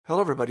Hello,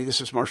 everybody. This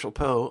is Marshall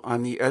Poe.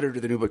 I'm the editor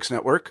of the New Books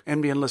Network.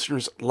 NBN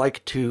listeners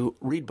like to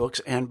read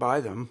books and buy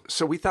them.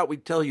 So we thought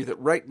we'd tell you that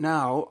right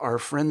now, our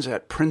friends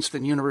at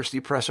Princeton University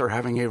Press are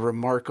having a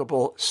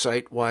remarkable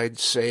site-wide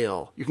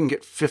sale. You can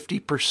get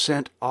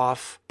 50%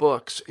 off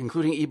books,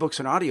 including ebooks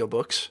and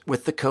audiobooks,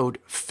 with the code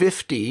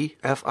 50,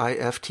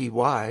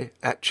 F-I-F-T-Y,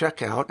 at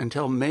checkout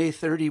until May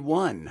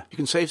 31. You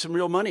can save some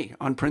real money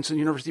on Princeton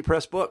University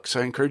Press books.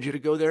 I encourage you to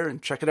go there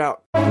and check it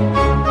out.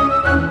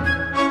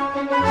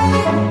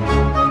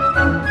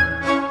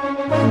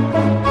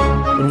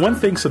 When one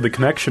thinks of the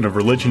connection of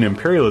religion and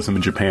imperialism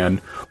in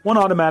Japan, one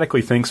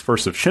automatically thinks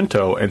first of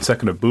Shinto and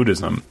second of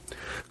Buddhism.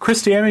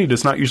 Christianity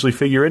does not usually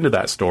figure into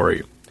that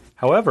story.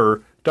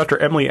 However, Dr.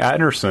 Emily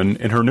Anderson,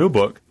 in her new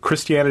book,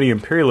 Christianity,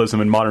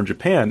 Imperialism in Modern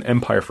Japan,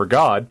 Empire for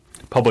God,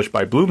 published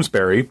by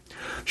Bloomsbury,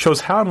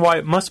 shows how and why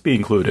it must be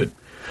included.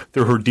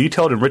 Through her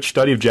detailed and rich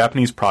study of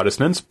Japanese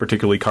Protestants,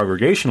 particularly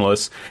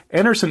Congregationalists,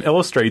 Anderson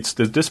illustrates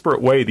the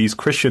disparate way these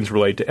Christians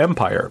relate to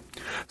empire.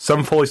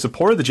 Some fully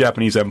supported the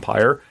Japanese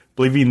empire,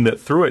 believing that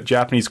through it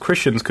Japanese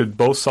Christians could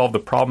both solve the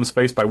problems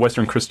faced by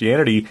Western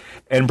Christianity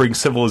and bring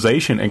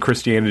civilization and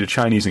Christianity to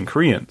Chinese and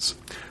Koreans.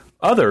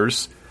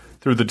 Others,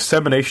 through the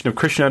dissemination of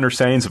Christian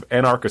understandings of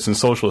anarchist and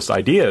socialist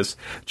ideas,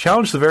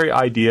 challenged the very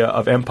idea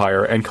of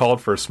empire and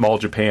called for a small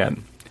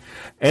Japan.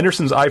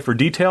 Anderson's eye for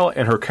detail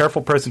and her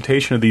careful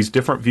presentation of these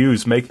different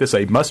views make this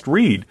a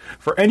must-read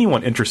for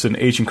anyone interested in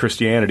Asian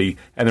Christianity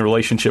and the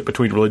relationship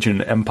between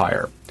religion and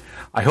empire.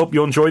 I hope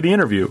you'll enjoy the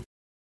interview.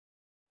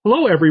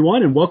 Hello,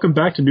 everyone, and welcome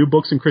back to New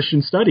Books in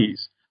Christian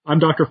Studies. I'm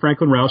Dr.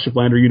 Franklin Roush of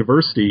Lander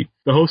University,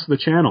 the host of the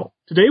channel.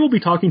 Today we'll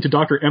be talking to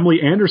Dr. Emily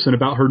Anderson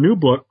about her new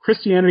book,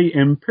 Christianity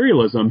and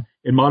Imperialism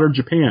in Modern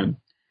Japan,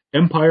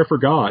 Empire for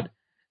God.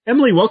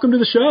 Emily, welcome to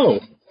the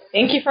show.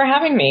 Thank you for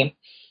having me.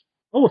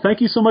 Oh, well,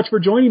 thank you so much for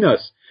joining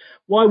us.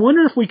 Well, I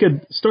wonder if we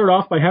could start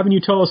off by having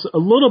you tell us a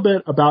little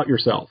bit about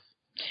yourself.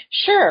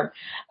 Sure.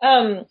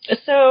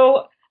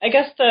 So I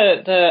guess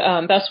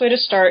the best way to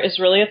start is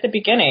really at the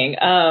beginning.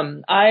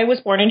 I was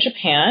born in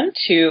Japan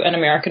to an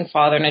American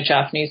father and a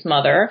Japanese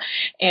mother,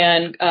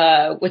 and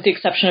with the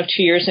exception of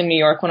 2 years in New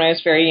York when I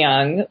was very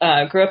young,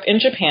 grew up in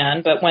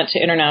Japan but went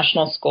to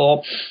international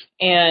school.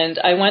 And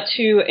I went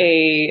to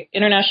a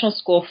international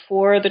school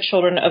for the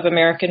children of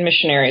American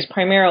missionaries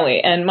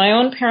primarily. And my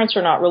own parents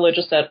are not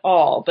religious at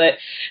all, but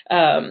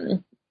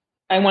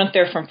I went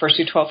there from first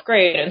through 12th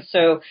grade. And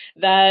so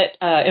that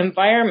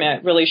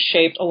environment really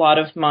shaped a lot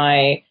of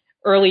my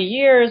early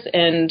years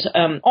and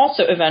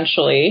also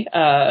eventually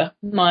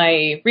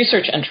my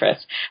research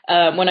interests.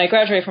 When I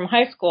graduated from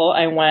high school,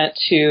 I went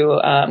to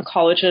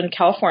college in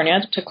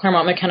California, to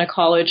Claremont McKenna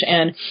College,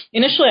 and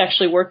initially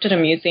actually worked at a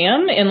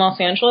museum in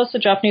Los Angeles, the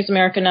Japanese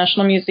American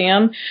National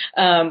Museum,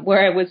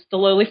 where I was the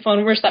lowly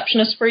phone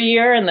receptionist for a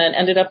year and then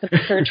ended up in the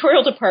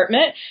curatorial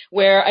department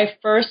where I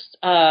first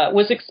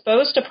was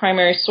exposed to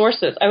primary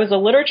sources. I was a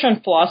literature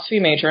and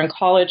philosophy major in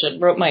college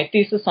and wrote my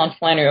thesis on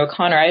Flannery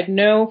O'Connor. I had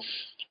no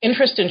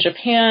interest in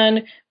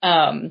Japan,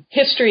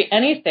 history,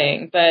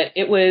 anything, but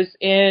it was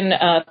in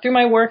through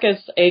my work as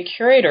a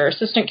curator,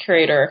 assistant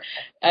curator.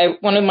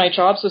 One of my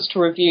jobs was to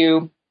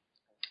review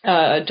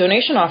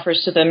donation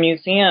offers to the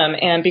museum,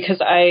 and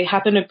because I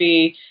happened to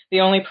be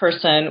the only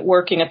person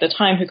working at the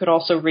time who could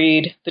also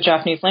read the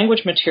Japanese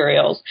language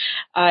materials,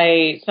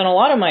 I spent a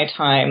lot of my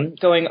time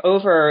going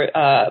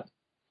over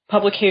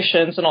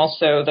publications and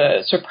also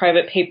the sort of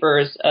private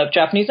papers of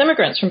Japanese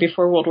immigrants from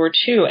before World War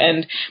II,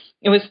 and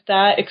it was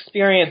that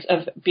experience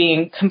of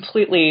being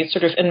completely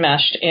sort of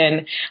enmeshed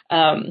in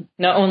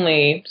not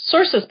only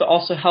sources, but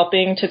also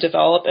helping to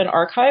develop an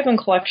archive and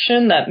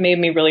collection that made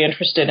me really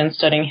interested in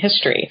studying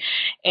history.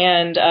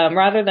 And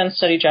rather than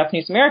study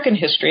Japanese American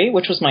history,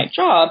 which was my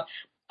job,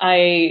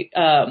 I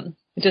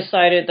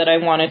decided that I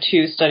wanted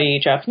to study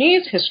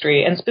Japanese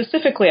history, and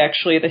specifically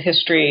actually the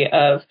history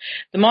of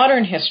the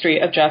modern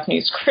history of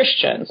Japanese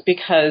Christians,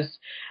 because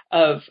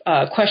of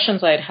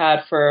questions I'd had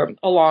for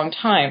a long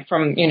time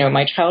from,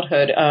 my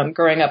childhood,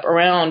 growing up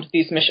around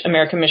these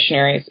American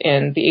missionaries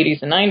in the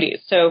 80s and 90s.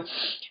 So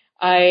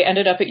I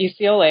ended up at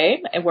UCLA,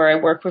 where I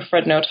worked with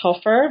Fred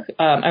Notelfer.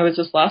 I was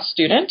his last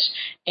student,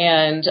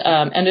 and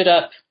ended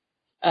up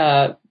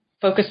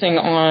focusing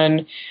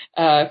on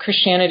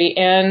Christianity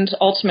and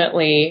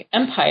ultimately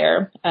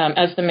empire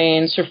as the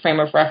main sort of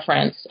frame of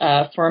reference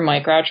for my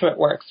graduate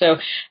work. So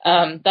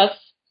that's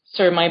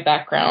sort of my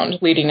background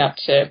leading up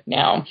to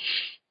now.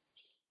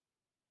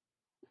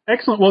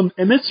 Excellent. Well,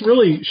 and this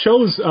really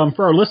shows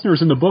for our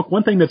listeners in the book,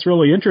 one thing that's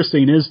really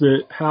interesting is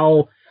that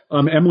how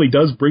Emily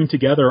does bring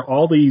together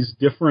all these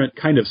different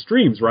kind of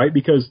streams, right?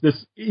 Because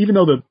this, even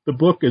though the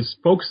book is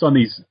focused on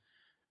these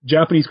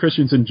Japanese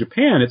Christians in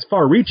Japan, it's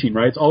far-reaching,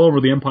 right? It's all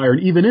over the empire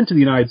and even into the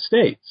United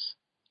States.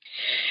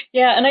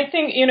 Yeah, and I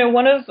think,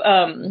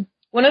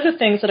 one of the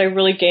things that I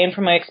really gained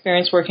from my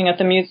experience working at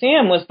the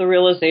museum was the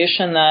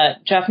realization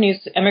that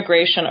Japanese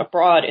immigration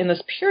abroad in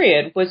this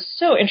period was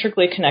so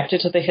intricately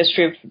connected to the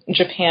history of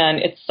Japan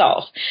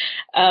itself.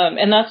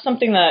 And that's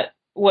something that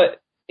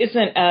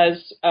isn't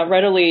as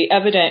readily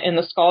evident in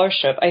the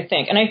scholarship, I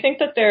think. And I think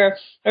that there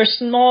are a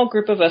small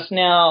group of us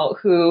now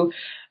who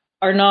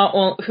are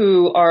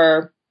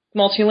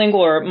multilingual,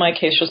 or in my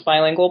case, just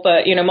bilingual,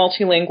 but,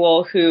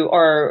 multilingual, who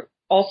are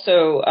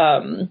also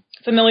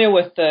familiar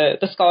with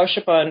the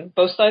scholarship on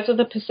both sides of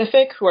the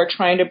Pacific, who are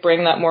trying to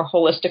bring that more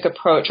holistic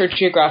approach, or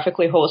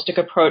geographically holistic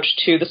approach,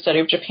 to the study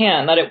of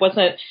Japan, that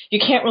you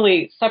can't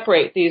really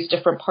separate these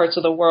different parts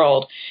of the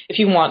world if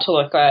you want to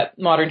look at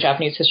modern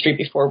Japanese history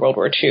before World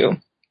War II.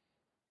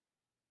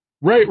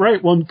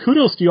 Right. Well,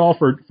 kudos to you all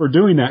for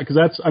doing that, because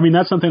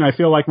that's something I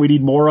feel like we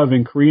need more of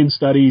in Korean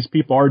studies.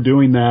 People are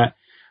doing that.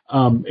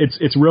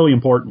 It's really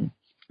important,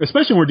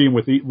 especially when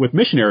we're dealing with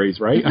missionaries,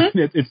 right? Mm-hmm.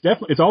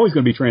 It's always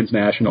going to be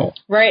transnational.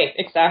 Right.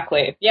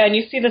 Exactly. Yeah. And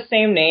you see the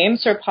same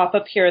names sort of pop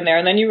up here and there,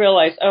 and then you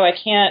realize, I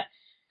can't.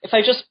 If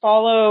I just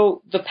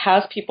follow the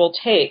paths people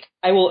take,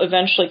 I will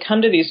eventually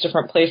come to these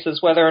different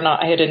places, whether or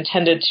not I had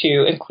intended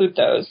to include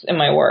those in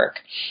my work.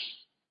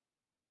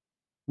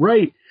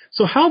 Right.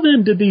 So how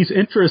then did these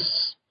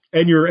interests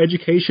and your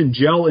education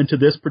gel into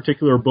this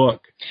particular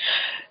book?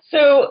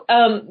 So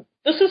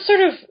this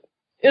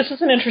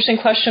is an interesting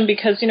question,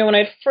 because, when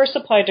I first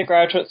applied to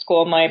graduate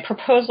school, my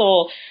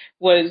proposal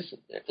was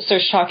so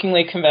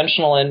shockingly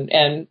conventional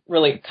and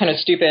really kind of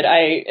stupid.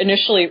 I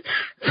initially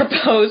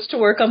proposed to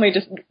work on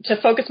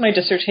to focus my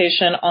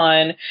dissertation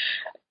on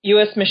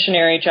U.S.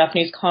 missionary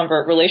Japanese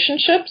convert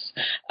relationships.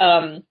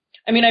 I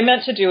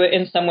meant to do it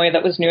in some way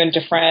that was new and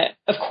different,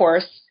 of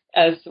course,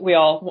 as we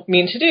all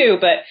mean to do,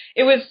 but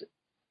it was,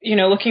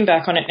 looking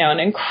back on it now, an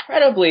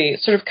incredibly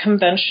sort of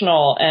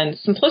conventional and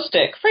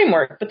simplistic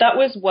framework. But that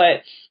was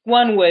what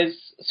one was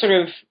sort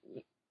of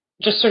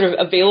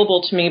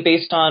available to me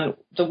based on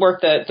the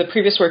work the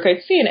previous work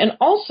I'd seen. And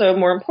also,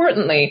 more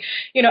importantly,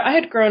 I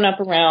had grown up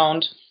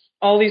around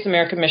all these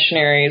American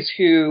missionaries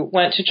who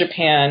went to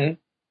Japan,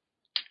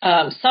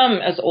 some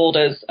as old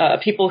as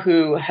people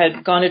who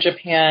had gone to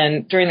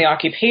Japan during the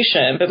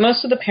occupation, but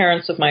most of the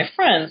parents of my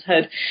friends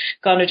had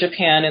gone to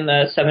Japan in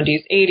the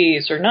 70s,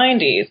 80s, or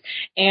 90s,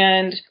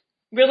 and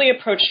really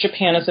approached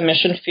Japan as a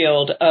mission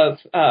field of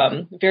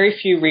very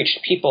few reached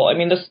people.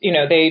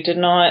 They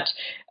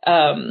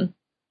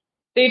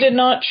did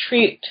not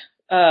treat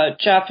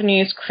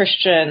Japanese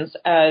Christians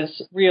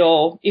as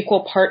real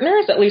equal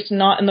partners, at least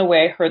not in the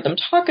way I heard them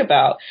talk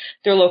about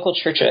their local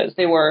churches.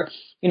 They were,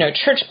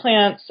 church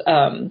plants.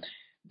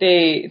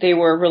 They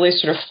were really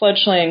sort of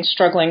fledgling,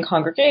 struggling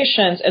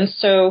congregations. And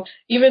so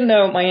even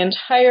though my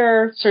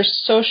entire sort of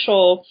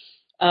social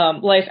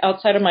life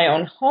outside of my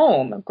own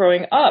home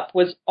growing up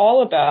was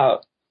all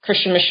about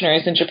Christian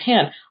missionaries in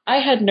Japan, I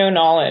had no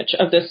knowledge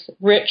of this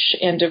rich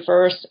and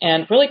diverse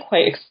and really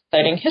quite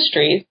exciting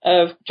history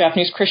of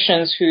Japanese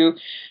Christians who,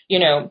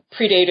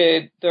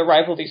 predated the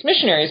arrival of these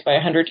missionaries by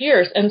 100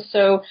 years. And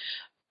so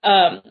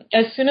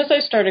as soon as I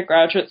started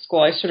graduate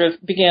school, I sort of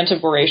began to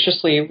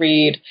voraciously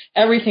read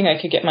everything I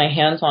could get my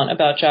hands on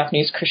about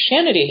Japanese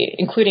Christianity,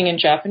 including in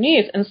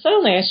Japanese. And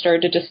suddenly I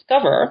started to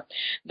discover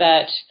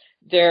that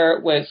there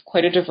was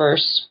quite a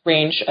diverse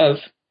range of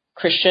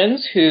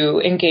Christians who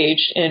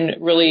engaged in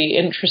really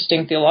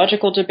interesting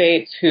theological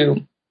debates, who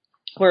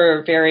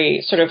were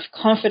very sort of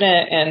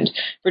confident and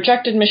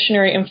rejected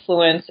missionary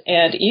influence,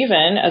 and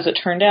even, as it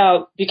turned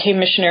out, became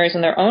missionaries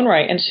in their own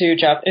right into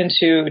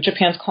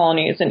Japan's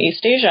colonies in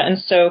East Asia. And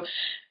so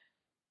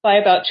by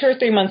about 2 or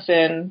 3 months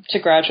into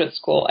graduate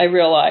school, I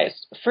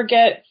realized,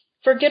 forget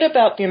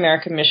about the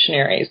American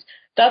missionaries.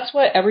 That's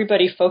what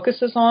everybody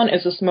focuses on,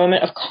 is this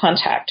moment of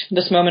contact,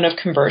 this moment of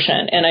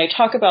conversion. And I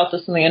talk about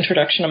this in the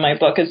introduction of my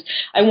book, is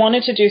I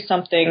wanted to do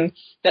something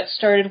that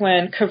started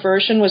when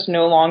conversion was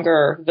no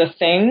longer the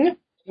thing,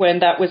 when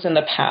that was in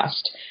the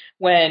past,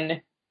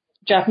 when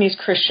Japanese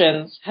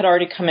Christians had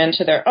already come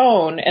into their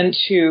own, and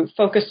to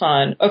focus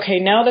on, okay,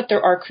 now that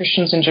there are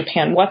Christians in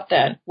Japan, what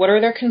then? What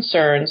are their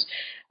concerns?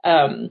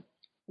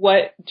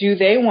 What do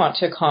they want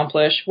to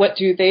accomplish? What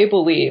do they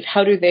believe?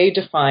 How do they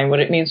define what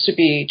it means to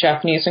be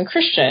Japanese and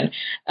Christian?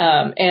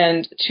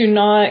 And to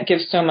not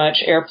give so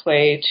much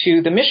airplay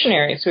to the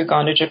missionaries who had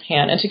gone to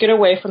Japan, and to get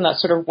away from that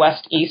sort of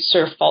West-East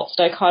or false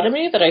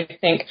dichotomy that I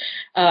think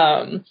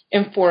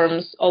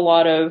informs a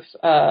lot of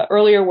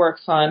earlier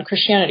works on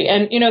Christianity.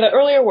 And, the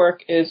earlier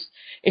work is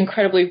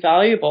incredibly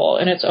valuable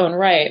in its own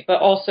right, but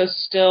also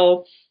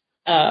still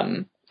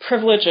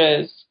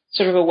privileges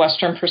sort of a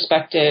Western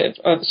perspective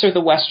of sort of the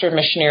Western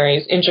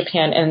missionaries in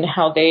Japan, and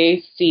how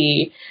they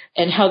see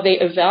and how they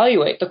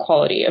evaluate the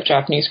quality of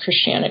Japanese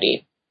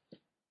Christianity.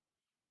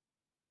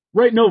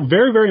 Right. No,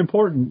 very, very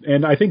important.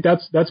 And I think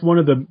that's one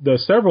of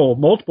the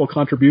multiple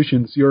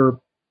contributions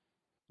your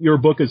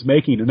book is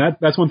making. And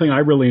that's one thing I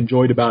really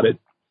enjoyed about it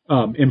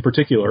in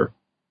particular,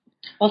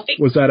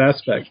 was that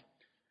aspect.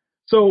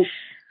 So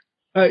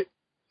I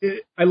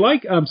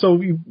like,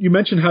 so you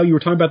mentioned how you were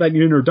talking about that in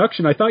your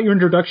introduction. I thought your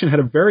introduction had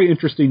a very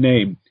interesting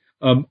name.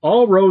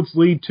 All roads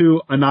lead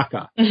to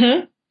Anaka.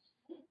 Mm-hmm.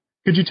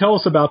 Could you tell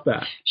us about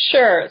that?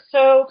 Sure.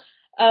 So,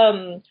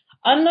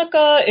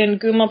 Anaka in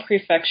Gunma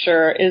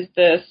Prefecture is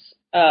this,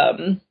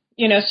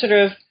 sort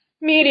of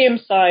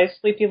medium-sized,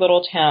 sleepy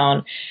little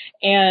town.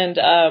 And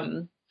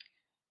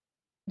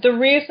the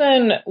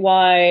reason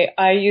why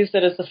I use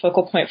it as the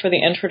focal point for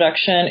the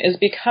introduction is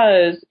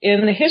because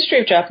in the history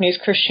of Japanese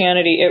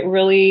Christianity, it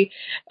really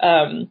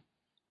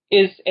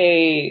is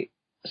a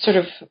sort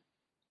of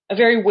a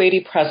very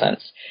weighty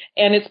presence.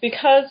 And it's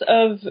because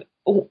of,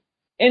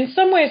 in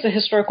some ways, a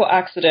historical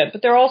accident,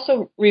 but there are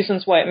also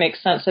reasons why it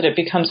makes sense that it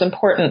becomes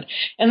important.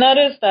 And that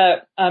is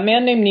that a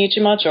man named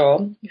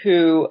Nijimajo,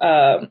 who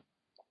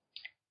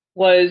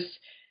was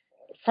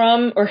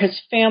from, or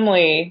his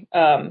family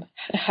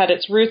had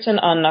its roots in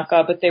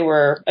Annaka, but they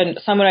were a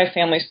samurai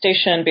family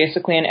stationed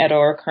basically in Edo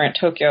or current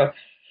Tokyo.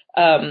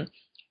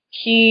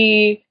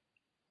 He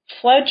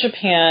fled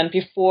Japan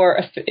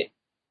before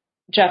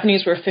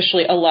Japanese were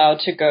officially allowed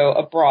to go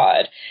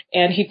abroad,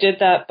 and he did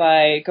that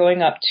by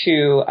going up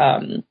to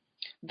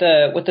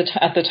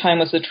at the time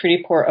was the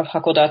treaty port of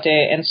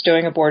Hakodate and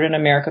stowing aboard an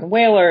American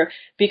whaler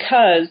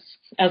because,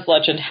 as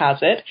legend has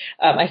it,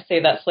 I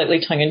say that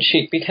slightly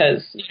tongue-in-cheek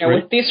because,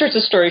 with these sorts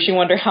of stories, you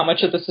wonder how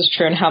much of this is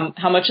true and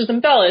how much is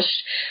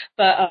embellished.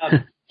 But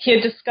he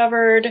had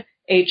discovered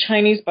a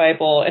Chinese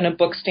Bible in a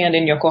book stand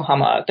in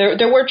Yokohama.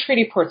 There were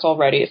treaty ports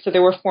already, so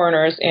there were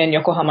foreigners in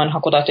Yokohama and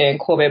Hakodate and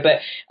Kobe, but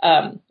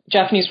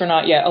Japanese were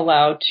not yet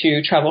allowed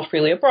to travel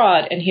freely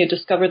abroad, and he had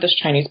discovered this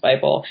Chinese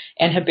Bible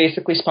and had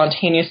basically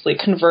spontaneously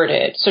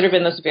converted, sort of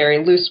in this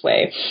very loose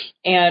way.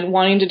 And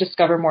wanting to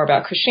discover more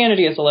about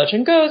Christianity, as the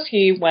legend goes,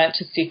 he went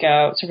to seek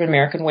out sort of an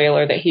American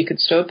whaler that he could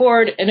stow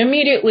aboard, and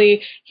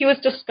immediately he was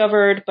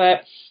discovered,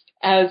 but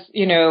as,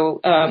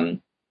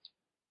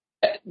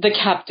 the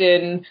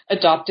captain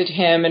adopted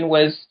him and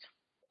was,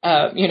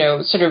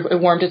 sort of it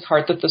warmed his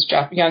heart that this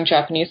young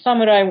Japanese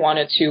samurai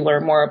wanted to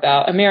learn more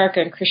about America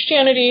and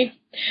Christianity,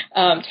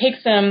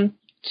 takes him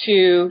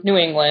to New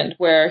England,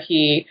 where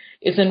he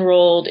is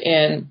enrolled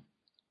in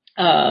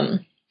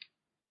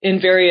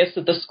various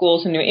of the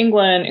schools in New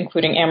England,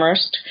 including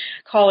Amherst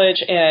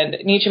College, and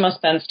Nijima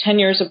spends 10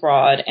 years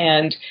abroad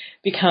and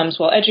becomes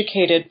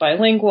well-educated,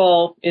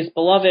 bilingual, is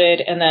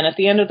beloved, and then at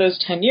the end of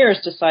those 10 years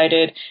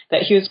decided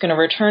that he was going to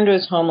return to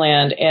his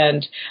homeland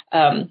and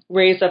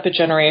raise up a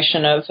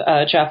generation of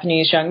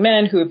Japanese young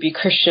men who would be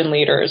Christian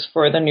leaders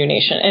for the new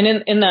nation.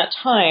 And in that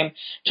time,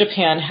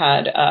 Japan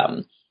had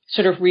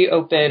sort of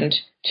reopened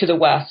to the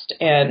West,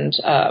 and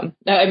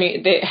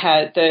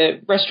the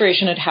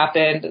restoration had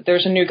happened.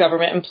 There's a new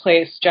government in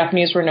place.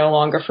 Japanese were no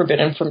longer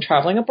forbidden from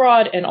traveling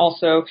abroad, and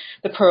also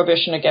the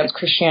prohibition against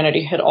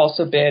Christianity had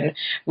also been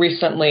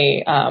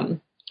recently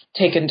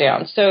taken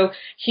down. So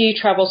he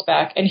travels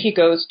back, and he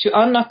goes to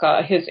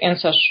Annaka, his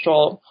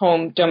ancestral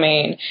home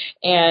domain,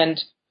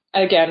 and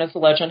again, as the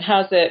legend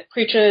has it,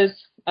 preaches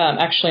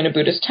actually in a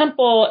Buddhist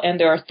temple, and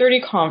there are 30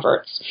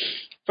 converts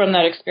from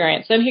that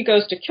experience. Then he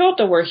goes to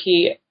Kyoto, where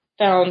he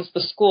founds the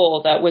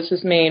school that was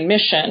his main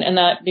mission, and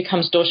that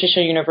becomes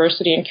Doshisha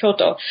University in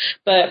Kyoto.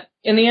 But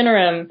in the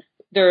interim,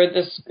 there are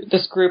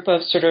this group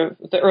of sort of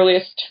the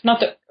earliest,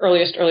 not the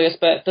earliest,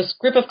 but this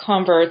group of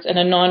converts in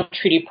a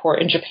non-treaty port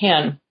in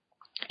Japan.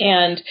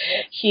 And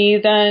he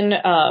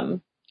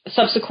then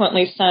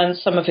subsequently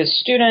sends some of his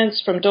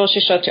students from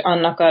Doshisha to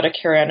Annaka to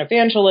carry on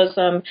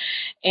evangelism.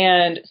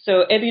 And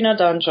so Ebina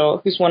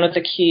Danjo, who's one of the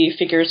key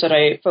figures that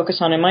I focus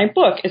on in my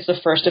book, is the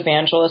first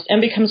evangelist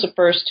and becomes the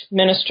first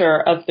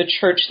minister of the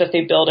church that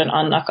they build in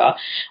Annaka.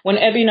 When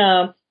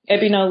Ebina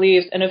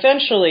leaves, and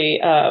eventually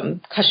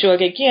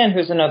Kashiwage Gien,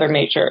 who's another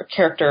major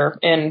character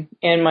in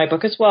my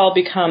book as well,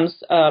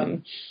 becomes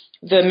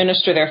the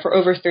minister there for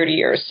over 30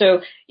 years.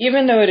 So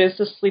even though it is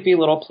a sleepy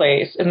little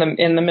place in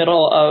the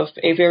middle of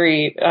a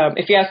very,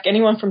 if you ask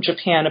anyone from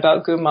Japan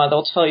about Gunma,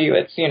 they'll tell you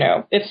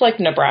it's like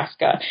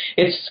Nebraska.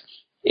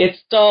 It's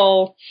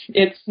dull.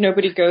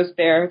 Nobody goes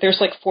there. There's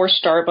like 4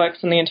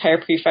 Starbucks in the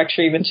entire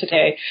prefecture even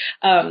today.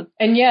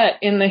 And yet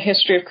in the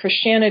history of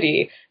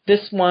Christianity,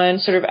 this one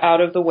sort of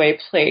out of the way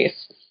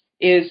place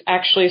is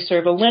actually sort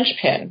of a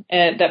linchpin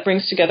that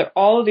brings together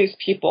all of these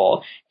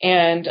people,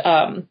 and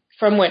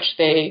from which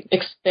they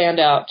expand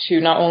out to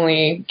not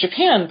only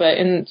Japan, but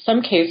in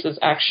some cases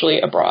actually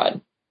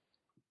abroad.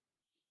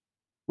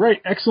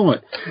 Right,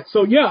 excellent.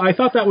 So yeah, I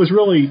thought that was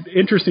really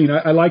interesting.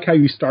 I like how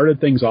you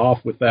started things off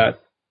with that,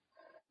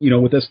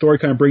 with that story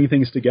kind of bringing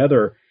things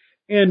together.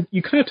 And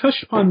you kind of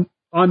touched on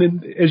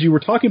as you were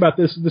talking about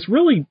this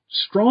really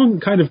strong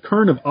kind of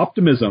current of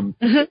optimism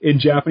in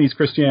Japanese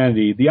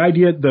Christianity. The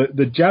idea that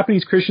the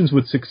Japanese Christians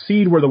would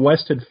succeed where the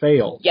West had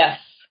failed. Yes.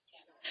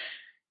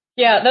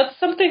 Yeah, that's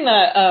something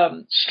that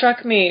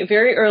struck me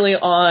very early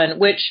on,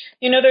 which,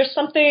 there's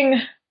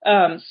something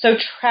so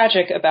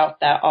tragic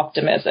about that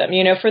optimism.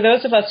 For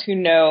those of us who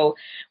know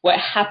what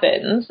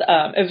happens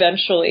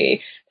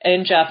eventually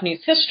in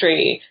Japanese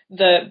history,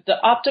 the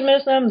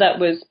optimism that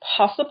was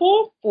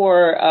possible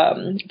for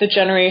the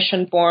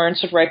generation born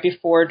sort of right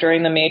before,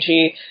 during the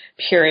Meiji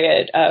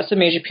period. So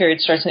Meiji period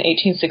starts in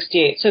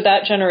 1868. So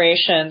that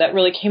generation that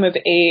really came of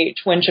age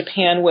when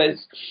Japan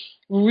was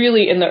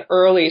really in the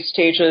early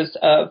stages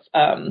of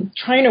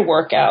trying to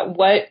work out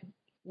what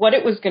what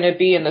it was going to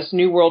be in this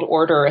new world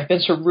order had been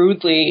so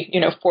rudely,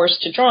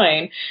 forced to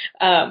join.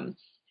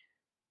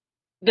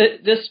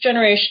 This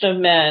generation of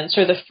men,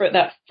 sort of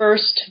that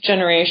first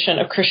generation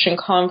of Christian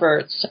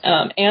converts,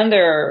 and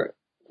their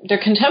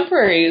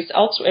contemporaries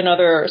elsewhere in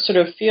other sort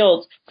of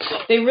fields,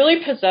 they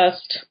really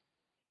possessed,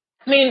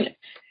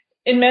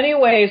 in many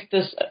ways,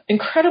 this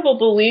incredible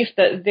belief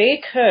that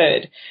they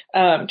could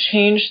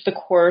change the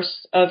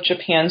course of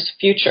Japan's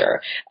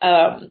future.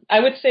 I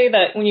would say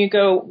that when you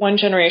go one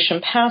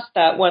generation past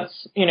that,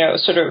 once,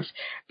 sort of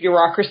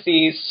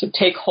bureaucracies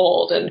take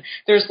hold and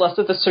there's less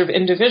of this sort of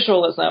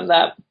individualism,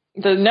 that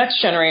the next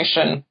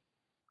generation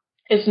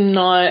is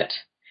not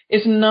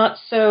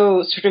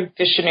so sort of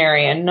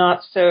visionary and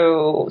not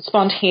so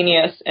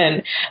spontaneous.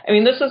 And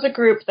this is a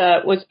group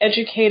that was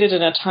educated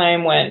in a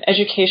time when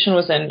education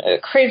was in a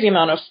crazy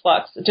amount of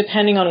flux.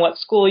 Depending on what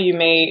school, you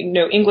may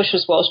know English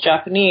as well as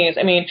Japanese.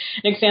 An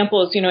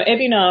example is,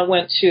 Ebina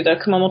went to the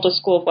Kumamoto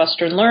School of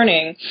Western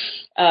Learning,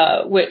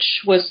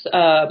 which was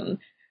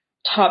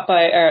taught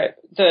by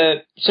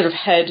the sort of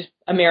head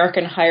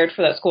American hired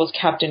for that school was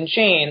Captain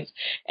Janes,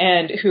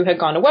 and who had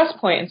gone to West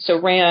Point and so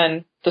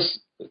ran the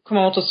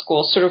Kumamoto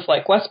school sort of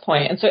like West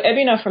Point. And so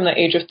Ebina, from the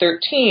age of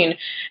 13,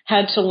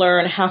 had to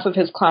learn half of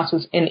his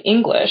classes in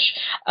English,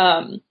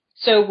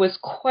 so was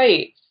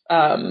quite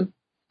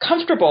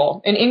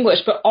comfortable in English,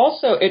 but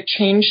also it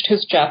changed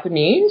his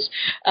Japanese,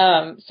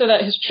 so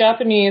that his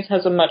Japanese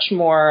has a much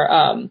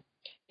more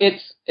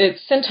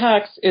its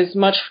syntax is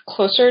much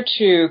closer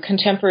to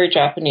contemporary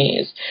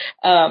Japanese.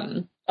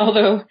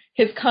 Although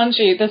his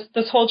kanji,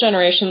 this whole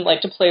generation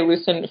liked to play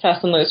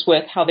fast and loose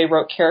with how they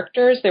wrote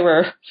characters. They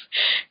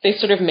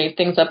sort of made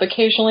things up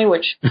occasionally,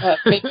 which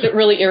makes it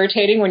really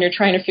irritating when you're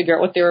trying to figure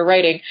out what they were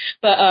writing.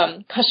 But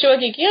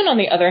Kashiwagi Gian, on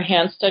the other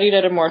hand, studied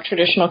at a more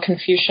traditional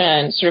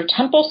Confucian sort of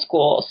temple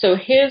school. So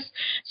his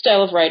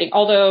style of writing,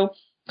 although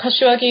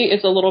Kashiwagi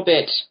is a little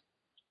bit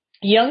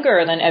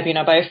younger than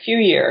Ebina by a few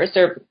years,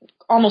 they're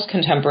almost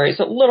contemporaries,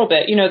 a little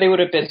bit, they would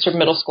have been sort of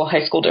middle school,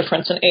 high school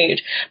difference in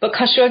age. But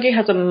Kashiwagi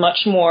has a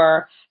much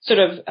more sort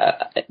of,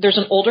 there's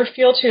an older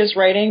feel to his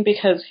writing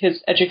because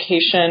his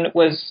education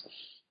was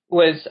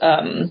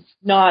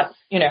not,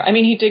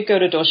 he did go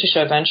to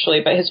Doshisha eventually,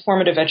 but his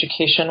formative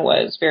education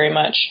was very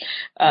much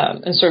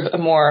in sort of a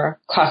more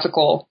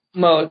classical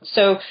mode.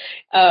 So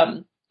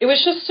it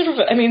was just sort of,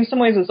 in some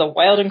ways it was a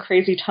wild and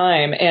crazy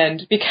time.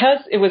 And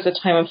because it was a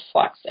time of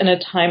flux and a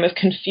time of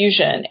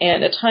confusion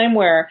and a time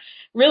where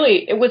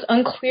really, it was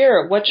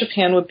unclear what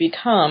Japan would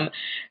become.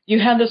 You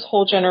had this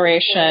whole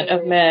generation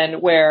of men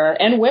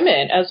and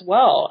women as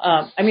well.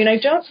 I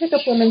don't pick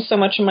up women so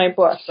much in my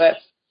book, but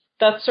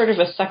that's sort of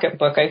a second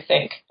book, I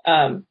think.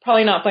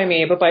 Probably not by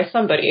me, but by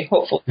somebody,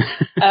 hopefully.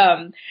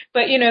 But,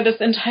 this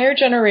entire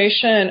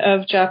generation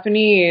of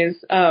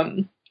Japanese,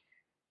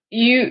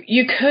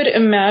 you could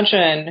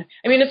imagine,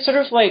 it's sort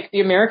of like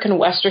the American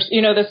West, or,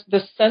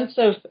 this sense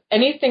of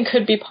anything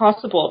could be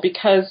possible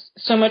because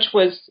so much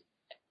was,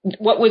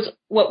 what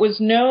was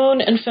known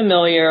and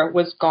familiar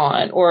was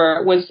gone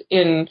or was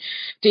in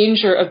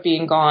danger of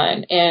being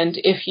gone. And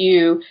if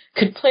you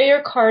could play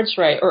your cards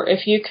right, or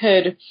if you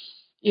could,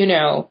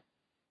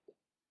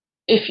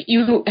 if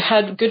you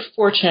had good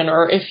fortune,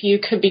 or if you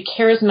could be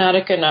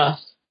charismatic enough,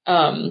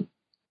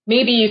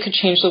 maybe you could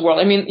change the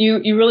world.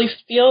 You really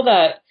feel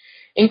that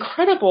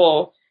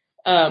incredible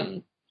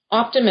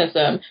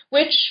optimism,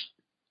 which,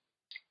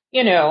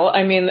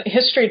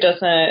 history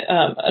doesn't,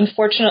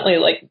 unfortunately,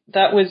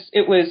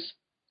 it was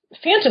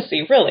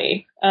fantasy,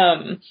 really,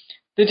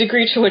 the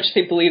degree to which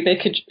they believe they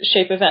could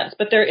shape events.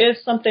 But there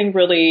is something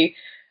really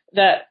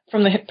that,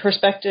 from the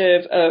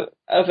perspective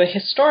of a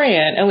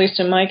historian, at least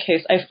in my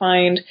case, I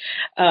find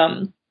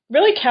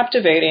really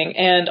captivating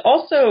and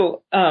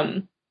also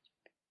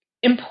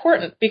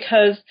important,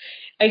 because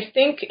I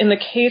think in the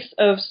case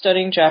of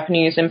studying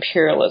Japanese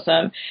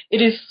imperialism,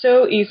 it is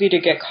so easy to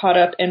get caught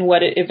up in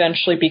what it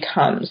eventually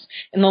becomes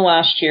in the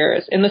last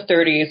years, in the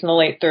 30s, in the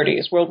late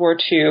 30s, World War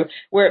II,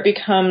 where it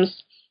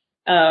becomes,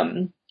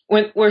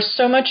 where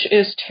so much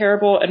is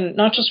terrible and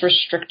not just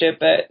restrictive,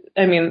 but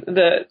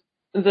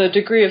the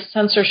degree of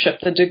censorship,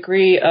 the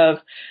degree of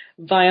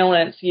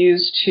violence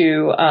used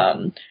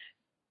to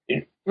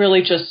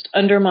really just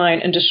undermine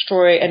and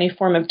destroy any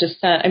form of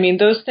dissent.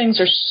 Those things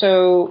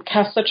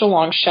cast such a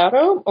long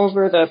shadow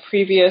over the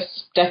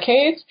previous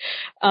decades.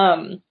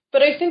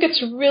 But I think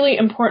it's really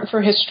important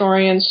for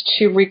historians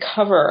to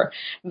recover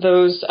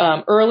those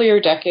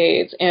earlier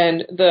decades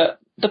and the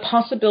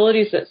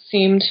possibilities that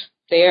seemed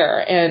there,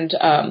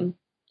 and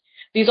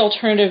these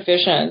alternative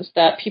visions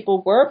that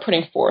people were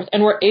putting forth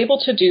and were able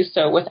to do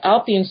so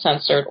without being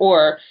censored,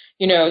 or,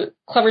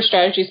 clever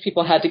strategies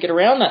people had to get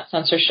around that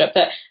censorship,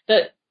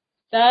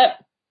 that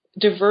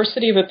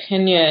diversity of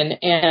opinion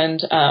and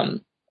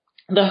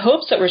the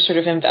hopes that were sort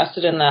of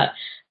invested in that,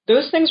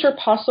 those things were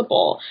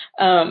possible.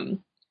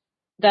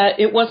 that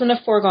it wasn't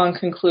a foregone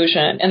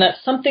conclusion, and that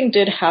something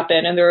did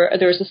happen, and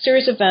there's a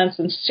series of events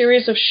and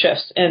series of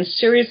shifts and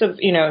series of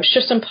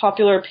shifts in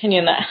popular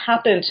opinion that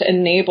happened to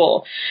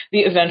enable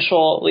the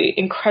eventually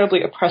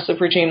incredibly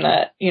oppressive regime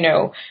that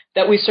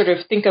that we sort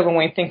of think of when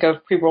we think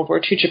of pre-World War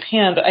II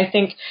Japan. But I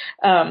think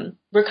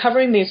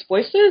recovering these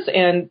voices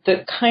and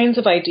the kinds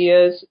of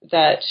ideas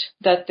that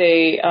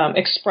they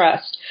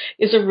expressed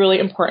is a really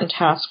important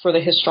task for the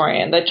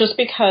historian. That just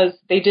because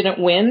they didn't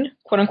win,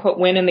 quote unquote,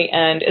 win in the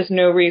end, is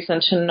no reason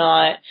to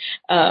not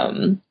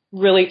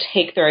really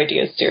take their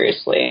ideas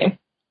seriously.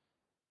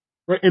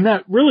 Right, and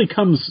that really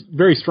comes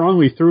very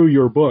strongly through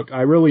your book.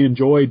 I really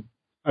enjoyed.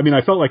 I mean,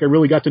 I felt like I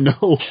really got to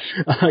know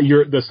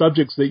the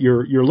subjects that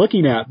you're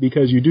looking at,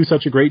 because you do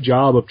such a great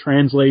job of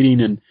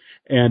translating and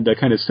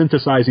kind of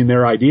synthesizing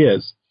their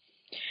ideas.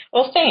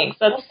 Well, thanks.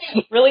 That's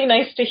really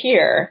nice to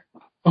hear.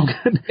 Oh,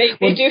 good.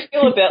 They do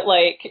feel a bit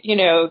like,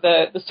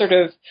 the sort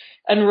of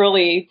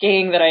unruly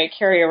gang that I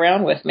carry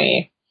around with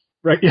me.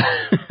 Right.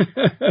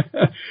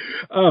 Yeah.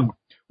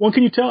 Well,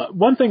 can you tell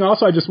one thing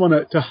also I just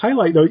want to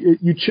highlight, though,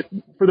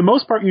 for the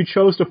most part, you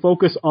chose to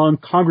focus on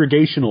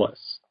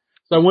Congregationalists.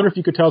 So I wonder if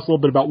you could tell us a little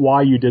bit about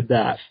why you did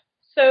that.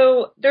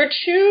 So there are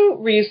two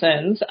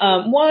reasons.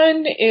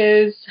 One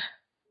is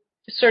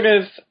sort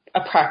of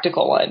a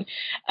practical one.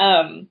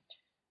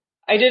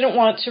 I didn't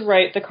want to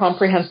write the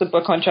comprehensive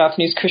book on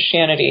Japanese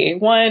Christianity.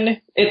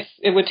 One,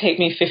 it would take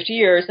me 50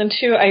 years. And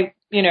two, I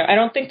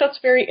don't think that's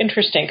very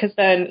interesting, because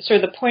then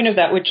sort of the point of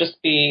that would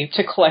just be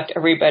to collect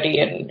everybody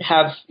and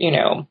have,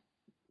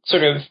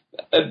 sort of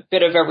a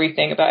bit of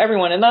everything about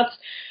everyone. And that's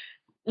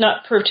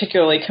not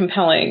particularly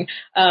compelling.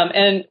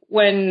 And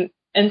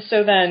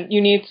so then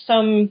you need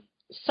some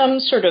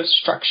sort of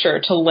structure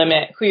to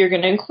limit who you're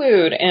going to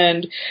include.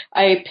 And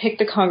I picked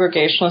the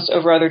Congregationalists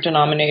over other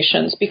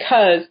denominations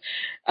because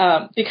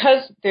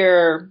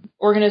their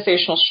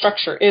organizational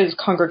structure is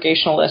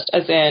Congregationalist,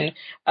 as in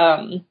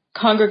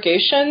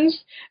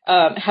congregations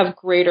have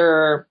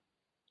greater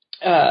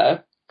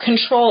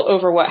control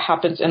over what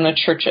happens in the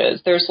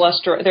churches. There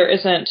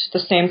isn't the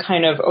same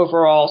kind of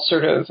overall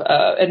sort of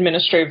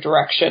administrative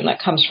direction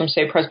that comes from,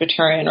 say,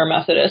 Presbyterian or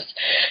Methodist.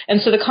 And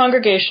so the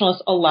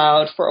Congregationalists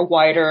allowed for a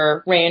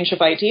wider range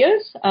of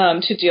ideas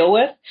to deal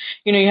with.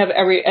 You have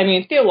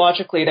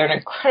theologically, they're an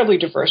incredibly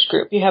diverse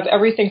group. You have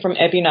everything from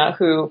Ebina,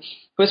 who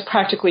was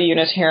practically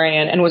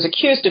Unitarian and was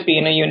accused of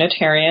being a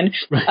Unitarian,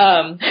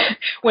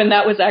 when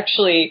that was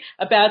actually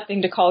a bad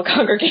thing to call a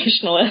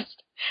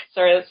Congregationalist.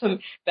 Sorry, that's some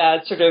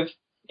bad sort of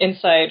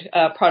inside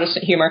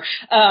Protestant humor.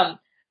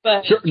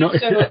 But sure, no.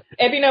 So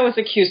Ebina was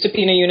accused of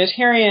being a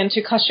Unitarian,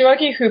 to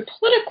Kashiwagi, who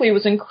politically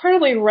was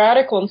incredibly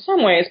radical in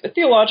some ways, but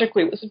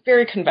theologically was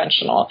very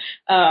conventional.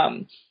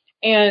 And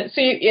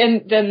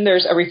then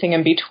there's everything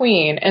in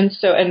between. And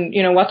so,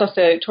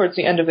 Watase, towards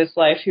the end of his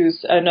life,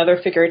 who's another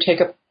figure I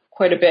take up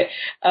quite a bit,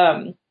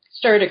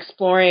 started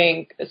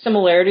exploring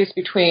similarities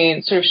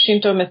between sort of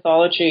Shinto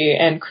mythology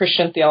and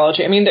Christian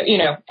theology. I mean,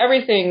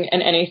 everything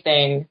and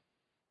anything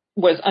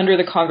was under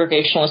the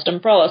Congregationalist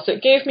umbrella. So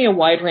it gave me a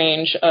wide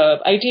range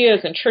of ideas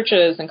and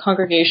churches and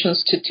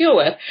congregations to deal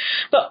with.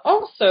 But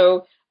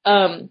also,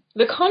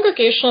 the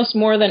Congregationalists,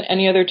 more than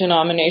any other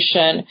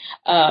denomination,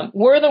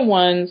 were the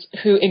ones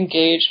who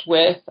engaged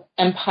with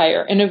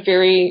empire in a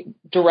very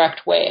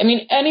direct way. I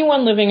mean,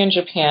 anyone living in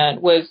Japan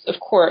was, of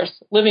course,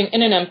 living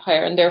in an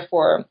empire, and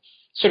therefore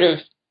sort of,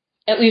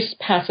 at least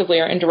passively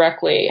or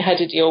indirectly, had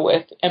to deal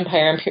with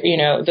empire,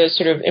 the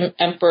sort of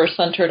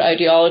emperor-centered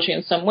ideology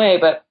in some way.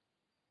 But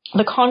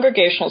the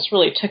Congregationalists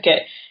really took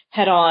it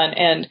head on,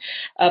 and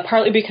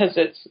partly because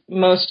its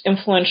most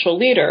influential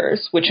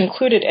leaders, which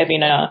included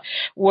Ebina,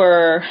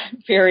 were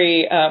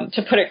very,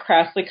 to put it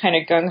crassly, kind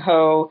of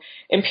gung-ho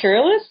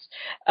imperialists.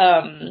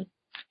 And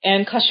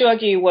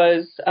Kashiwagi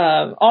was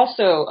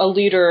also a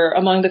leader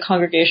among the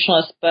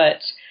Congregationalists,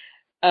 but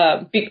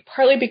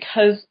partly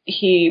because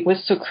he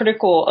was so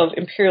critical of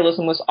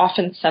imperialism, was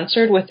often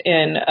censored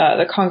within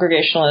the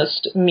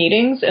Congregationalist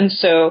meetings. And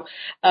so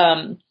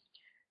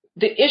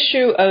the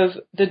issue of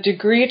the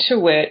degree to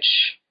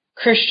which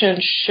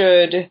Christians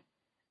should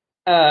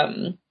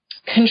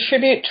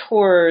contribute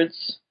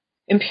towards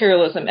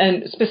imperialism,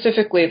 and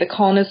specifically the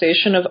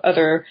colonization of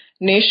other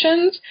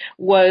nations,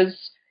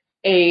 was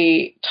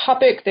a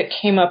topic that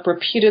came up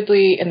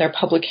repeatedly in their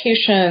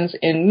publications,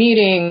 in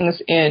meetings,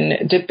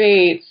 in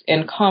debates,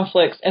 in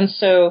conflicts. And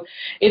so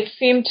it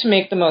seemed to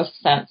make the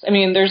most sense. I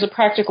mean, there's a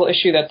practical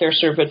issue that they're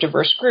sort of a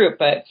diverse group,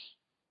 but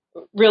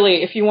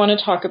really, if you want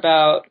to talk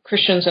about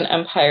Christians and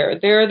empire,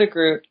 they're the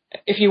group.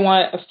 If you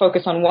want to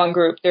focus on one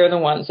group, they're the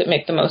ones that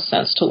make the most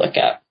sense to look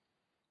at.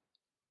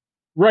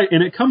 Right,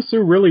 and it comes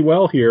through really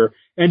well here.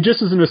 And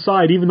just as an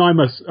aside, even though I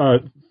must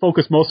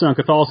focus mostly on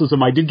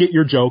Catholicism, I did get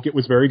your joke. It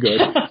was very good.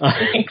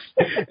 Thanks.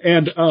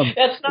 And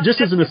that's not just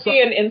as an aside,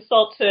 an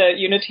insult to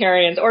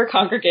Unitarians or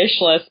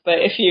Congregationalists, but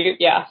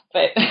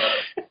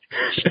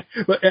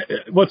But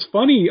what's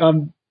funny,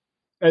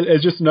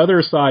 as just another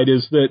aside,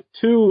 is that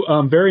two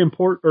very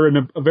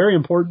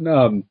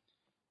important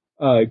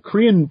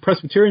Korean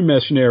Presbyterian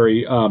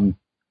missionary,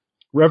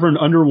 Reverend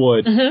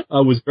Underwood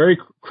was very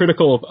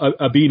critical of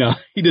Abina.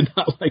 He did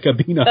not like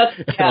Abina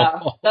at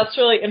all. That's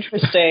really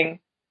interesting.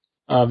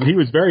 He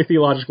was very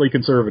theologically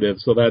conservative,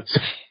 so that's...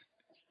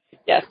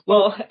 Yes,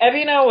 well,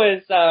 Abina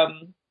was...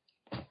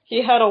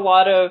 he had a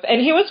lot of...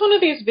 And he was one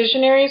of these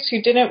visionaries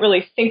who didn't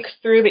really think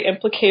through the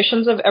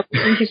implications of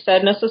everything he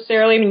said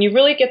necessarily. I mean, you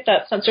really get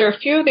that sense. There are a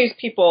few of these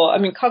people. I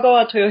mean,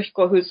 Kagawa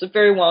Toyohiko, who's a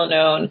very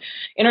well-known,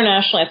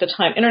 internationally at the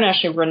time,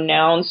 internationally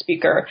renowned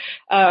speaker.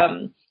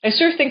 I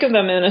sort of think of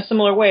them in a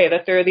similar way,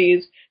 that they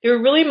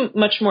were really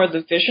much more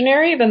the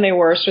visionary than they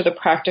were sort of the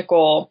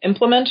practical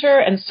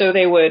implementer. And so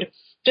they would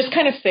just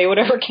kind of say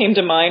whatever came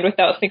to mind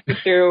without thinking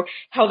through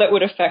how that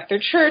would affect their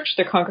church,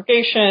 their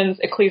congregations,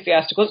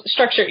 ecclesiastical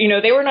structure. You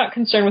know, they were not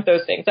concerned with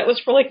those things. That was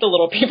for like the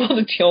little people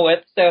to deal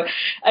with. So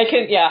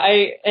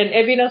and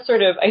Ebina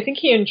sort of, I think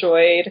he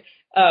enjoyed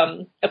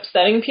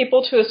upsetting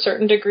people to a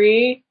certain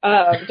degree,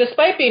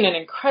 despite being an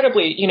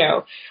incredibly,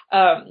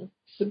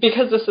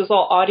 because this is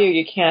all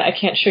audio, I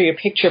can't show you a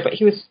picture, but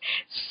he was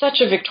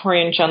such a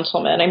Victorian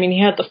gentleman. I mean, he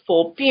had the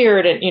full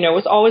beard and,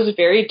 was always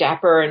very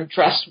dapper and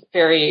dressed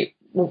very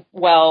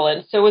well.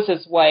 And so was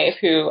his wife,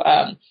 who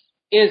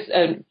is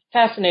a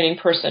fascinating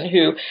person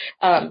who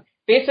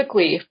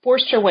basically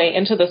forced her way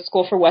into the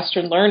School for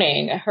Western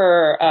Learning.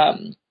 Her,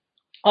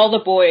 all the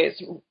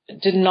boys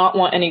did not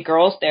want any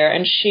girls there.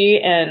 And she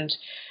and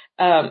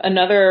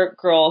another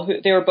girl,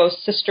 who they were both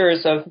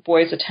sisters of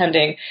boys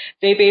attending,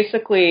 they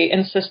basically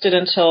insisted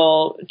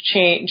until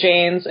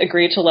Janes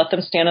agreed to let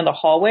them stand in the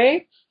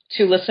hallway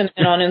to listen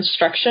in on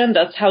instruction.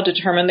 That's how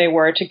determined they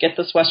were to get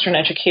this Western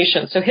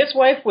education. So his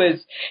wife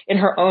was, in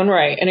her own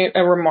right,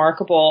 a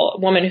remarkable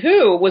woman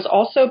who was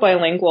also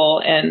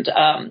bilingual and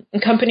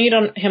accompanied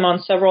him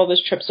on several of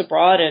his trips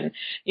abroad, and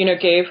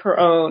gave her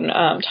own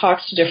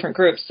talks to different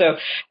groups. So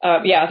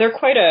they're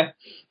quite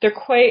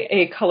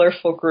a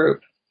colorful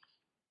group.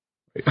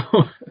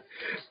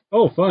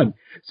 Oh, fun.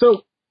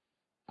 So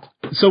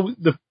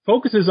the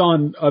focus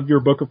of your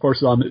book, of course,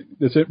 is on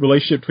this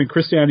relationship between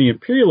Christianity and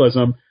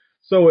imperialism.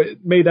 So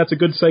that's a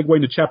good segue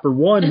into chapter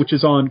 1, which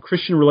is on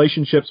Christian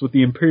relationships with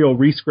the imperial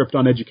rescript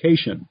on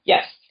education.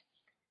 Yes.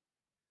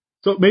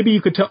 So maybe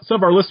you could tell, some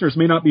of our listeners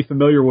may not be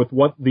familiar with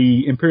what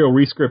the imperial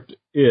rescript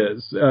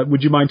is.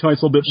 Would you mind telling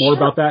us a little bit more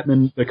about that and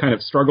then the kind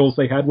of struggles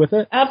they had with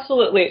it?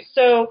 Absolutely.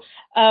 So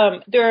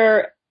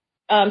to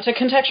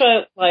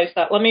contextualize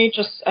that, let me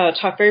just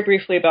talk very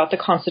briefly about the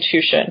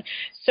Constitution.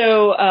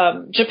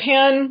 So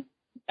Japan,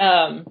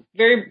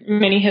 very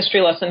mini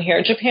history lesson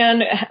here.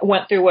 Japan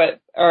went through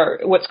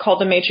what's called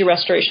the Meiji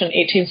Restoration in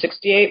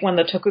 1868, when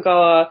the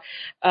Tokugawa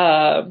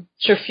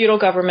feudal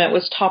government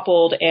was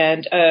toppled,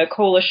 and a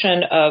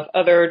coalition of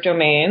other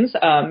domains,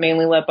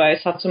 mainly led by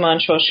Satsuma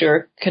and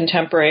Choshu,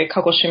 contemporary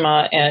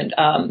Kagoshima and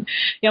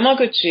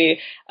Yamaguchi,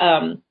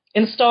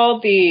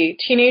 installed the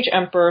teenage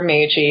emperor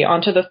Meiji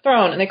onto the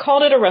throne, and they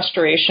called it a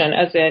restoration,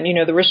 as in,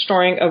 the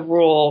restoring of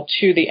rule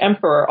to the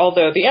emperor,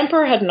 although the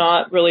emperor had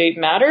not really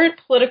mattered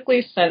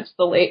politically since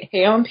the late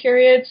Heian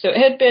period. So it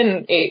had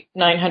been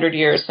 900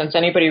 years since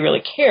anybody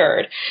really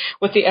cared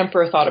what the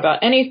emperor thought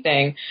about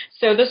anything.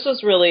 So this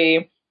was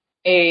really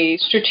a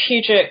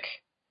strategic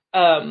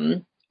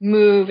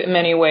move in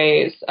many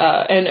ways,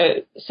 and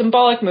a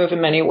symbolic move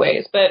in many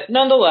ways. But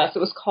nonetheless, it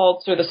was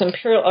called sort of this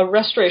a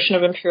restoration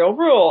of imperial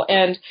rule.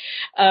 And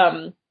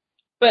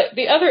but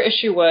the other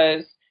issue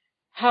was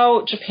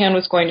how Japan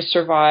was going to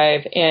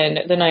survive in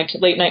the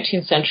late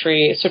 19th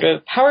century sort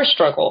of power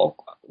struggle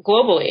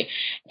globally,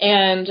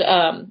 and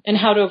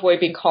how to avoid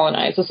being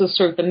colonized. This is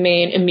sort of the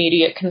main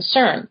immediate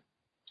concern.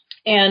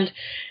 And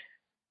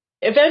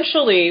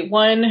eventually,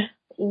 one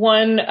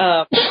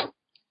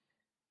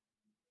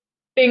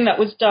thing that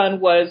was done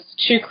was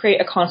to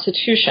create a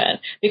constitution,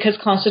 because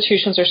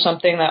constitutions are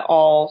something that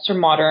all sort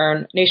of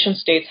modern nation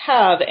states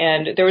have,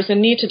 and there was a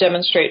need to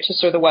demonstrate to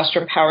sort of the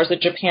Western powers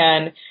that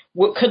Japan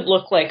could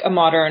look like a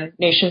modern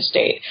nation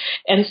state.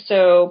 And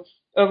so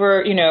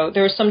over,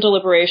 there was some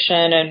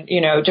deliberation, and,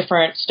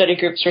 different study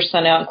groups were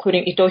sent out,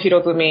 including Ito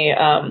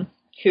Hirobumi,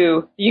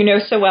 who you know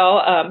so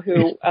well,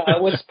 who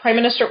was prime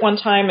minister at one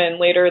time and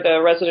later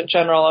the resident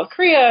general of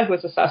Korea, who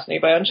was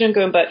assassinated by Ahn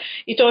Jin-gun. But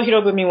Ito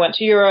Hirobumi went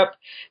to Europe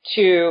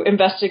to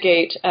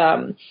investigate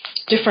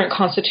different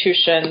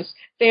constitutions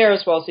there,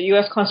 as well as the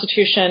U.S.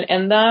 Constitution,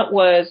 and that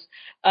was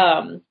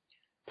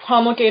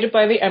promulgated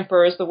by the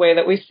emperor, is the way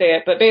that we say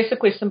it, but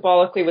basically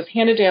symbolically was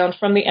handed down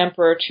from the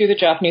emperor to the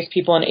Japanese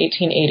people in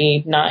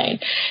 1889.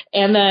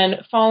 And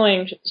then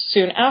following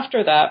soon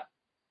after that,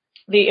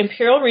 the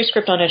Imperial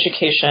Rescript on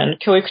Education,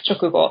 Kyoiku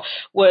Chokugo,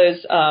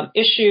 was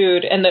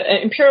issued, and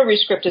the Imperial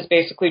Rescript is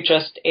basically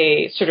just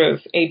a sort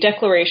of a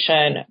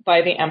declaration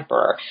by the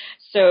emperor.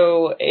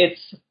 So it's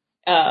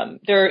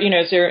there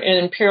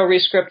an Imperial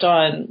Rescript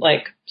on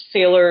like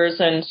sailors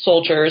and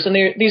soldiers, and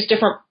these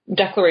different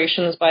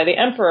declarations by the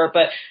emperor.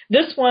 But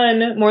this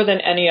one, more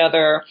than any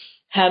other,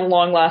 had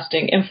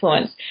long-lasting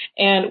influence.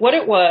 And what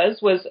it was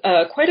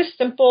quite a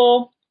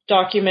simple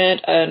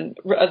document, and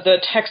the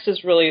text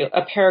is really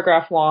a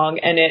paragraph long,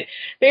 and it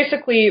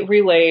basically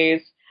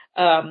relays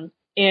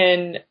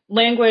in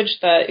language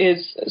that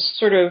is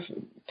sort of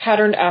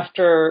patterned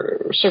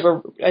after sort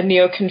of a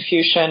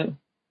Neo-Confucian,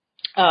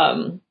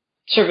 set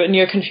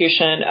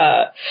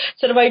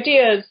of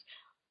ideas,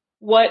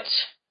 what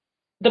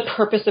the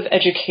purpose of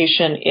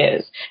education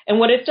is. And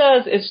what it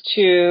does is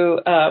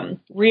to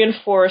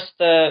reinforce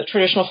the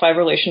traditional 5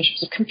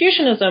 relationships of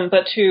Confucianism,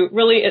 but to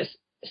really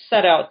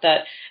set out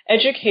that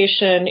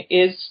education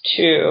is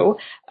to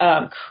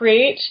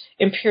create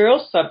imperial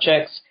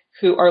subjects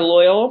who are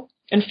loyal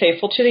and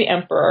faithful to the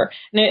emperor.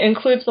 And it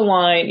includes the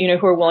line,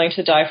 who are willing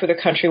to die for the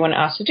country when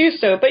asked to do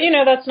so. But,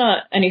 that's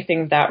not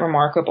anything that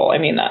remarkable. I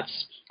mean,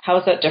 how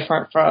is that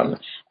different from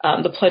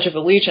the Pledge of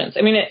Allegiance?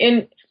 I mean,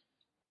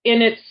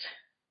 in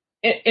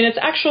its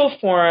actual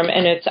form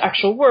and its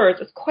actual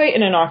words, it's quite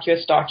an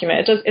innocuous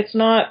document. It's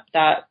not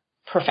that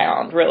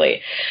profound,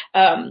 really.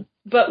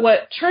 But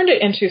what turned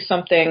it into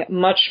something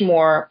much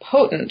more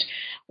potent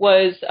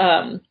was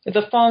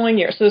the following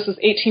year. So this was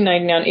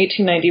 1899,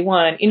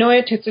 1891.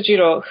 Inoue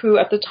Tetsujiro, who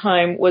at the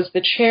time was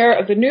the chair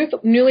of the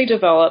newly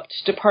developed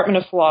Department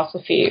of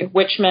Philosophy,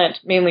 which meant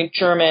mainly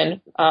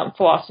German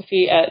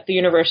philosophy at the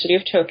University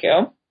of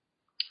Tokyo,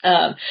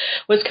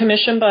 was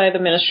commissioned by the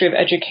Ministry of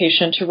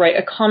Education to write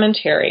a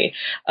commentary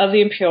of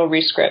the Imperial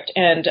Rescript.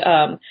 And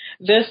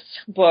this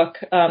book,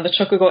 the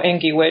Chokugo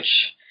Engi,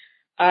 which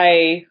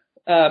I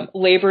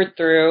labored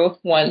through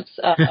once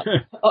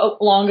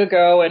long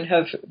ago and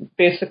I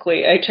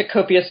took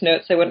copious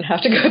notes so I wouldn't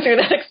have to go through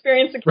that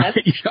experience again, right,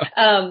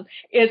 yeah.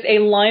 Is a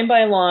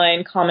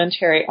line-by-line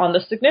commentary on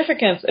the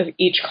significance of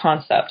each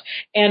concept.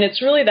 And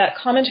it's really that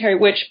commentary,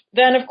 which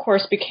then, of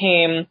course,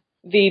 became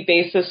the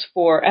basis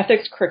for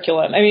ethics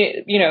curriculum. I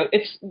mean,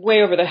 it's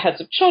way over the heads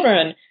of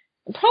children.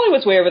 It probably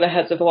was way over the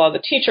heads of a lot of the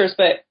teachers,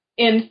 but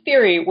in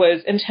theory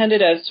was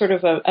intended as sort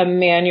of a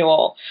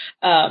manual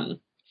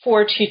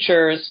for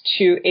teachers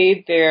to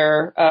aid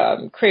their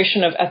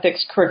creation of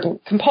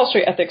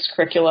compulsory ethics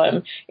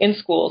curriculum in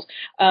schools.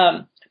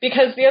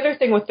 Because the other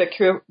thing with the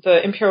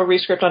Imperial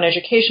Rescript on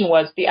Education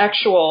was the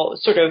actual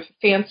sort of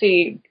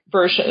fancy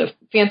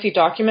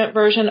document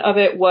version of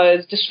it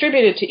was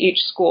distributed to each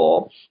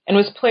school and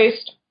was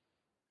placed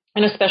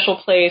in a special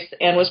place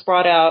and was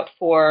brought out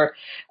for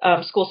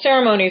school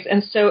ceremonies.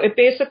 And so it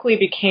basically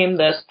became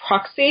this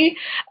proxy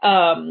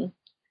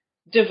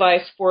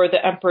device for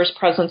the emperor's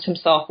presence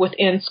himself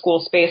within school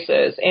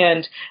spaces.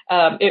 And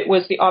it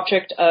was the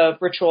object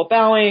of ritual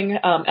bowing,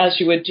 as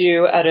you would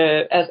do at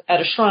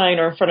a shrine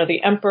or in front of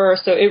the emperor.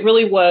 So it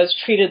really was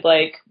treated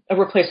like a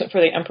replacement for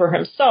the emperor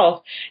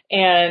himself.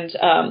 And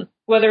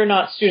whether or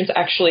not students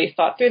actually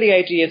thought through the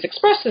ideas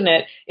expressed in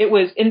it, it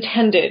was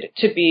intended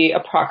to be a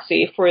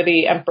proxy for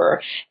the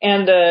emperor.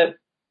 And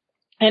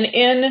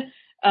in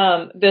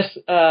this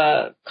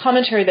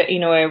commentary that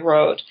Inoue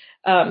wrote,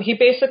 he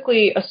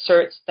basically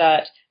asserts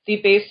that the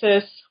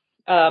basis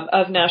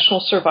of national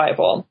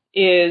survival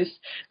is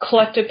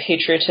collective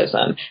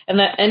patriotism, and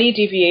that any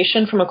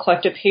deviation from a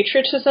collective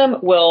patriotism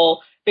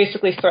will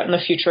basically threaten the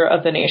future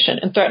of the nation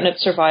and threaten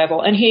its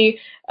survival. And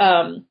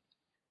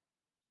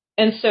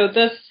so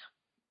this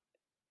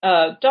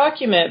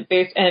document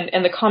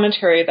and the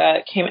commentary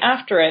that came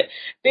after it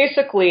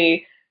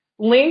basically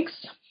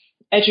links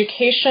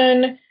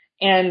education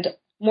and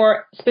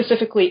more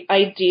specifically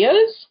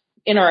ideas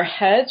in our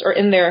heads or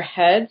in their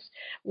heads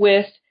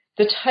with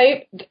a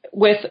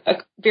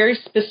very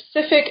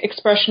specific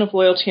expression of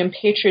loyalty and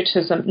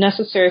patriotism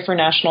necessary for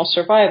national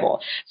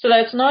survival. So that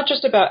it's not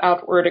just about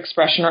outward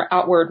expression or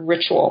outward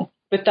ritual,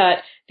 but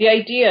that the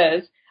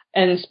ideas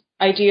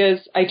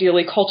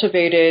ideally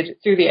cultivated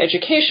through the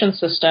education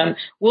system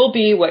will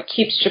be what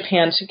keeps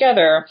Japan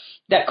together,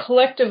 that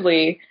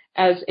collectively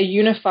as a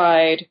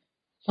unified,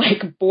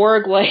 like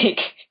Borg-like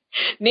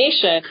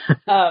nation,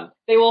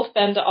 they will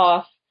fend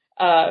off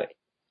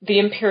the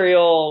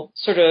imperial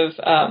sort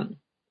of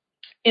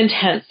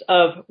intents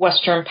of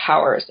Western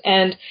powers.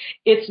 And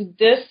it's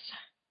this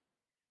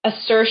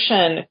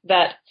assertion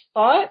that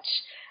thought,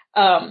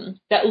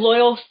 that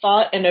loyal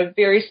thought and a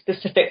very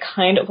specific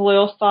kind of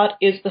loyal thought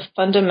is the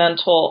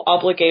fundamental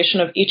obligation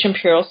of each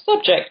imperial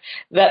subject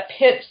that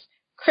pits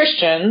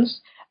Christians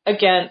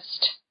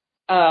against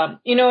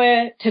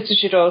Inoue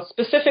Tetsujiro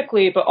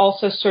specifically, but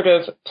also sort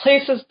of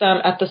places them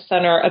at the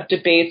center of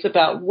debates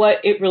about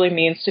what it really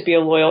means to be a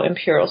loyal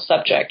imperial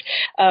subject.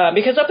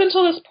 Because up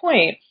until this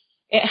point,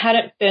 it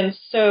hadn't been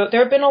so.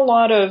 There have been a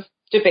lot of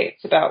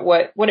debates about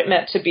what it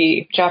meant to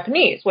be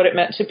Japanese, what it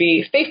meant to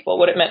be faithful,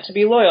 what it meant to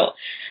be loyal.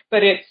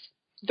 But it's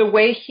the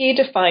way he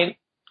defines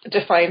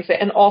it,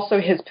 and also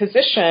his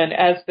position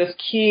as this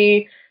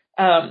key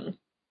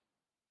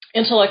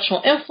intellectual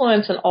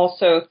influence, and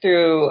also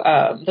through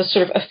the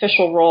sort of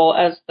official role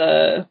as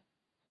the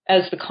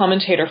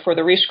commentator for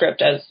the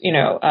Rescript, as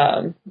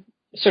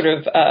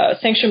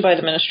sanctioned by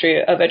the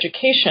Ministry of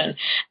Education,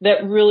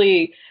 that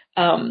really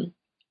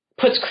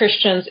puts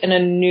Christians in a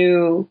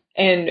new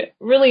and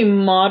really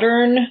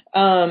modern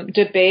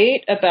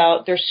debate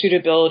about their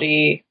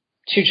suitability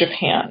to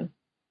Japan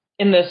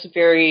in this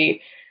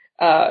very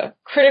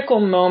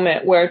critical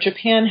moment where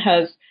Japan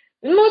has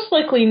most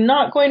likely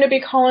not going to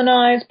be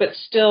colonized, but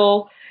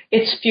still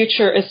its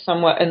future is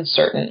somewhat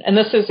uncertain. And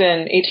this is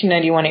in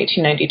 1891,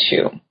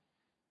 1892.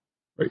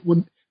 Right.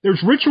 Well,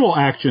 there's ritual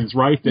actions,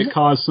 right, that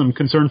cause some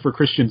concern for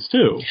Christians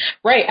too.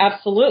 Right,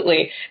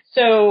 absolutely.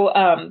 So,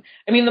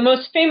 the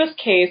most famous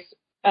case,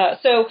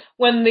 so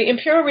when the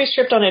Imperial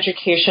Rescript on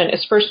Education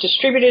is first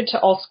distributed to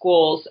all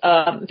schools,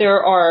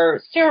 there are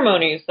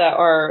ceremonies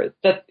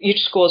that each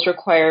school is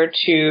required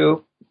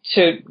to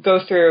go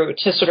through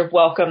to sort of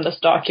welcome this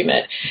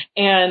document.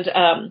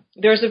 And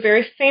there's a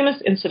very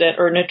famous incident,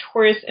 or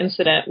notorious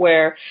incident,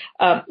 where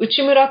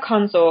Uchimura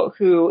Kanzo,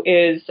 who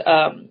is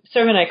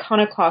sort of an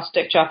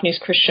iconoclastic Japanese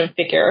Christian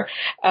figure,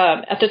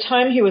 at the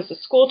time he was a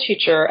school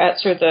teacher at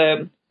sort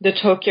of the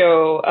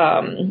Tokyo,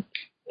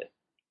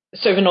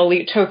 sort of an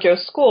elite Tokyo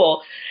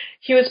school.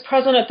 He was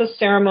present at the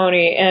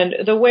ceremony, and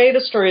the way the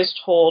story is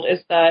told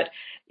is that,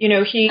 he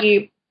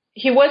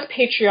was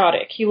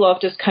patriotic. He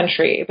loved his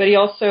country, but he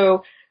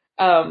also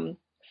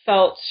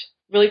felt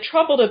really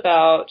troubled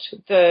about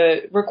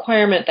the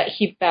requirement that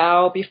he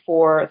bow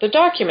before the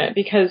document,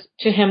 because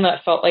to him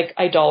that felt like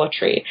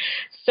idolatry.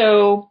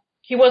 So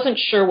he wasn't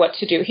sure what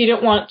to do. He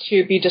didn't want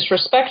to be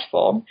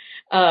disrespectful.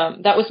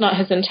 That was not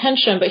his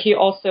intention, but he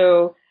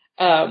also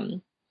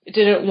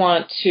didn't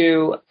want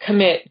to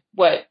commit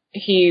what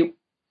he,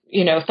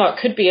 thought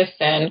could be a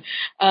sin,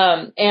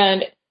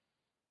 and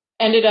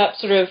ended up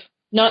sort of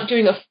not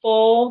doing a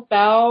full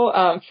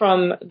bow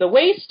from the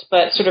waist,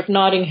 but sort of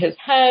nodding his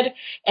head.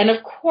 And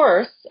of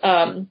course,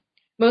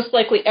 most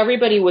likely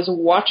everybody was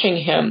watching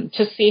him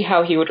to see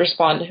how he would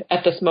respond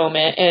at this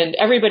moment. And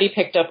everybody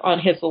picked up on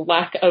his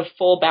lack of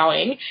full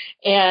bowing.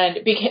 And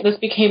this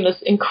became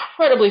this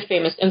incredibly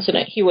famous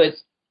incident. He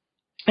was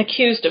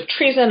accused of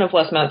treason, of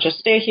lèse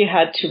majesté. He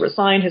had to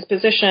resign his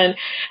position.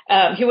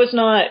 He was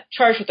not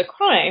charged with a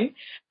crime,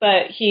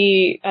 but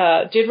he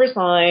did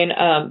resign.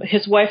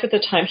 His wife at the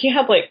time, he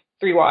had like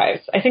 3 wives.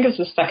 I think it was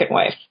his second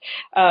wife.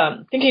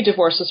 I think he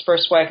divorced his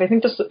first wife. I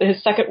think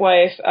his second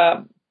wife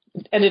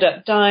ended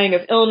up dying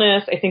of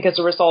illness, I think as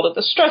a result of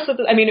the stress of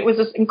it was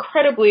this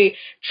incredibly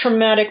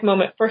traumatic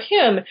moment for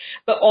him,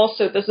 but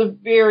also this a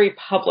very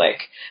public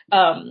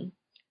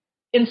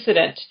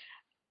incident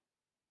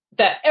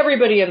that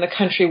everybody in the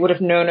country would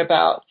have known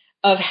about,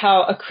 of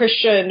how a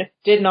Christian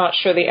did not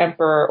show the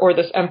emperor or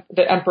the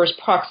emperor's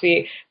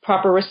proxy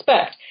proper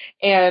respect.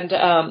 And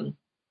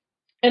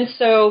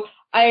so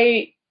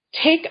I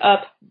take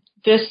up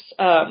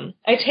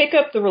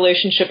the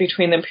relationship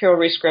between the Imperial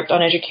Rescript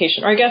on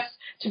Education, or I guess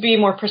to be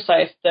more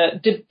precise, the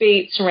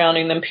debate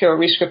surrounding the Imperial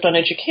Rescript on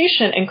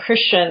Education and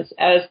Christians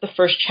as the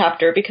first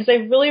chapter, because I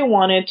really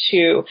wanted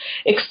to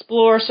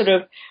explore sort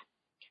of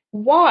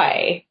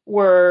what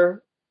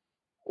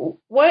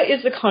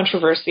is the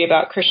controversy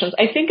about Christians?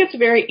 I think it's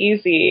very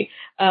easy,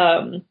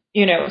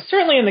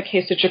 certainly in the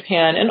case of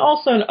Japan and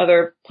also in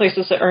other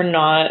places that are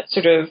not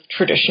sort of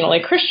traditionally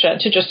Christian,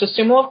 to just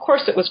assume, well, of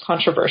course it was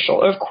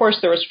controversial, or of course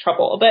there was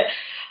trouble. But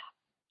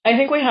I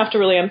think we have to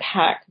really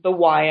unpack the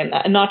why in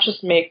that and not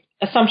just make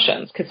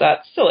assumptions, because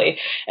that's silly.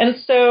 And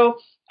so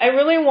I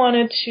really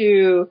wanted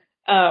to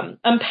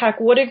unpack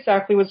what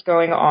exactly was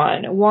going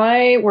on.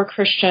 Why were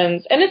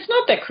Christians, and it's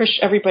not that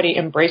everybody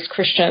embraced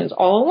Christians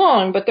all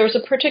along, but there's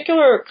a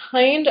particular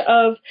kind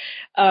of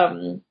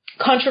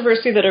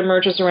controversy that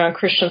emerges around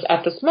Christians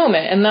at this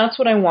moment, and that's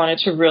what I wanted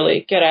to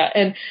really get at.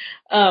 And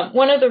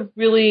one of the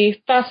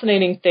really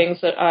fascinating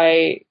things that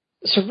I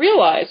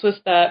realized was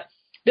that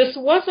this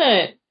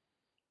wasn't,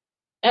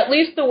 at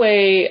least the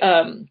way,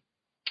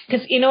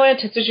 because Inoue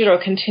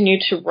Tetsujiro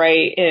continued to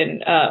write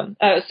in,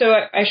 so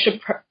I should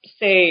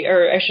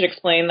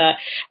explain that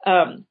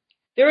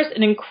there was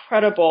an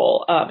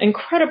incredible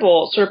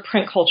sort of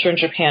print culture in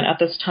Japan at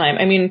this time.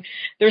 I mean,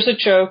 there's a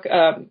joke,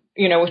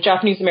 with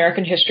Japanese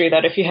American history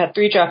that if you had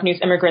 3 Japanese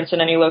immigrants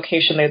in any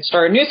location, they'd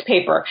start a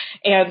newspaper.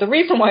 And the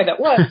reason why that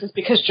was is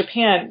because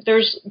Japan,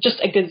 there's just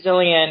a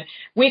gazillion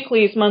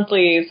weeklies,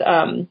 monthlies,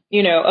 of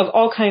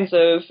all kinds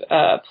of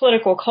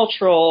political,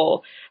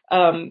 cultural,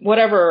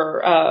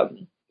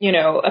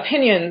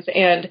 opinions,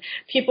 and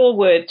people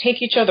would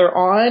take each other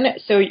on.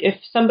 So if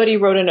somebody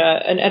wrote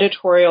an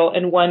editorial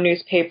in one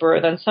newspaper,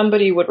 then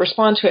somebody would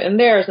respond to it in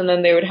theirs, and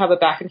then they would have a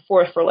back and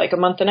forth for like a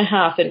month and a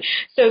half. And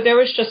so there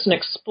was just an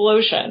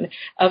explosion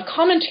of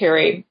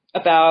commentary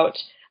about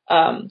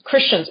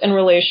Christians in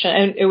relation,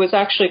 and it was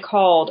actually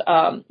called,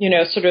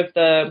 sort of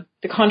the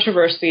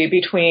controversy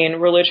between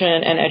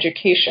religion and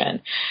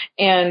education.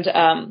 And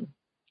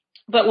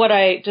but what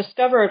I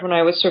discovered when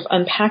I was sort of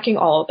unpacking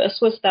all of this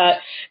was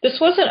that this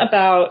wasn't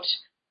about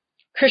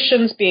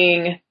Christians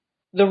being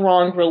the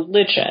wrong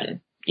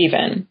religion,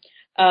 even.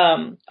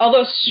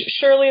 Although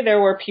surely there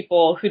were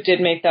people who did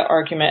make that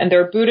argument, and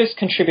there are Buddhists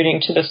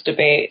contributing to this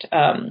debate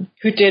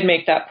who did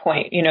make that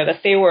point,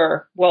 that they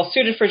were well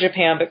suited for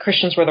Japan, but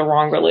Christians were the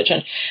wrong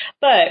religion.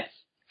 But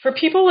for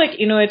people like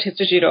Inoue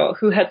Tetsujiro,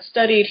 he had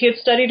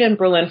studied in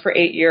Berlin for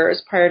 8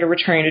 years prior to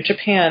returning to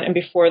Japan and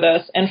before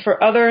this, and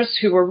for others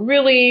who were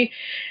really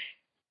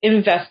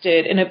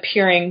invested in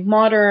appearing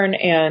modern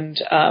and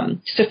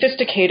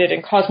sophisticated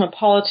and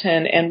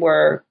cosmopolitan, and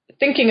were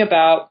thinking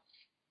about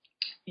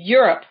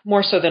Europe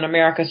more so than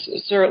America,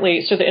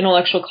 certainly, so the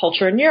intellectual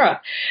culture in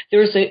Europe.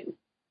 There was a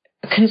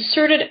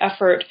concerted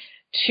effort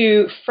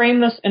to frame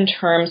this in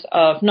terms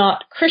of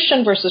not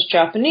Christian versus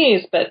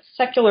Japanese, but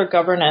secular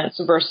governance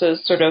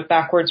versus sort of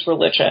backwards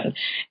religion.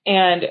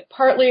 And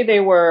partly they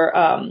were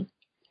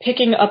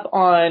picking up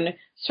on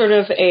sort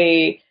of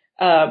a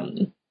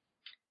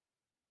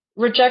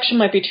rejection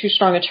might be too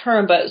strong a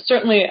term, but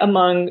certainly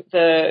among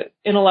the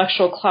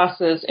intellectual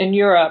classes in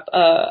Europe,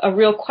 a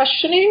real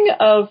questioning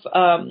of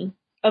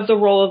the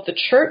role of the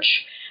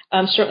church,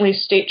 certainly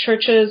state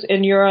churches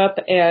in Europe,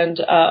 and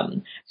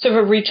sort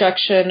of a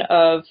rejection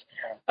of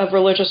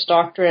religious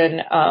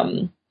doctrine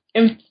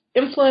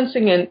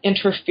influencing and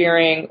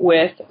interfering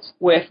with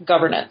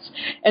governance.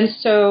 And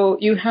so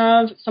you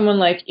have someone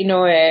like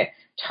Inoue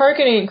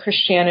targeting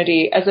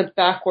Christianity as a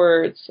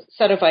backwards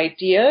set of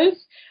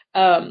ideas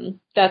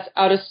that's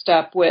out of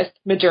step with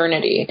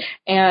modernity,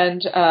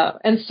 and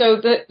so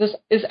this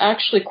is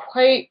actually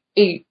quite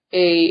a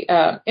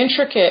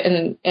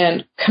intricate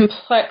and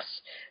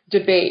complex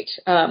debate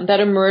that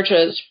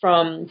emerges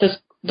from this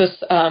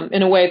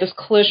in a way this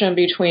collision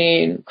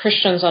between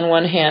Christians on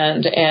one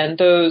hand and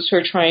those who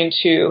are trying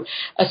to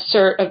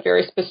assert a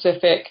very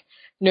specific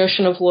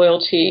notion of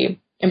loyalty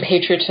and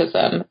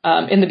patriotism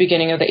in the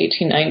beginning of the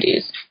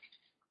 1890s.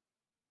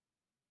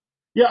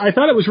 Yeah, I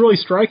thought it was really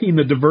striking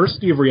the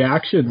diversity of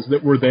reactions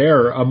that were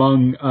there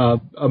among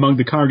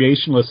the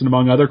Congregationalists and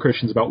among other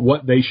Christians about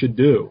what they should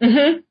do.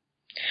 Mm-hmm.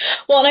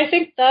 Well, and I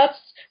think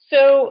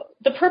so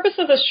the purpose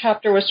of this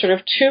chapter was sort of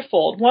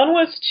twofold. One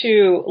was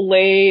to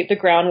lay the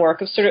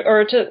groundwork of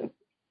or to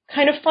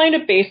kind of find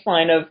a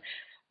baseline of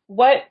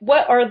what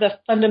are the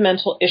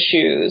fundamental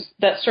issues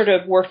that sort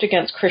of worked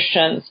against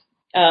Christians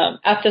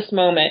at this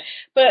moment.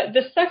 But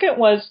the second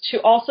was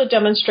to also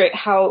demonstrate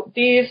how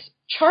these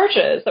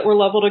charges that were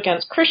leveled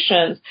against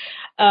Christians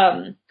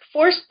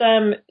forced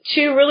them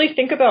to really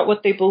think about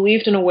what they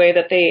believed in a way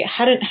that they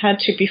hadn't had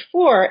to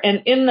before,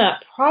 and in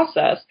that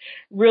process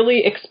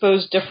really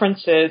expose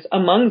differences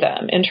among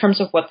them in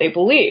terms of what they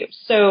believed.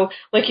 So,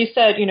 like you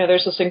said,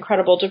 there's this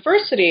incredible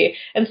diversity,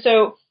 and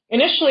so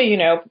initially,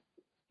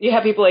 you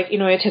have people like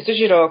Inoue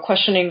Tetsujiro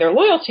questioning their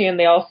loyalty, and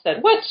they all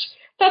said, "What?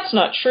 That's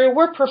not true.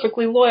 We're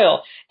perfectly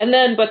loyal." And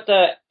then, but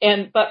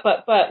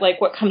like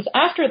what comes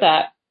after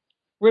that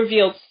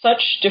revealed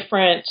such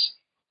different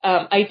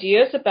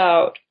ideas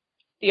about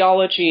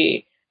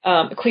theology,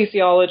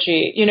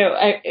 ecclesiology,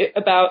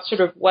 about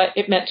sort of what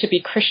it meant to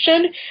be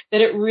Christian, that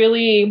it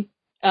really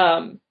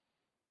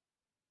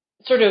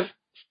sort of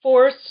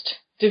forced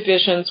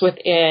divisions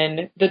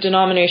within the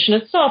denomination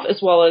itself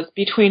as well as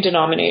between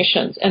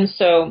denominations. And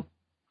so,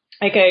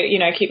 like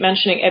I keep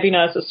mentioning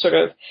Ebina as a sort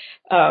of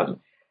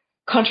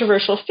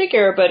controversial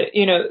figure, but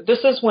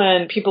this is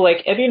when people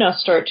like Ebina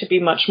start to be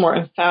much more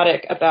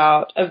emphatic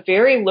about a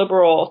very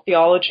liberal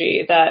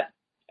theology that,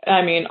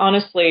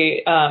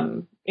 honestly,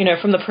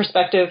 from the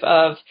perspective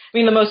of,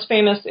 the most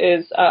famous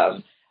is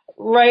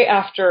right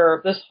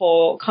after this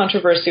whole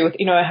controversy with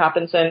Inoue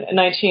happens in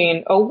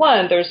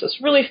 1901, there's this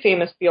really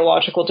famous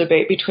theological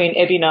debate between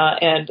Ebina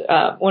and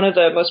one of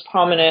the most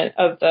prominent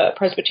of the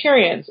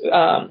Presbyterians,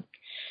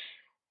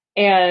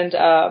 and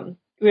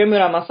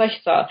Uemura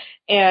Masahisa.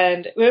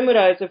 And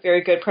Uemura is a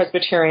very good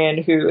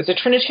Presbyterian who is a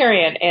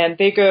Trinitarian, and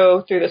they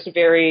go through this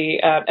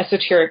very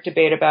esoteric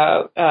debate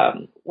about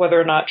whether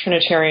or not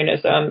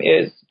Trinitarianism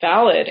is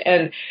valid.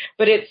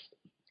 But it's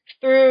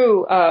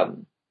through,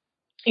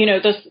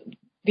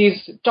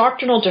 these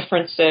doctrinal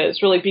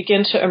differences really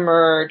begin to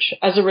emerge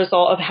as a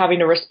result of having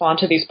to respond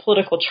to these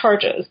political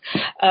charges.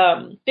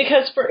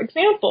 Because, for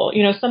example,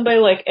 somebody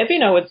like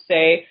Ebina would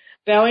say,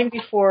 bowing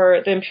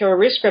before the imperial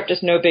rescript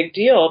is no big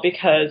deal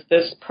because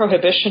this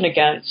prohibition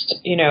against,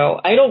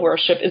 idol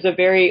worship is a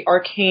very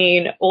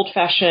arcane,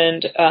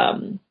 old-fashioned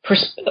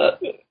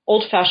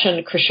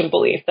Christian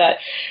belief that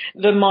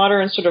the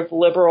modern sort of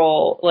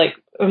liberal,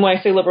 and when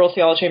I say liberal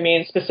theology, I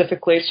mean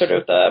specifically sort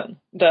of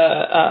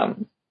the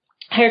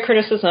higher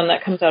criticism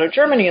that comes out of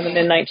Germany in the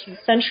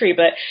mid-19th century.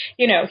 But,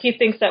 he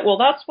thinks that, well,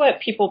 that's what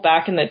people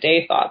back in the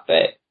day thought,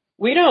 but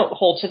we don't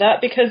hold to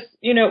that because,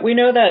 we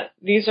know that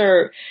these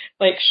are,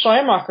 like,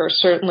 Schleiermacher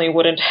certainly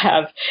wouldn't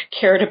have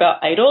cared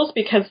about idols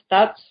because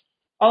that's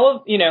all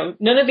of,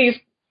 none of these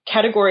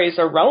categories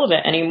are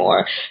relevant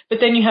anymore. But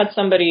then you had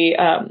somebody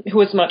who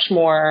was much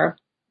more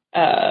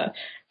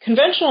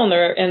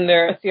conventional in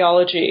their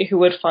theology who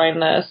would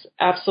find this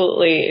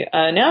absolutely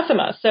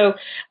anathema. So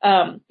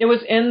it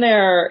was in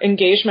their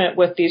engagement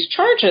with these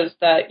charges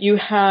that you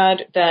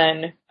had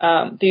then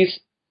these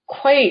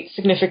quite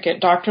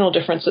significant doctrinal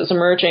differences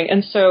emerging.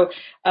 And so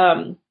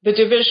the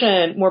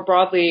division more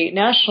broadly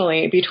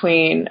nationally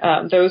between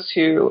those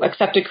who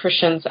accepted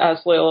Christians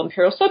as loyal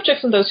imperial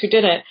subjects and those who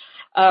didn't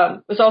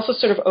was also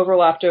sort of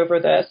overlapped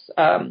over this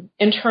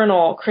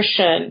internal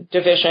Christian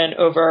division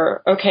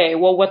over, okay,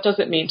 well, what does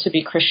it mean to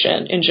be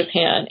Christian in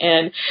Japan?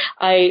 And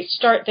I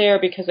start there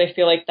because I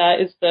feel like that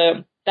is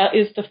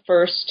the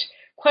first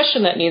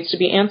question that needs to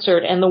be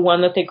answered, and the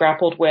one that they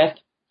grappled with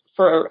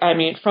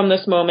from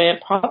this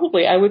moment,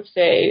 probably, I would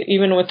say,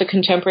 even with the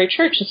contemporary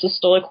church, this is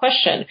still a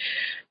question.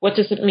 What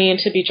does it mean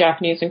to be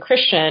Japanese and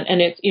Christian?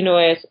 And it's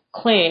Inouye's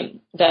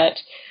claim that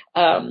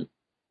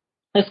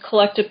this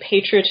collective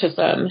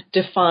patriotism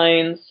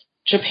defines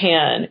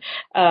Japan,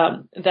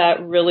 that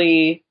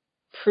really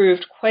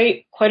proved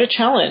quite a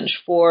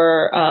challenge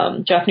for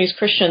Japanese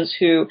Christians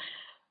who,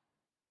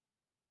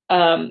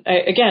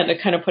 again, to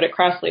kind of put it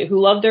crassly,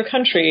 who love their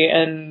country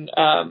and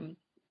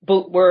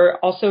but were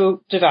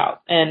also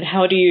devout. And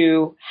how do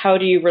you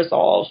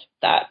resolve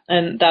that?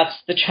 And that's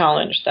the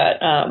challenge that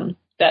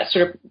that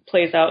sort of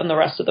plays out in the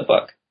rest of the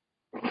book.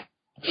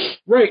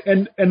 Right,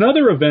 and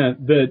another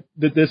event that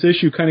this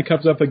issue kind of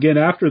comes up again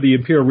after the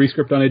Imperial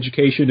Rescript on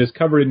Education is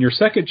covered in your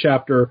second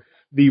chapter,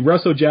 the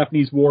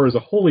Russo-Japanese War is a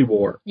Holy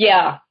War.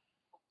 Yeah.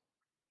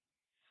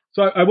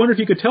 So I wonder if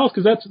you could tell us,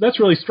 because that's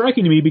really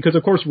striking to me, because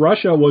of course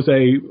Russia was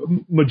a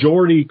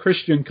majority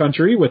Christian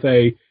country with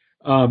it's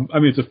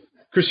a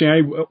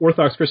Christianity,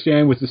 Orthodox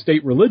Christianity was the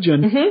state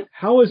religion. Mm-hmm.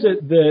 How is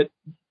it that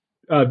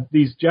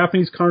these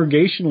Japanese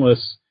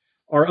Congregationalists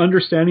are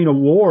understanding a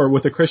war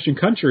with a Christian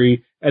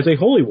country as a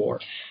holy war?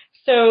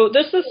 So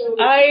this is,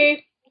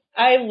 I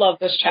love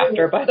this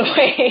chapter, by the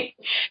way,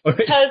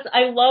 because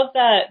I love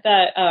that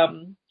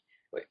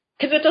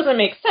because it doesn't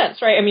make sense,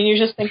 right? I mean, you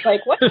just think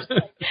like, what?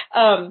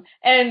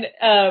 And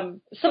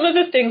some of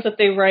the things that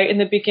they write in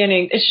the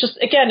beginning, it's just,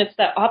 again, it's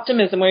that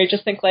optimism where you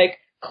just think like,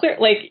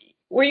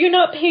 were you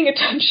not paying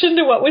attention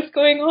to what was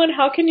going on?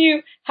 How can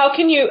you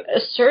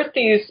assert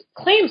these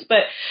claims?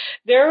 But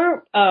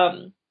they're,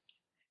 and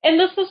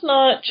this is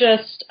not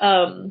just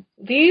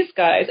these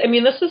guys. I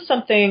mean, this is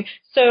something,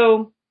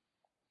 so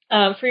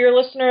for your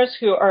listeners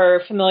who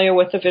are familiar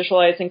with the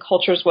Visualizing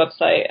Cultures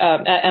website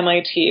at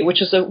MIT,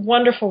 which is a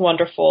wonderful,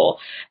 wonderful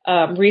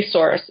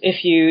resource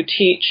if you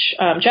teach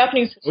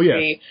Japanese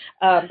history,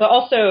 but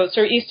also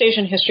sort of East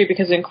Asian history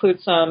because it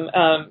includes some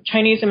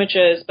Chinese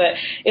images, but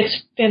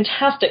it's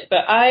fantastic.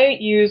 But I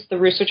use the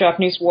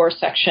Russo-Japanese War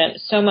section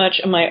so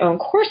much in my own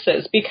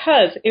courses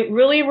because it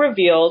really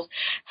reveals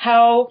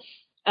how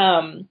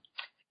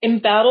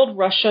embattled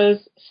Russia's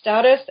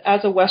status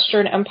as a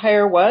Western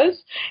empire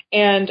was.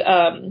 And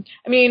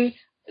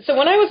so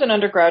when I was an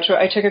undergraduate,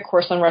 I took a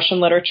course on Russian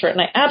literature,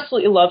 and I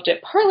absolutely loved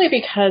it, partly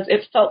because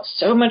it felt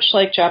so much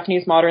like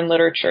Japanese modern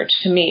literature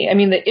to me. I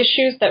mean, the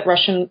issues that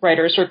Russian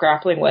writers were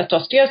grappling with,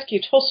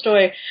 Dostoevsky,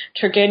 Tolstoy,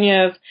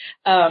 Turgenev,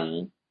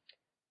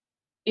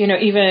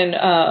 even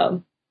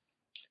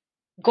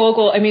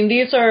Gogol. I mean,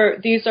 these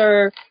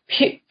are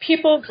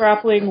people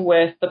grappling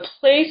with the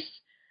place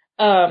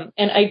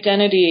and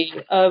identity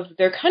of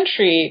their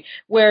country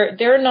where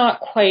they're not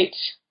quite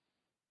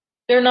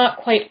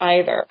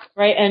either,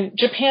 right? And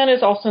Japan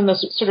is also in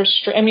this sort of,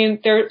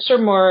 they're sort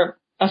of more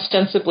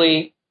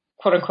ostensibly,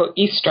 quote unquote,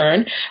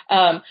 Eastern.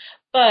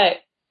 But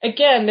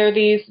again,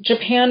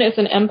 Japan is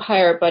an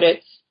empire, but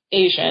it's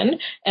Asian,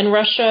 and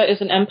Russia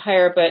is an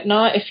empire, but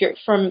not, if you're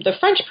from the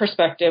French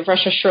perspective,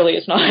 Russia surely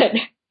is not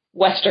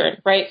Western,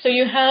 right? So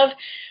you have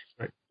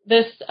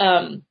this,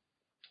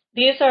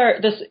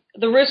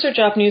 the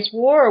Russo-Japanese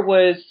War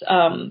was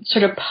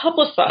sort of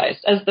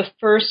publicized as the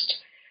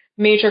first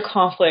major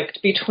conflict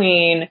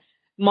between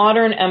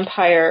modern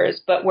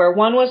empires, but where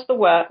one was from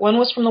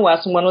the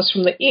West and one was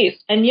from the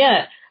East, and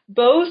yet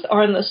both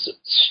are in this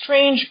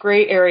strange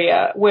gray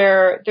area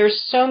where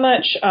there's so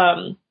much.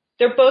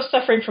 They're both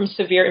suffering from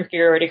severe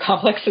inferiority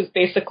complexes,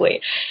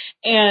 basically.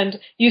 And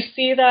you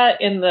see that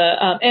in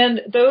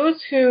and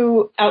those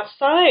who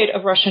outside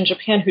of Russia and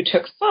Japan who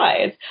took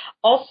sides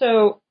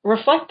also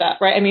reflect that,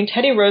 right? I mean,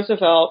 Teddy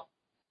Roosevelt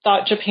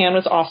thought Japan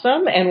was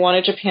awesome and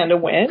wanted Japan to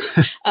win.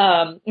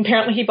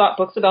 Apparently he bought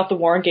books about the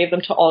war and gave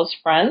them to all his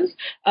friends.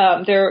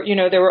 There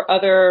were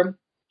other,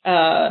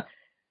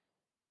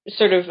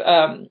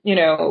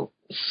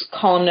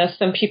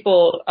 columnists and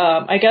people,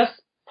 I guess,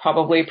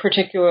 probably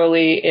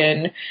particularly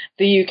in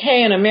the UK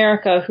and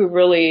America, who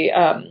really,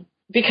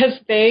 because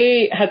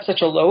they had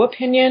such a low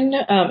opinion,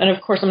 and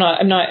of course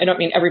I don't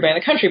mean everybody in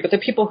the country, but the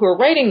people who were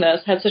writing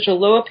this had such a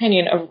low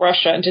opinion of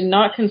Russia and did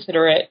not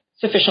consider it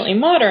sufficiently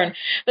modern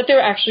that they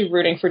were actually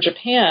rooting for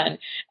Japan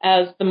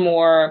as the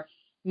more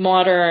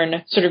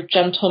modern sort of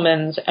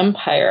gentleman's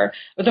empire,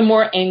 or the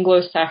more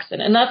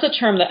Anglo-Saxon. And that's a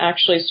term that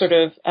actually sort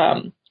of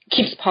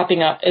keeps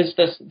popping up, is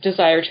this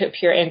desire to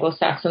appear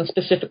Anglo-Saxon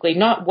specifically,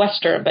 not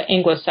Western, but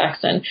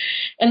Anglo-Saxon.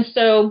 And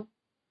so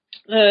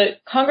the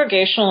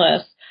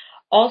Congregationalists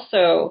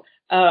also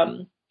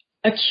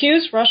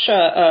accuse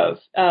Russia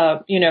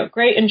of,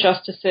 great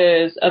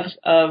injustices,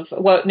 of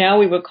what now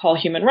we would call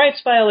human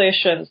rights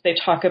violations. They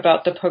talk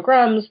about the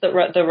pogroms that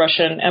the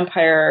Russian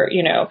Empire,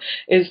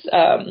 is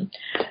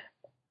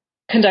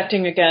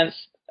conducting against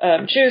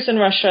Jews in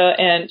Russia.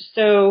 And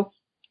so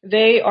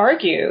they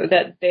argue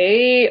that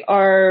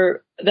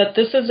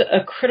this is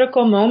a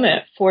critical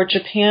moment for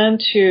Japan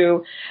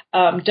to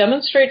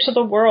demonstrate to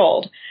the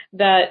world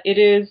that it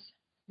is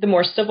the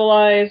more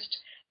civilized,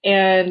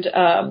 and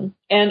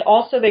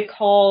also they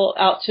call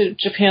out to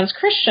Japan's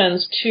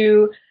Christians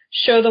to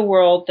show the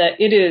world that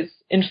it is,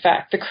 in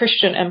fact, the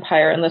Christian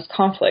empire in this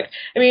conflict.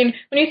 I mean,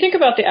 when you think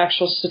about the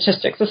actual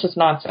statistics, this is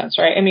nonsense,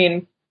 right? I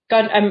mean,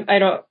 God, I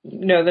don't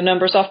know the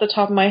numbers off the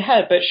top of my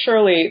head, but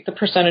surely the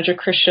percentage of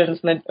Christians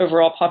in the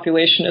overall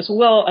population is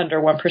well under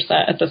 1%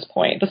 at this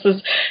point. This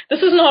is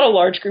not a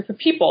large group of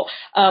people.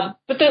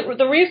 But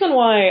the reason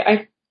why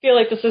I feel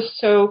like this is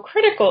so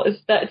critical is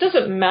that it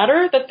doesn't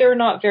matter that there are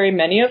not very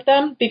many of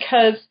them,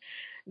 because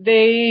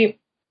they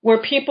were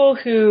people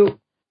who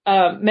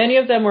many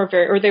of them were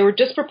they were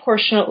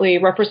disproportionately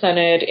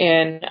represented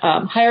in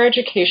higher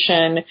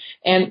education,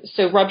 and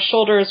so rubbed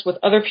shoulders with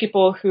other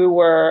people who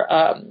were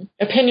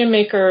opinion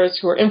makers,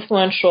 who were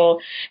influential,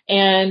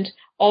 and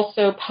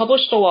also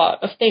published a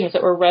lot of things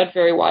that were read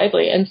very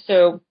widely. And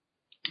so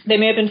they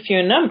may have been few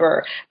in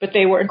number, but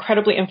they were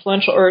incredibly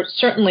influential, or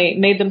certainly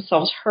made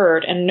themselves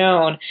heard and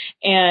known,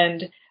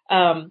 and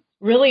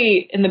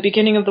really in the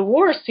beginning of the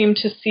war seemed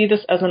to see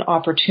this as an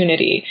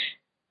opportunity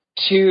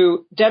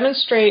to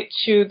demonstrate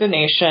to the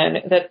nation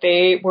that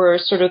they were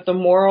sort of the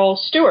moral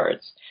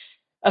stewards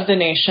of the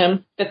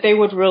nation, that they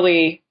would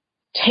really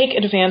take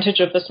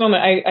advantage of this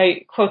moment.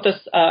 I quote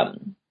this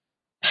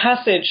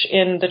passage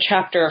in the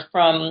chapter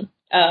from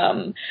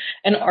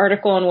an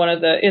article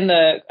in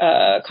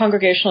the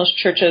Congregationalist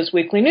Church's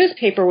weekly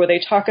newspaper, where they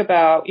talk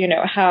about,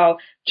 how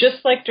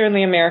just like during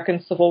the American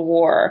Civil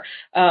War,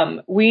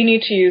 we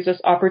need to use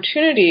this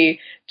opportunity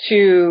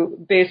to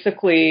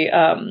basically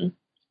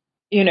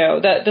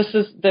that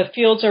the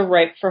fields are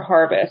ripe for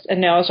harvest, and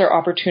now is our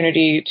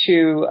opportunity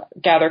to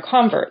gather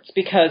converts,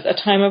 because a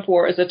time of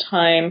war is a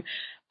time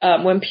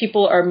when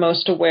people are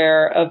most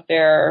aware of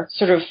their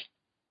sort of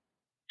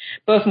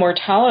both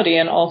mortality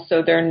and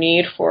also their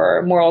need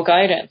for moral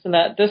guidance, and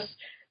that this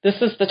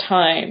is the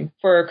time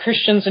for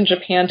Christians in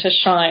Japan to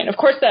shine. Of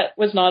course, that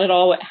was not at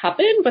all what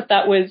happened, but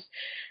that was,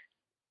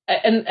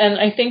 and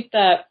I think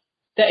that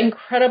the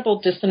incredible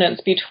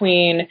dissonance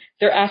between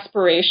their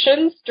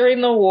aspirations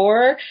during the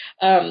war.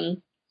 The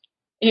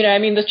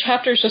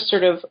chapter is just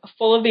sort of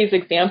full of these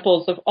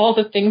examples of all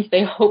the things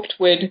they hoped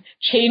would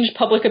change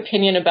public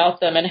opinion about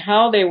them, and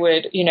how they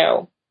would,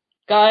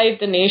 guide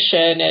the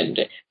nation, and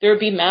there would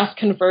be mass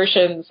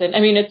conversions. And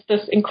it's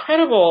this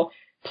incredible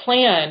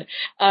plan.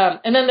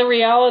 And then the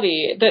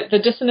reality, the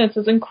dissonance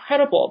is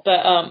incredible.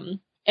 But,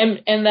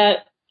 and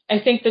that, I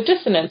think the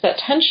dissonance, that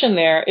tension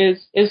there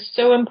is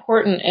so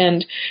important,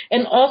 and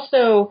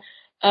also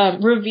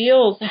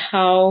reveals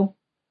how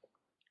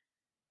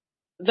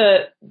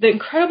the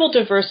incredible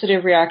diversity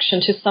of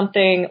reaction to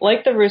something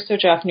like the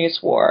Russo-Japanese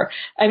War.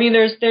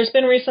 There's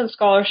been recent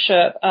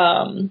scholarship,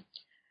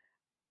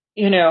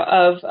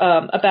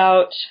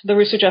 about the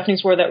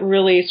Russo-Japanese War that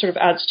really sort of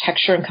adds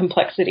texture and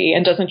complexity,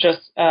 and doesn't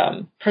just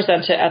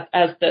present it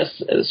as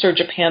this sort of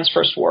Japan's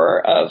first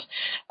war of,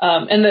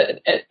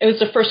 it was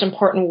the first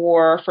important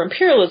war for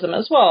imperialism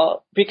as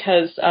well,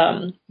 because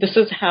this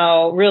is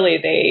how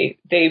really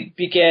they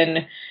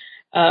begin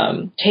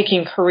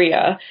taking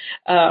Korea,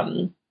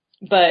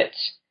 but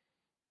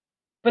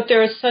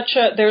there's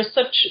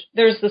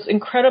this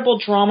incredible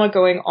drama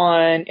going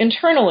on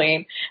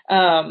internally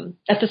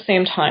at the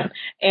same time.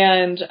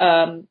 And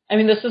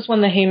this is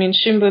when the Heimin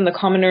Shimbun, the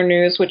Commoner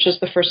News, which is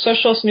the first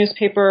socialist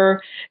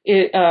newspaper,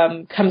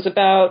 comes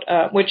about,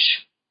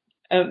 which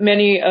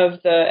many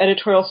of the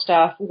editorial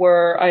staff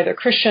were either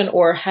Christian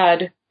or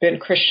had been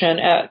Christian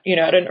at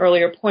an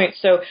earlier point.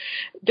 So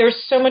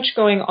there's so much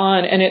going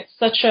on, and it's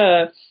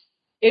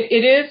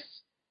it is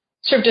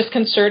sort of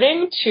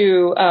disconcerting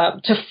to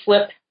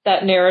flip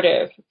that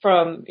narrative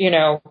from,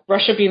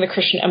 Russia being the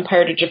Christian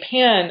empire to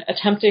Japan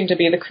attempting to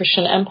be the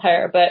Christian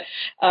empire. But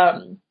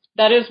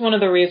that is one of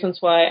the reasons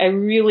why I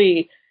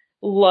really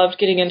loved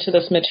getting into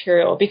this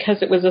material,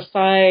 because it was a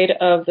side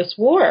of this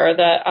war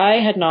that I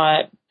had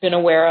not been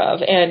aware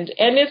of, and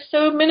it's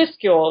so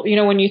minuscule,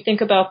 when you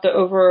think about the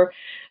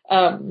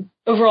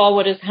overall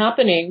what is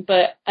happening.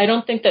 But I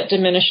don't think that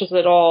diminishes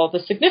at all the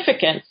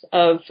significance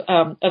of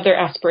their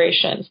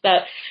aspirations,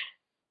 that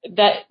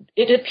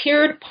it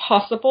appeared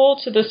possible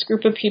to this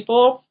group of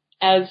people,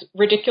 as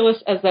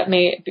ridiculous as that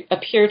may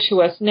appear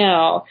to us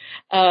now,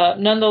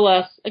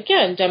 nonetheless,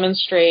 again,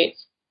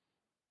 demonstrates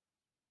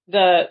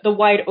the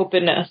wide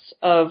openness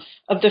of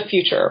the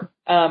future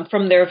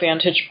from their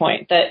vantage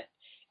point, that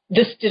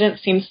this didn't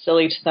seem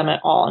silly to them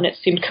at all, and it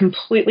seemed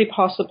completely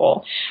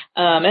possible.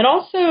 And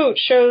also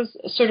shows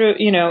sort of,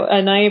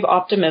 a naive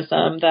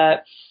optimism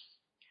that,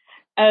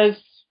 as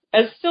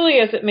silly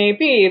as it may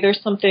be,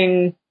 there's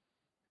something.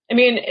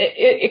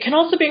 It can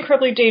also be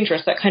incredibly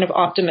dangerous, that kind of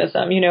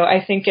optimism.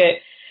 I think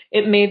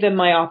it made them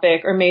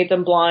myopic, or made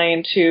them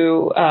blind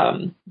to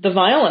the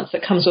violence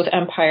that comes with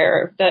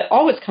empire, that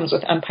always comes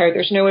with empire.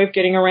 There's no way of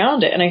getting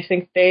around it. And I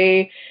think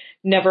there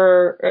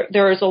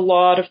is a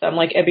lot of them,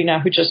 like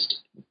Ebina, who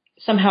just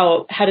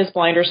somehow had his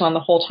blinders on the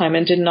whole time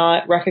and did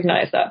not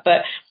recognize that.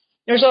 But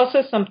there's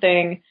also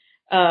something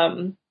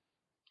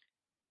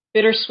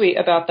bittersweet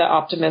about that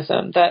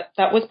optimism, that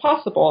was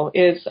possible,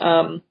 is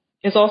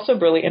also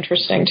really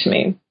interesting to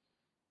me.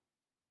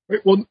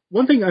 Right. Well,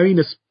 one thing,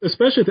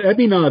 especially with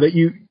Ebina, that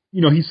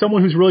he's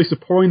someone who's really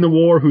supporting the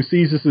war, who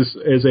sees this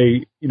as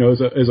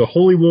a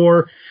holy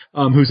war,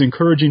 who's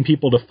encouraging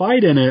people to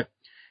fight in it.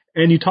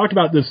 And you talked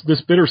about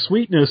this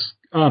bittersweetness.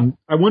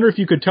 I wonder if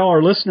you could tell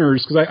our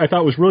listeners, because I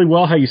thought it was really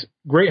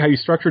great how you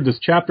structured this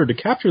chapter to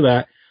capture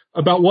that,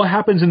 about what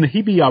happens in the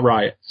Hibiya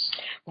riots.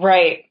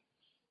 Right.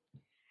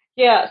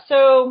 Yeah.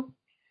 So,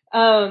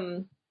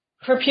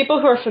 for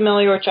people who are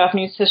familiar with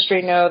Japanese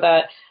history, know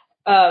that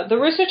the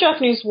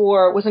Russo-Japanese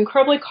War was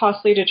incredibly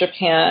costly to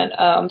Japan.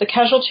 The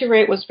casualty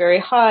rate was very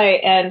high,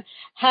 and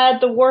had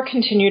the war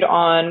continued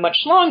on much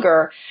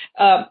longer,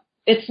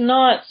 it's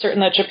not certain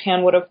that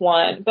Japan would have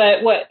won.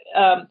 But what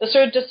the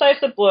sort of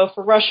decisive blow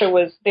for Russia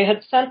was they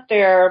had sent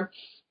their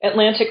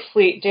Atlantic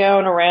fleet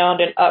down, around,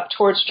 and up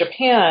towards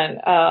Japan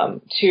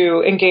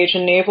to engage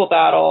in naval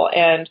battle,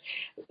 and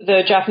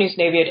the Japanese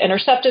Navy had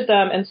intercepted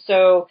them. And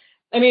so,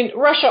 I mean,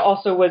 Russia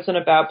also was in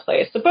a bad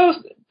place. So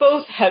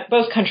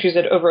both countries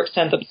had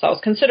overextended themselves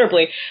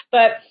considerably.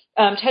 But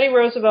Teddy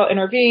Roosevelt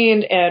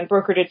intervened and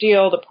brokered a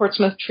deal, the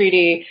Portsmouth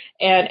Treaty,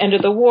 and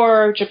ended the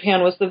war.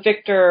 Japan was the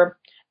victor.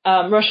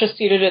 Russia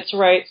ceded its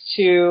rights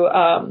to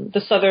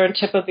the southern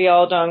tip of the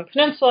Aladong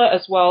Peninsula,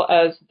 as well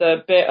as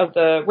the bit of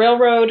the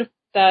railroad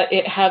that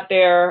it had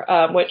there,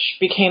 which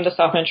became the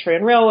South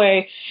Manchurian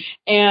Railway,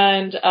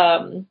 and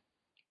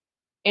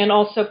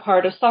also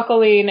part of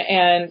Sakhalin,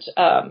 and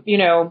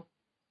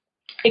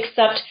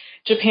except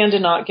Japan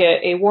did not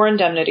get a war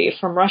indemnity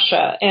from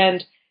Russia.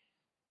 And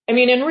I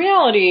mean, in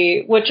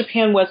reality, what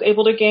Japan was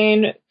able to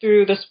gain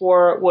through this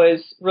war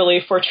was really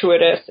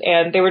fortuitous,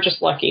 and they were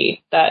just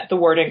lucky that the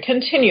war didn't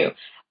continue.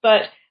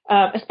 But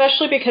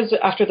especially because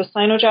after the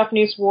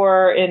Sino-Japanese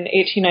War in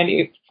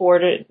 1894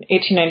 to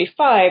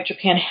 1895,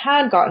 Japan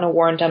had gotten a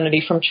war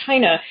indemnity from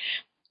China.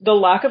 The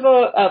lack of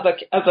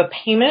a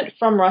payment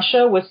from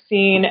Russia was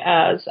seen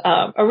as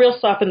a real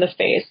slap in the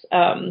face,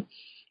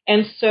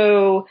 and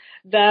so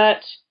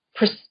that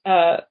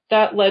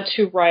led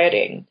to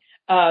rioting.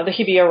 The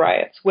Hibiya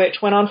riots,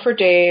 which went on for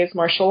days.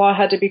 Martial law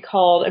had to be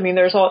called. I mean,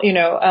 there's all,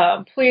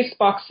 police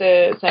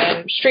boxes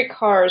and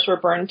streetcars were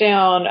burned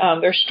down.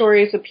 There's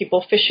stories of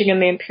people fishing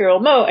in the Imperial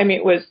Moat. I mean,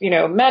 it was,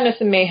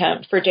 madness and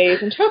mayhem for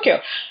days in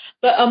Tokyo.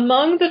 But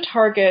among the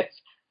targets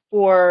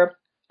for,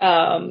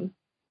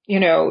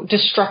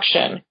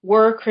 destruction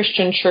were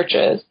Christian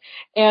churches.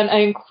 And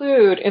I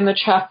include in the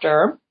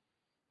chapter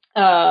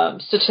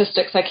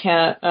statistics. I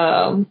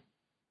can't,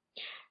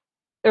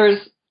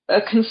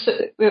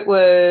 it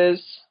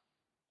was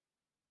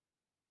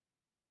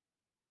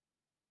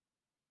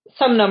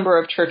some number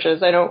of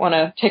churches. I don't want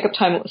to take up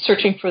time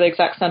searching for the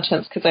exact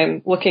sentence because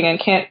I'm looking and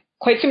can't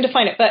quite seem to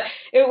find it. But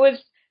it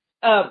was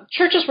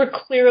churches were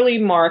clearly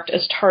marked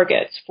as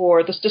targets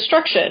for this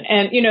destruction.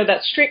 And,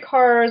 that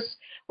streetcars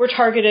were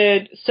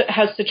targeted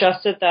has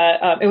suggested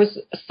that it was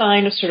a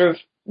sign of sort of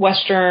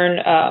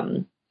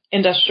Western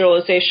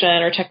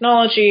industrialization or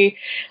technology.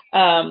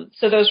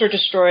 So those were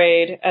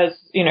destroyed as,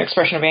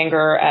 expression of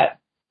anger at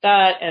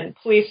that, and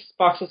police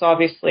boxes,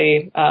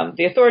 obviously,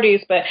 the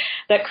authorities. But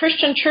that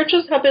Christian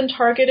churches have been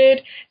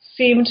targeted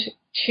seemed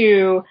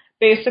to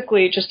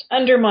basically just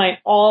undermine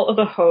all of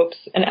the hopes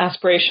and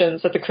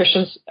aspirations that the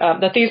Christians,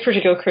 that these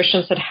particular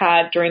Christians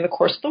had during the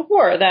course of the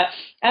war. That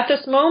at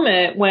this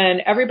moment,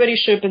 when everybody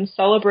should have been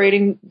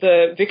celebrating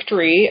the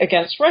victory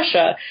against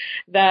Russia,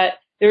 that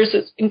there's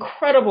this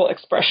incredible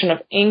expression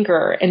of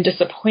anger and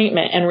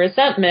disappointment and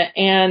resentment,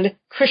 and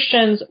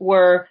Christians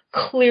were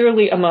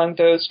clearly among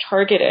those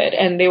targeted.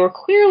 And they were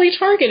clearly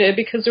targeted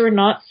because they were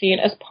not seen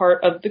as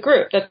part of the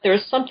group, that there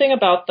was something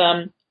about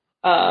them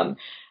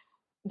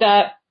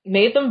that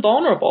made them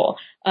vulnerable,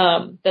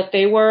 that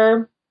they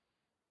were,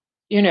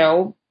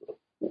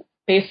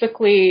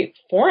 basically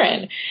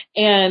foreign.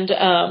 And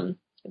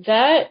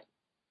that,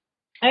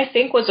 I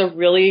think, was a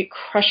really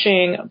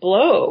crushing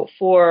blow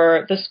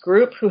for this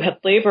group who had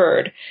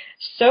labored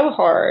so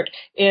hard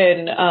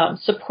in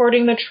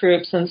supporting the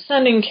troops and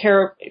sending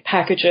care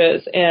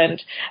packages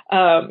and,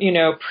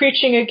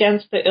 preaching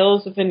against the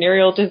ills of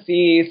venereal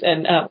disease.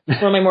 And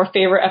one of my more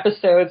favorite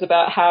episodes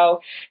about how,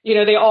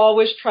 they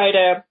always try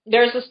to,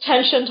 there's this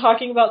tension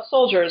talking about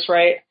soldiers,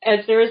 right?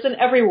 As there is in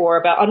every war,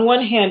 about on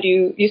one hand,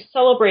 you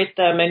celebrate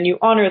them and you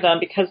honor them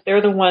because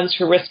they're the ones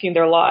who are risking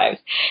their lives.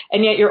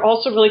 And yet you're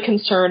also really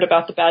concerned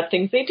about the bad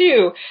things they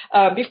do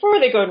before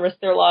they go and risk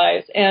their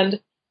lives. And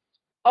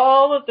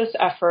all of this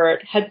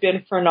effort had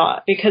been for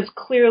naught because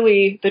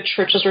clearly the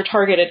churches were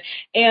targeted.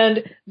 And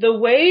the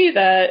way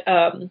that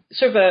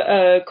sort of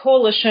a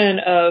coalition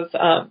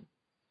of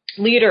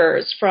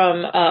leaders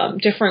from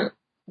different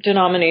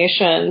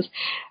denominations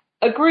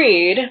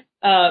agreed,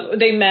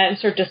 they met and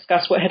sort of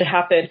discussed what had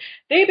happened.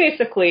 They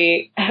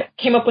basically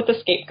came up with a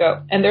scapegoat,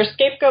 and their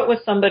scapegoat was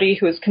somebody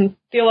who was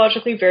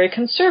theologically very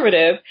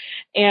conservative,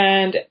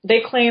 and they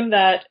claimed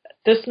that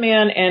this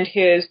man and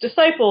his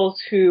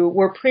disciples who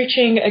were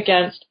preaching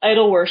against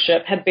idol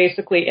worship had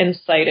basically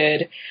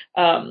incited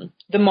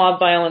the mob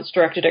violence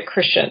directed at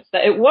Christians.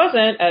 That it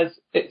wasn't, as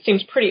it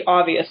seems pretty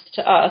obvious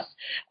to us,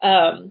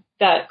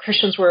 that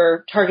Christians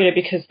were targeted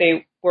because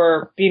they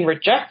were being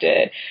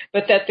rejected,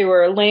 but that they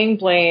were laying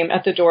blame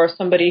at the door of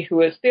somebody who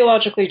was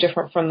theologically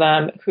different from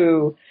them,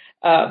 who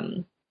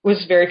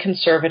was very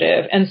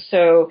conservative. And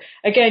so,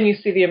 again, you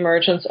see the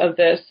emergence of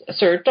this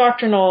sort of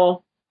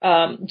doctrinal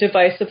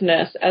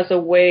divisiveness as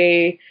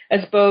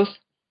both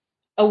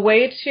a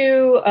way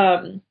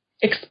to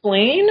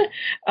explain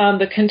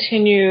the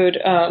continued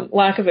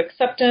lack of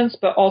acceptance,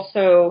 but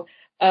also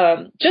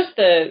just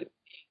the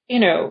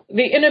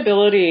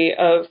inability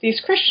of these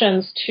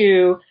Christians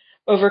to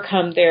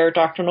overcome their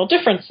doctrinal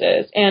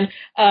differences. And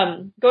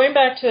going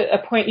back to a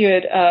point you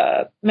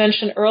had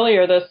mentioned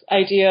earlier, this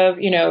idea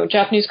of,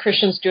 Japanese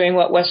Christians doing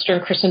what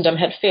Western Christendom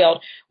had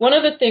failed. One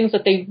of the things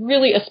that they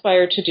really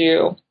aspired to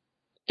do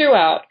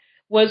throughout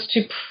was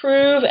to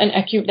prove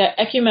that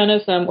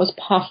ecumenism was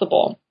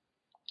possible,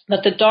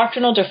 that the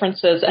doctrinal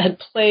differences that had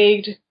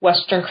plagued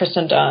Western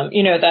Christendom,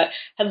 that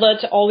had led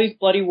to all these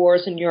bloody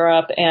wars in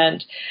Europe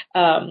and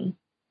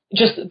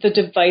just the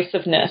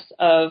divisiveness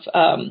of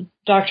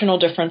doctrinal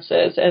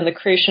differences and the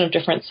creation of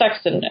different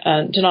sects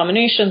and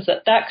denominations,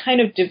 that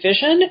kind of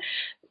division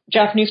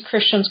Japanese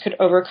Christians could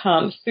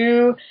overcome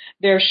through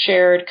their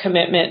shared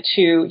commitment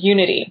to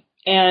unity.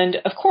 And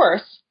of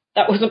course,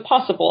 that wasn't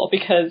possible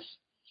because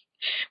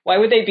why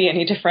would they be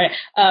any different?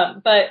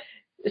 But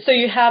so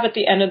you have at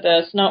the end of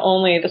this, not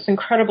only this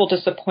incredible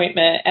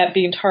disappointment at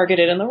being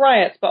targeted in the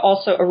riots, but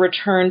also a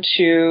return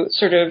to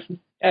sort of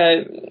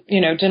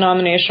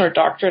denominational or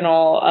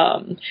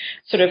doctrinal,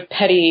 sort of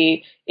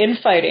petty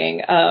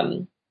infighting.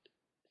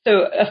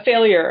 So a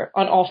failure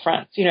on all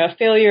fronts, a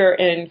failure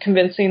in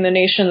convincing the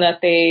nation that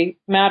they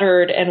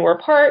mattered and were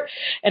part,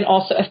 and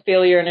also a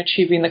failure in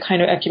achieving the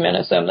kind of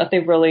ecumenism that they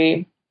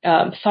really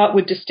thought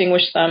would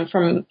distinguish them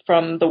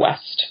from the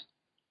West.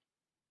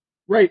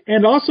 Right.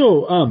 And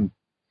also,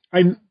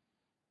 I'm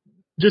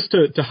just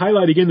to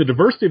highlight again the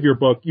diversity of your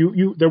book,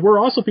 there were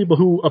also people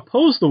who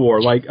opposed the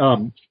war, like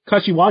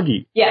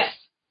Kashiwagi. Yes.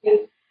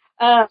 Could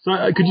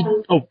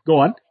you? Oh, go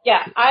on.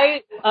 Yeah,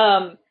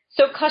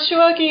 so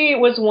Kashiwagi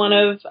was one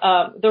of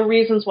the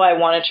reasons why I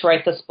wanted to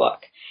write this book.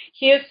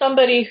 He is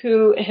somebody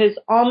who has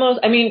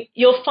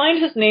you'll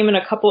find his name in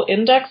a couple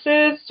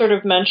indexes, sort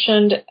of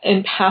mentioned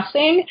in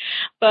passing,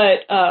 but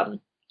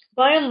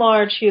by and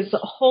large, he is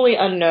wholly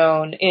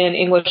unknown in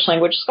English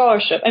language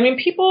scholarship.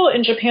 People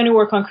in Japan who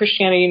work on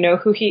Christianity know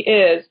who he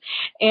is.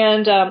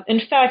 And in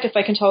fact, if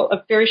I can tell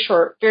a very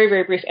short, very,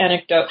 very brief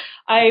anecdote,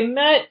 I've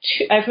met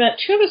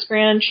two of his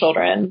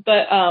grandchildren,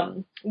 but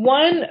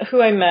one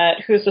who I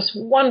met, who is this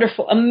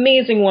wonderful,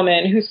 amazing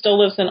woman who still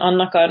lives in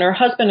Annaka, and her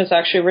husband is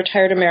actually a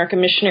retired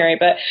American missionary,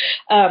 but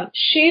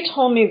she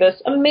told me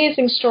this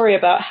amazing story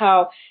about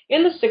how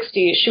in the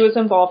 60s she was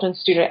involved in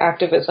student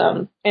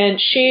activism, and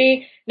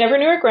she never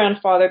knew her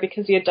grandfather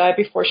because he had died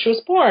before she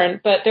was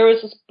born. But there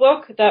was this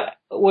book that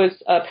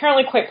was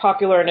apparently quite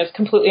popular and is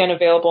completely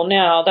unavailable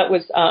now that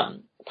was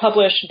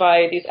published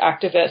by these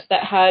activists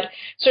that had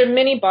sort of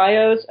mini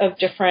bios of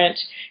different,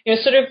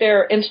 sort of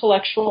their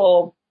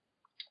intellectual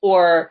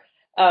or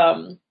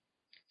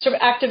sort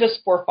of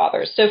activist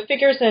forefathers. So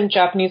figures in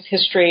Japanese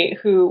history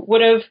who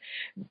would have,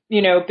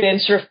 been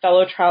sort of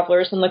fellow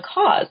travelers in the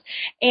cause.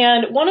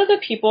 And one of the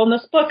people in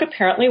this book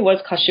apparently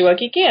was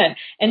Kashiwagi Gin.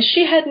 And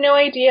she had no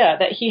idea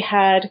that he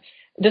had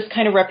this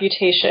kind of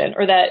reputation,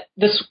 or that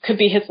this could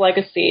be his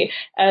legacy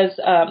as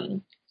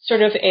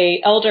sort of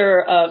a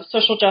elder of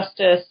social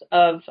justice,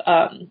 of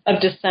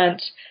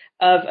dissent,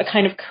 of a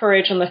kind of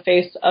courage in the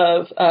face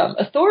of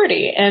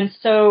authority. And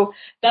so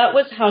that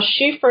was how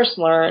she first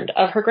learned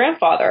of her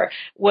grandfather,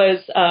 was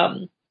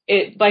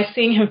by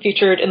seeing him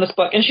featured in this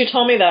book. And she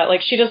told me that,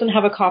 she doesn't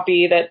have a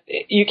copy, that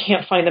you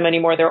can't find them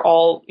anymore. They're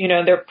all,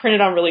 they're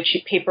printed on really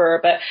cheap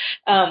paper. But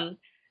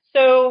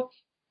so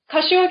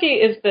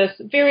Kashiwagi is this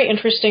very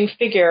interesting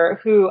figure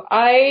who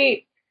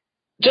I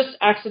just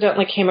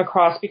accidentally came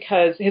across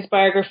because his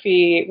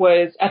biography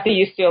was at the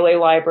UCLA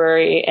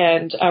library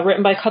and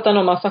written by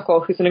Katano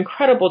Masako, who's an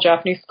incredible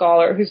Japanese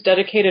scholar who's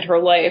dedicated her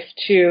life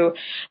to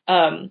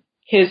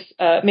his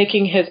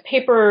making his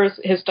papers,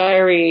 his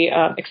diary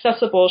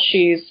accessible.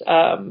 She's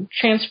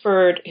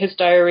transferred his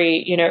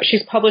diary,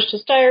 she's published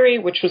his diary,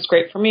 which was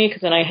great for me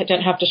because then I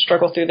didn't have to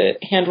struggle through the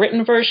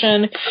handwritten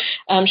version.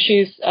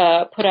 She's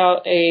put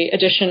out a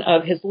edition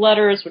of his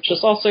letters, which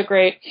is also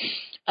great.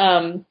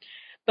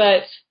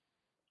 But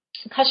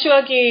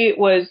Kashiwagi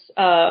was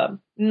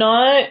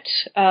not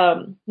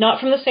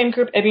from the same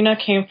group Ebina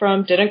came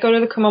from, didn't go to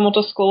the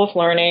Kumamoto School of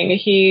Learning.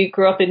 He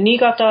grew up in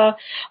Niigata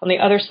on the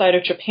other side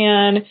of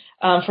Japan,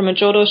 from a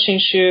Jodo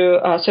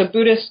Shinshu, so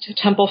Buddhist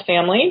temple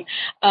family,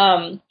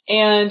 and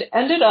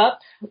ended up,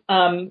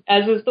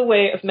 as is the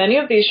way of many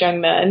of these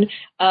young men,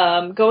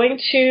 going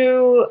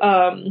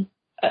to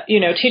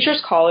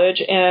teacher's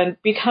college and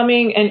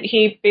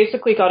he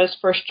basically got his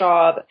first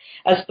job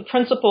as the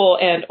principal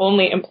and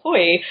only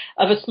employee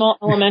of a small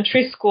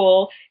elementary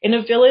school in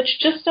a village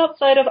just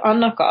outside of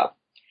Annaka.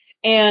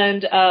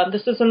 And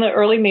this is in the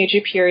early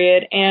Meiji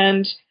period,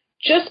 and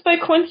just by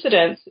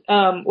coincidence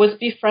was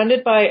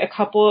befriended by a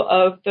couple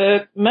of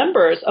the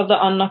members of the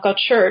Annaka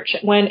church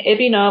when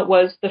Ebina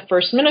was the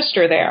first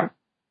minister there.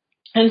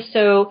 And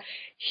so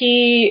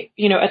he,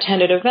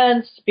 attended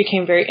events,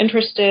 became very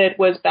interested,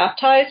 was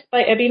baptized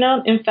by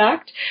Ebina, in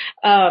fact,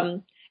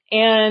 and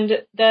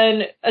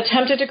then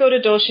attempted to go to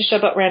Doshisha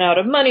but ran out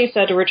of money, so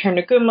had to return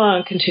to Gunma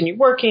and continue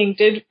working,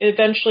 did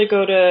eventually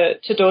go to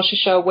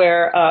Doshisha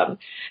where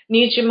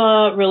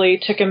Nijima really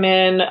took him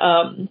in,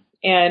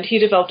 and he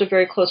developed a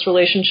very close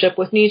relationship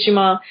with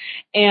Nijima,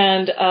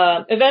 and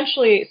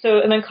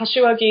then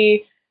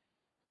Kashiwagi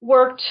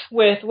worked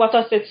with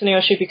Watase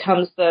Tsuneyoshi,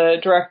 becomes the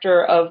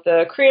director of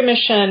the Korea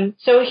mission.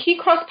 So he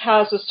crossed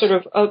paths with sort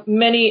of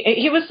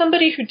he was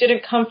somebody who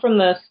didn't come from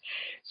this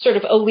sort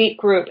of elite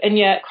group and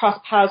yet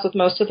crossed paths with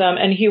most of them.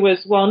 And he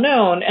was well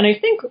known and I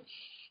think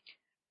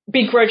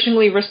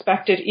begrudgingly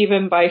respected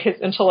even by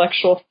his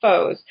intellectual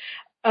foes.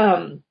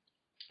 And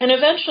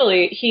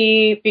eventually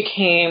he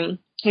became,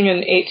 in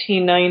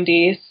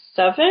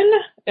 1897,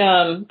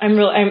 I'm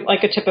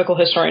like a typical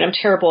historian. I'm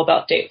terrible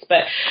about dates,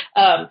 but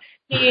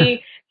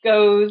he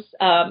goes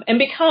and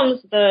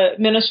becomes the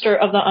minister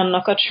of the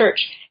Annaka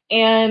Church.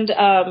 And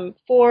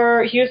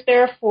he was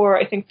there for,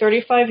 I think,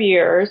 35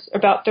 years, or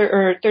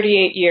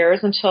 38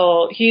 years,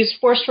 until he's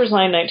forced to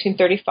resign in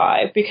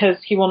 1935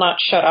 because he will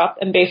not shut up.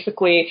 And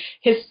basically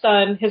his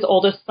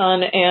oldest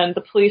son, and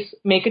the police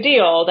make a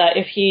deal that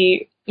if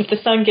the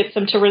son gets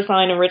him to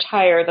resign and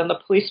retire, then the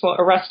police won't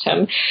arrest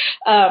him.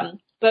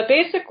 But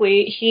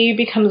basically, he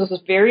becomes this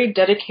very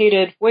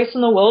dedicated voice in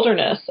the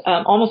wilderness,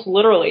 almost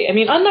literally. I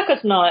mean,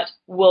 Annaka's not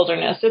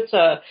wilderness. It's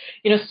a,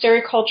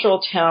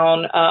 sericultural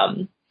town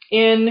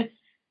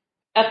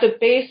at the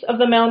base of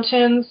the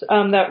mountains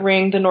that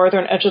ring the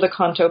northern edge of the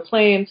Kanto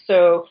Plain.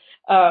 So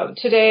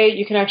today,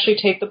 you can actually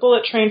take the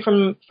bullet train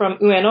from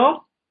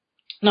Ueno.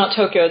 Not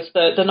Tokyo, it's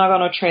the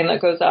Nagano train that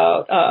goes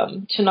out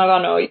to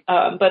Nagano,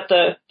 but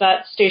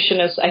that station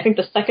is, I think,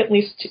 the second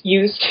least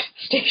used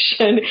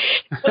station.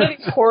 It's one of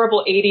these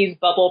horrible 80s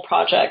bubble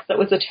projects that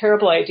was a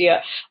terrible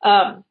idea.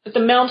 But the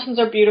mountains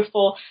are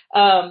beautiful.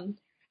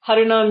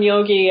 Haruna,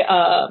 Myogi,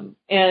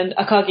 and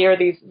Akagi are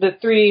the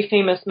three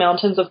famous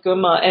mountains of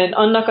Gunma, and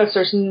Annaka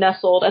is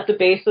nestled at the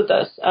base of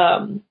this,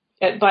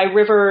 by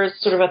rivers,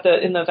 sort of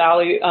in the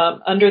valley,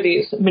 under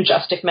these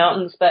majestic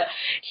mountains. But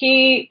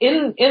he,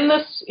 in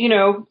this,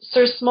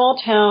 sort of small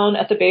town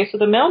at the base of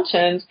the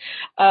mountains,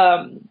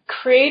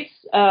 creates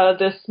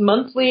this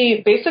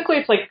monthly, basically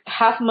it's like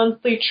half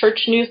monthly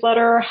church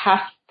newsletter,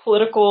 half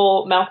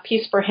political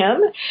mouthpiece for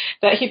him,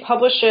 that he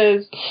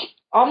publishes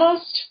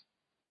almost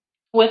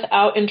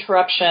without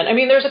interruption. I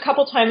mean, there's a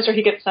couple times where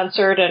he gets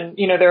censored and,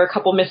 there are a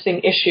couple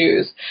missing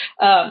issues.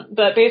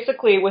 But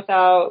basically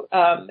without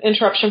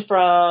interruption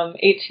from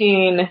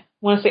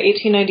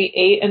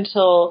 1898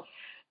 until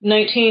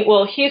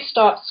he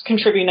stops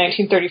contributing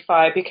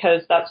 1935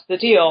 because that's the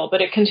deal,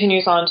 but it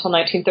continues on until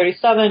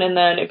 1937, and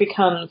then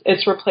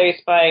it's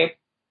replaced by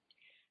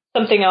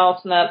something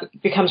else, and that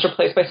becomes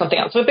replaced by something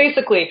else. So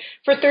basically,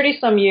 for 30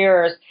 some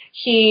years,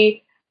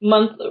 he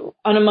on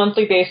a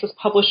monthly basis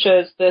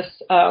publishes this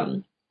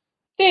thing.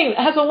 It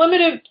has a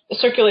limited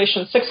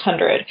circulation,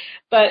 600,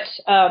 but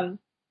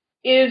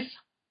is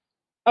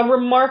a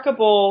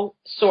remarkable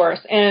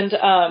source. And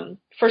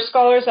for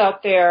scholars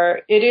out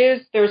there,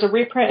 there's a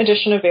reprint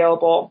edition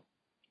available.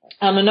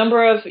 A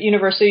number of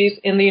universities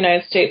in the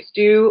United States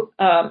do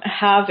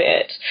have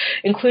it,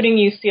 including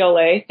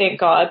UCLA,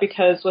 thank God,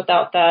 because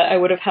without that, I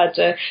would have had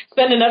to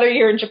spend another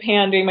year in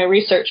Japan doing my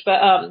research.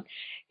 But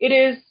it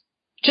is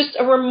just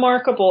a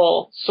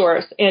remarkable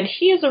source. And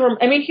he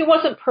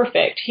wasn't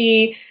perfect.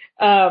 He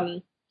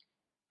probably,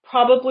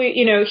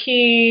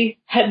 he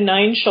had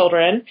 9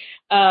 children.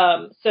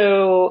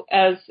 So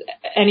as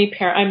any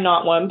parent, I'm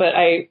not one, but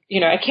I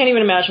can't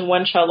even imagine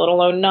one child, let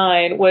alone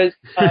 9, was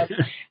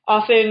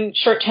often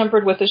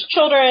short-tempered with his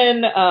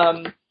children.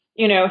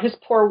 His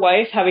poor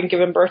wife, having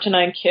given birth to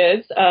 9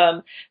 kids,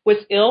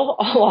 was ill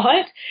a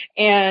lot.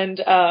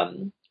 And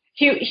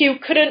he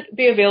couldn't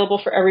be available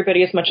for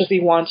everybody as much as he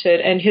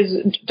wanted, and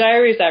his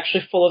diary is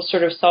actually full of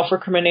sort of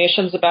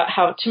self-recriminations about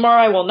how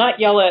tomorrow I will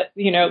not yell at,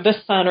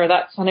 this son or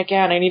that son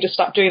again. I need to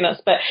stop doing this.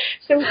 But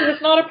so he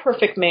was not a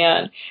perfect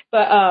man,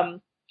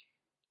 but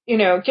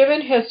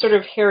given his sort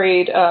of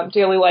harried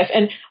daily life,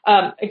 and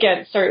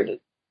again, sorry,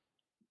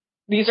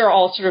 these are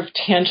all sort of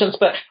tangents,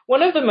 but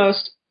one of the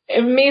most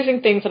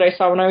amazing things that I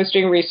saw when I was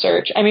doing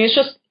research, I mean,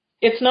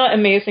 it's not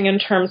amazing in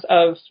terms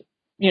of,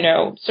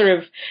 sort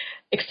of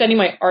extending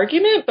my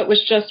argument, but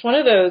was just one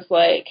of those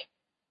like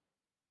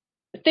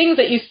things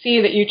that you see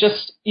that you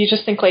just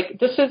think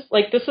this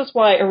is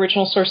why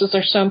original sources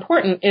are so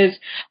important. Is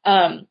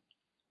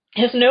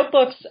his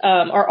notebooks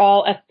are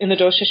all in the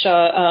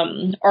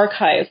Doshisha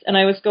archives, and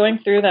I was going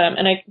through them,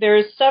 and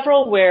there's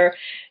several where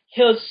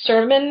his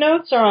sermon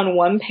notes are on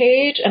one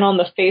page, and on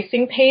the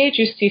facing page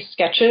you see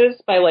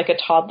sketches by like a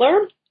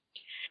toddler.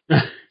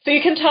 So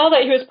you can tell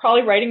that he was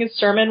probably writing his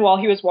sermon while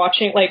he was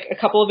watching, like a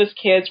couple of his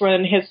kids were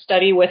in his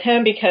study with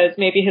him because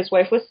maybe his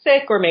wife was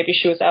sick or maybe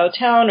she was out of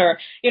town or,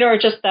 or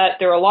just that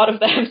there were a lot of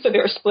them. So they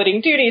were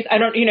splitting duties. I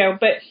don't,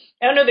 but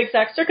I don't know the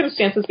exact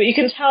circumstances, but you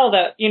can tell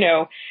that,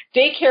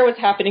 daycare was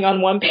happening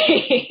on one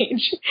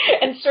page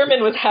and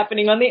sermon was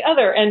happening on the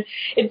other. And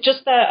it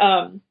just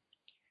that,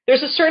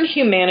 there's a certain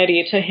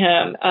humanity to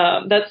him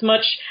that's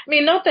much,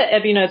 not that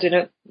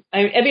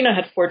Ebina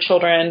had 4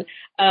 children,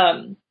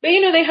 but,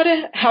 they had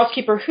a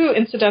housekeeper who,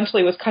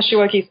 incidentally, was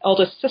Kashiwagi's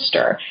eldest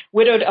sister.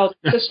 Widowed eldest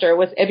sister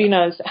was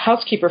Ebina's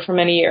housekeeper for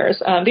many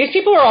years. These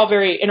people are all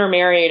very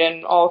intermarried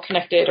and all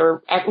connected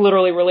or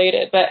literally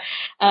related. But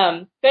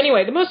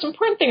anyway, the most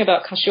important thing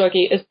about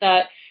Kashiwagi is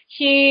that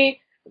he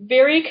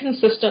very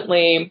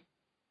consistently,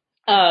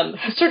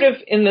 sort of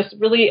in this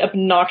really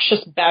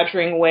obnoxious,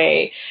 badgering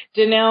way,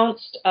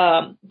 denounced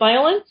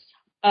violence,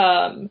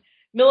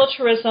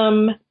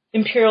 militarism,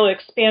 imperial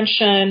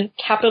expansion,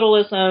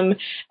 capitalism,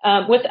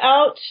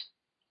 without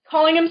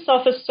calling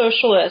himself a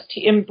socialist.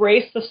 He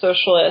embraced the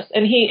socialists,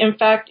 and he, in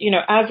fact,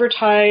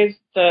 advertised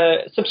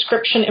the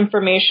subscription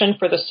information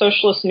for the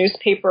socialist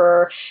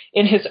newspaper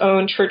in his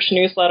own church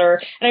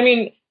newsletter.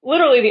 And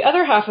literally, the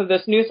other half of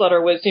this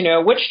newsletter was,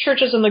 which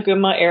churches in the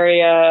Gunma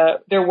area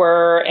there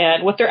were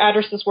and what their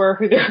addresses were,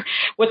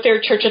 what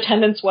their church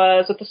attendance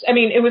was.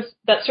 It was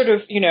that sort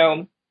of,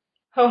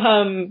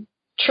 ho-hum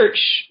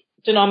church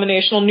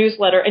denominational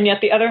newsletter. And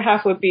yet the other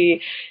half would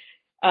be,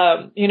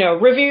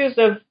 reviews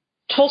of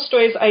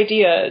Tolstoy's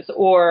ideas,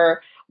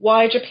 or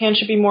why Japan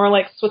should be more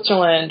like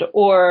Switzerland,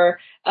 or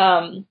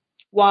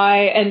why,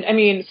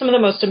 and some of the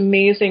most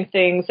amazing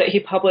things that he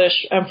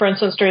published, for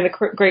instance, during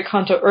the Great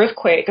Kanto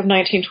earthquake of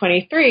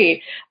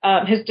 1923,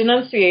 his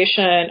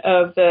denunciation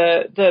of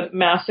the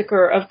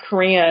massacre of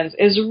Koreans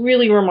is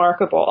really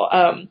remarkable.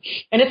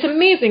 And it's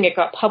amazing it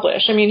got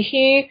published.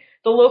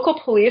 The local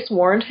police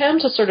warned him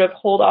to sort of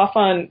hold off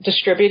on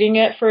distributing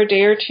it for a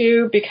day or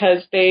two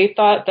because they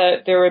thought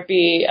that there would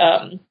be,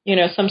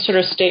 some sort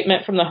of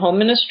statement from the Home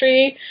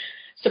Ministry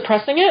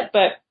suppressing it,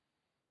 but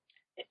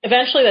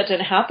eventually that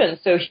didn't happen,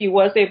 so he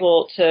was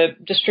able to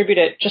distribute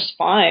it just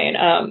fine,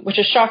 which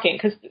is shocking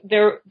because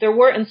there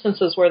were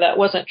instances where that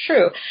wasn't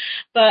true.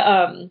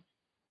 But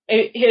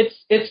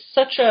it's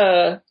such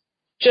a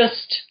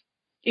just,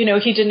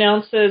 he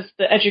denounces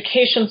the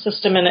education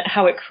system and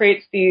how it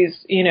creates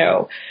these,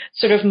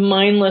 sort of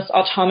mindless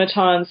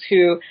automatons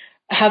who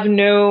have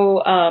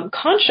no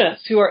conscience,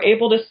 who are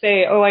able to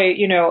say, oh,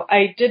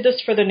 I did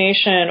this for the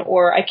nation,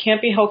 or I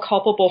can't be held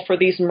culpable for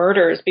these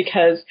murders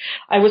because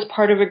I was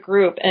part of a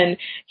group. And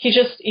he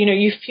just,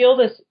 you feel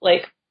this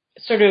like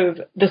sort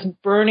of this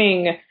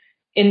burning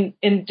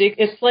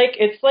it's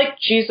like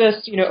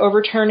Jesus,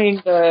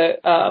 overturning the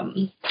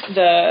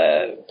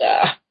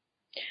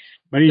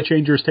Money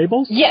changers'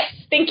 tables? Yes,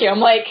 thank you. I'm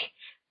like,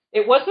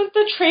 it wasn't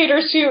the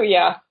traders who,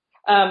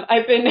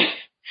 I've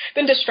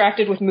been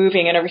distracted with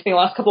moving and everything the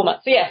last couple of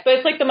months. So yes, but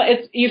it's like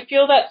you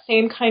feel that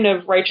same kind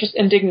of righteous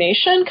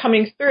indignation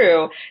coming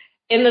through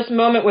in this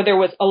moment where there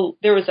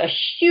was a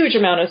huge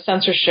amount of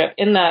censorship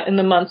in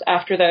the months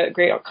after the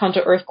Great Kanto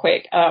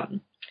earthquake.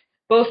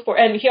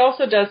 And he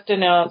also does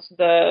denounce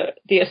the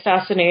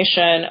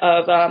assassination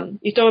of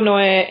Ito Noe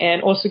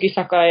and Osugi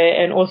Sakae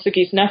and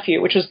Osugi's nephew,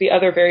 which was the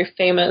other very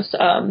famous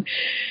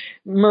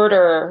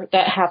murder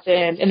that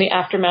happened in the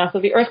aftermath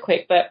of the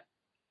earthquake. But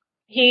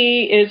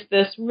he is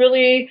this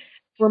really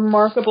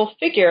remarkable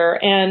figure,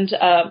 and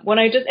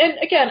and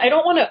again, I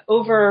don't want to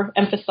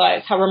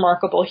overemphasize how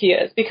remarkable he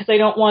is because I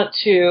don't want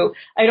to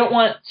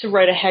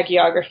write a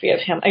hagiography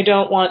of him. I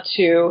don't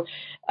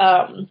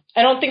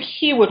think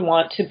he would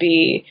want to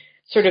be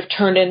sort of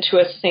turned into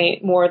a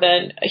saint more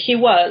than he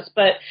was,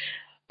 but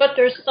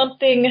there's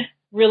something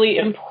really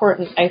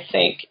important, I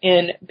think,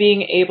 in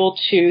being able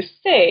to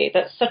say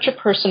that such a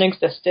person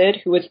existed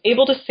who was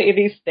able to say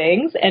these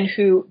things and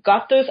who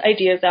got those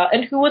ideas out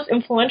and who was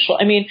influential.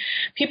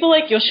 People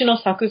like Yoshino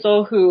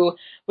Sakuzo, who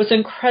was an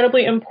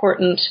incredibly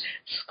important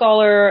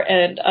scholar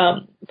and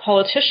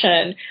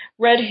politician,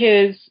 read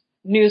his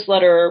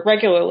newsletter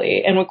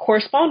regularly and would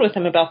correspond with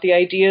him about the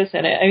ideas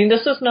in it.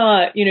 This is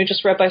not,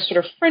 just read by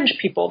sort of fringe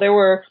people. There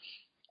were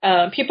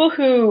people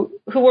who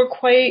were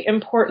quite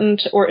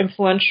important or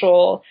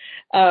influential.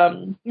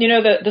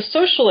 The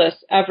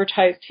socialists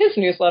advertised his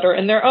newsletter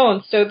in their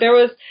own. So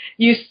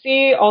you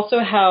see also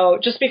how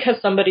just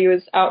because somebody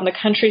was out in the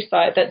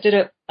countryside, that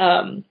didn't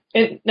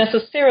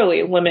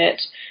necessarily limit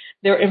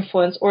their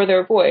influence or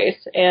their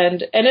voice.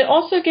 And it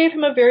also gave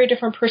him a very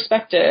different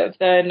perspective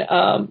than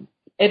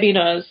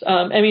Ebina's.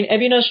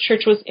 Ebina's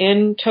church was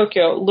in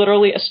Tokyo,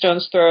 literally a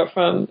stone's throw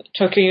from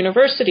Tokyo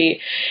University.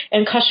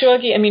 And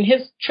Kashiwagi,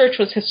 his church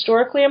was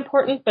historically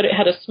important, but it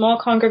had a small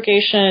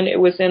congregation. It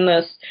was in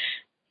this,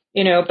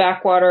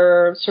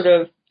 backwater sort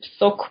of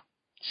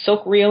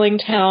silk reeling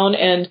town,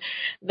 and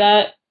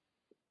that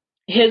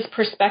his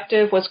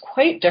perspective was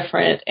quite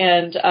different.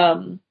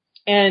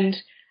 And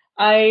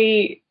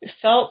I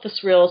felt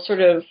this real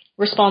sort of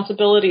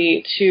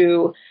responsibility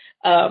to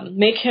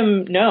make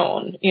him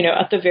known,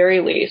 at the very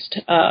least,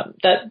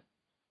 that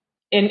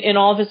in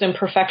all of his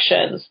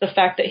imperfections, the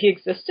fact that he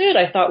existed,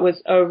 I thought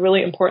was a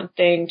really important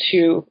thing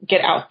to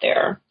get out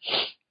there.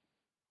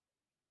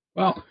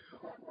 Well,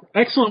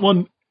 excellent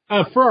one.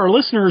 for our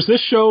listeners,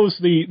 this shows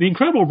the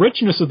incredible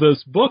richness of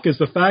this book is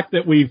the fact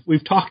that we've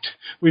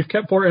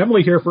kept poor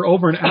Emily here for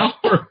over an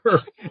hour,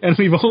 and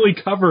we've only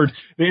covered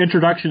the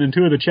introduction and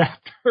 2 of the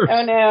chapters.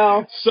 Oh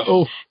no.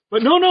 So,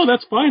 but no,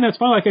 that's fine. That's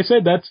fine. Like I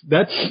said, that's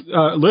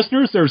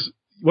listeners. There's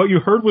what you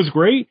heard was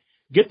great.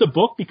 Get the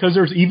book because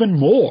there's even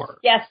more.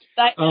 Yes,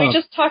 we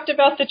just talked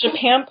about the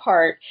Japan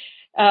part.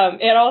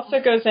 It also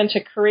goes into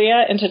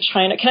Korea, into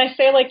China. Can I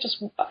say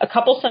just a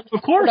couple sentences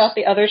about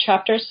the other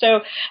chapters?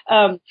 So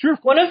sure.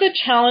 One of the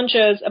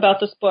challenges about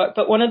this book,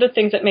 but one of the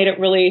things that made it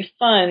really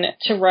fun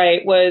to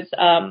write was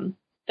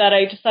that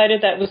I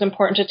decided that it was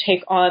important to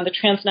take on the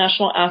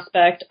transnational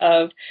aspect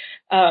of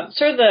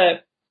sort of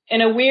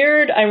in a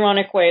weird,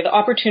 ironic way, the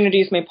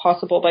opportunities made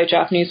possible by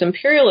Japanese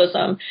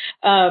imperialism.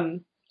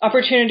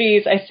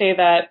 Opportunities, I say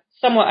that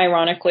somewhat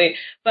ironically,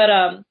 but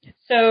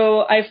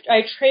so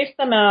I trace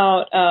them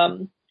out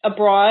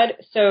abroad.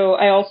 So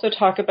I also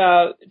talk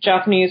about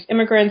Japanese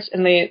immigrants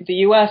in the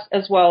U.S.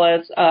 as well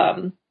as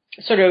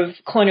sort of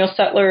colonial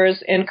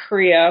settlers in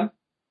Korea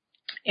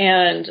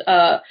and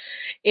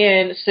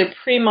in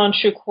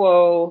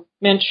pre-Manchukuo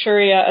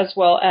Manchuria as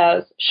well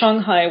as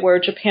Shanghai, where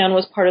Japan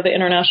was part of the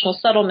international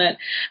settlement.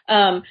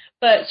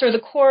 But sort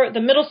of the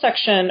middle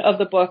section of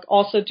the book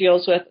also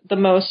deals with the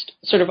most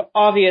sort of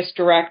obvious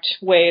direct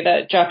way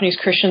that Japanese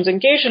Christians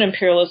engaged in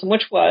imperialism,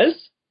 which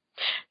was,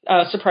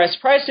 surprise,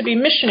 surprise, to be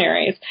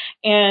missionaries.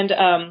 And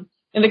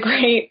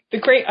the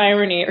great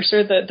irony, or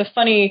sort of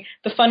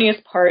the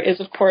funniest part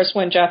is, of course,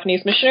 when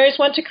Japanese missionaries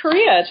went to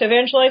Korea to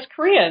evangelize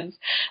Koreans.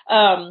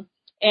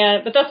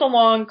 But that's a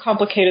long,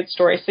 complicated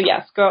story. So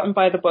yes, go out and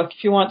buy the book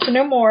if you want to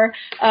know more.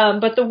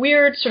 But the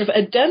weird sort of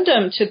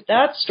addendum to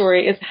that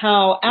story is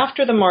how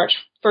after the March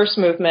First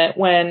movement,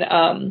 when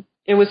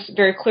it was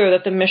very clear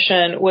that the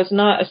mission was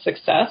not a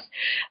success,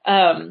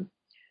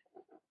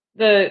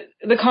 the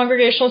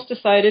Congregationalists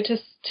decided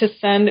to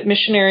send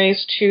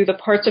missionaries to the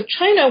parts of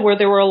China where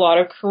there were a lot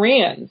of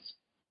Koreans,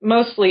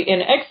 mostly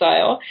in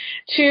exile,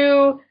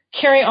 to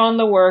carry on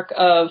the work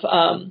of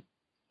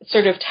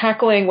sort of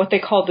tackling what they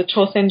called the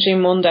Chosenjin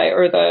Mondai,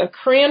 or the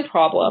Korean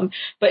problem,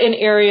 but in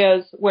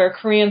areas where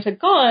Koreans had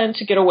gone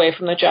to get away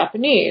from the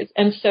Japanese.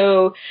 And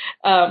so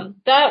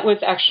that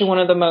was actually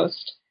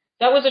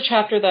that was a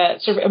chapter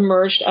that sort of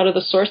emerged out of the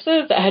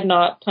sources that I had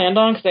not planned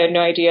on because I had no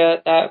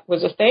idea that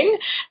was a thing,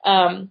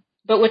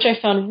 but which I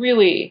found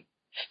really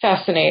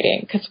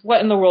fascinating, because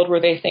what in the world were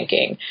they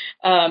thinking?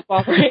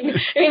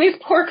 These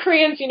poor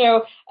Koreans,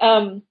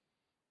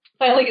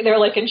 finally,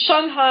 they're in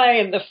Shanghai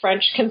in the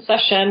French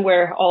concession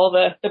where all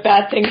the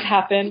bad things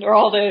happened, or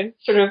all the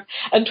sort of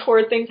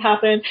untoward things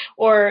happened,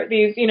 or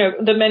these,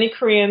 the many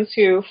Koreans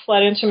who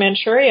fled into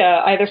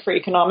Manchuria either for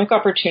economic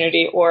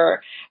opportunity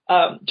or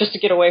just to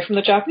get away from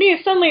the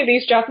Japanese. Suddenly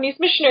these Japanese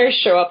missionaries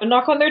show up and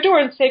knock on their door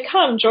and say,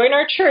 "Come, join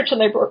our church."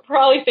 And they were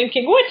probably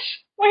thinking,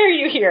 why are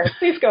you here?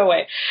 Please go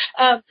away.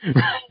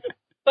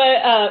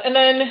 And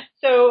then,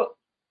 so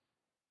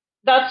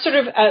that's sort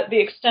of the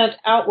extent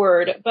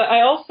outward, but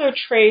I also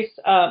trace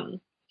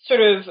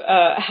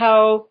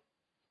how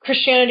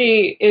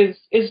Christianity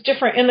is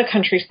different in the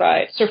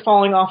countryside, sort of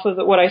following off of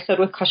what I said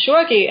with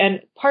Kashiwagi,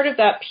 and part of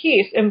that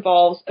piece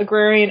involves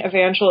agrarian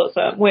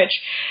evangelism, which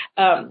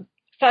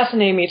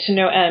fascinated me to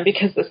no end,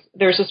 because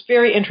there's this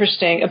very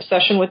interesting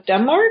obsession with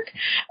Denmark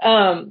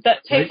that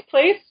takes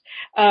place,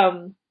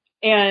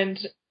 and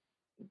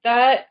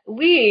that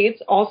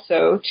leads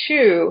also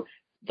to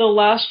the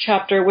last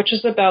chapter, which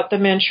is about the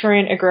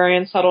Manchurian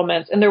agrarian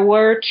settlements. And there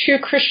were 2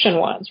 Christian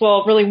ones.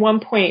 Well, really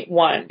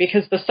 1.1,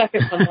 because the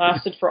second one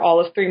lasted for all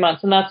of 3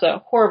 months. And that's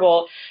a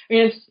horrible,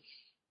 they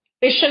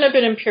shouldn't have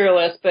been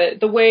imperialists, but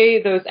the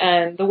way those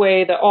end, the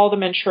way that all the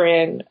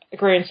Manchurian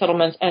agrarian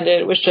settlements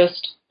ended was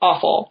just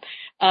awful.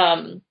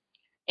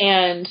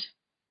 And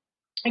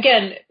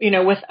again,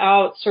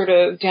 without sort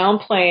of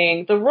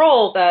downplaying the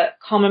role that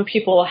common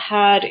people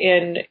had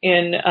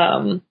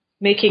in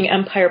making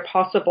empire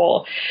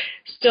possible,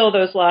 still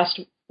those last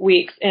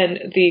weeks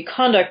and the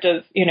conduct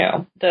of,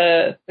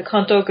 the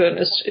Kantogun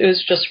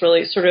is just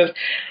really sort of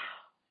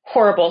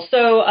horrible.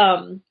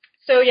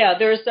 So yeah,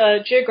 there's a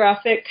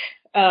geographic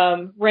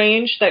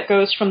range that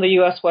goes from the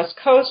U.S. West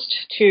Coast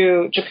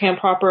to Japan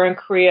proper and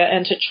Korea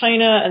and to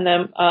China, and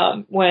then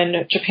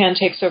when Japan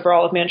takes over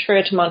all of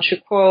Manchuria to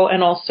Manchukuo,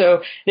 and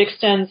also it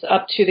extends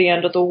up to the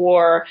end of the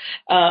war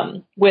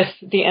with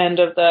the end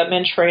of the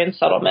Manchurian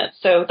settlement.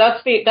 So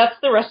that's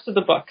the rest of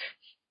the book.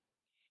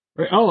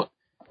 Oh,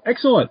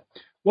 excellent.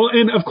 Well,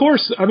 and of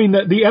course,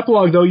 the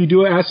epilogue, though, you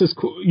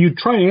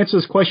try and answer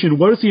this question: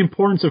 what is the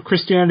importance of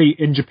Christianity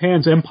in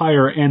Japan's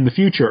empire and the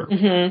future?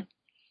 Mm-hmm.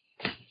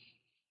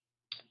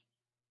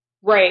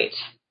 Right.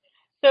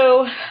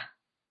 So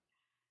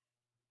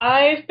when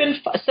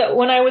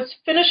I was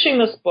finishing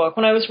this book,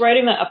 when I was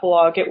writing the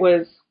epilogue, it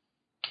was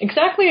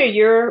exactly a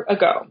year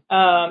ago.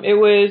 It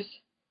was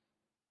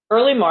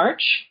early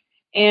March,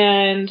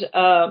 and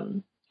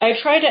I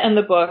tried to end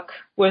the book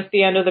with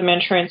the end of the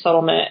Manchurian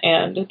settlement,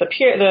 and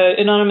the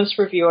anonymous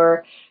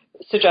reviewer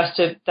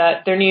suggested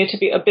that there needed to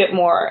be a bit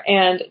more,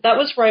 and that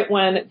was right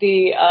when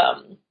the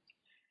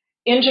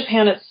in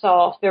Japan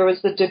itself, there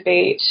was the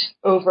debate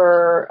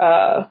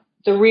over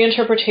the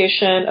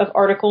reinterpretation of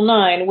Article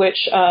 9,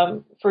 which,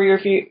 for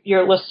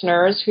your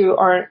listeners who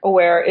aren't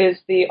aware, is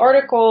the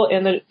article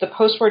in the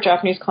post-war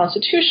Japanese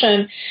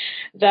constitution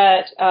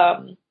that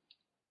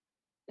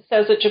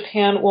says that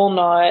Japan will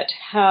not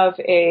have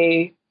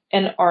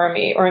an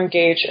army or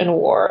engage in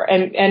war.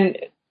 And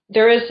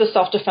there is the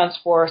self-defense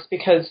force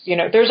because,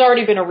 there's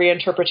already been a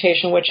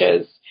reinterpretation, which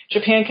is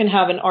Japan can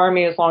have an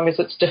army as long as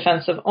it's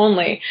defensive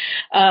only.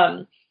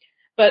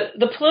 But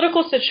the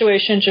political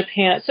situation in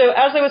Japan, so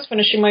as I was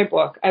finishing my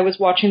book, I was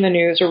watching the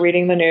news or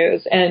reading the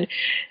news, and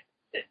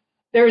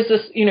there was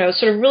this,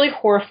 sort of really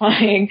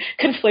horrifying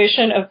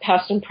conflation of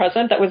past and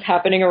present that was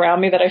happening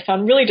around me that I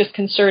found really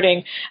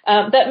disconcerting,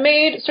 that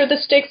made sort of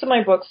the stakes of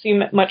my book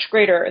seem much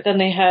greater than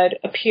they had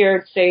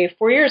appeared, say,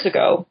 4 years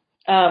ago.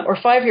 Or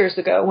 5 years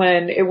ago,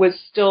 when it was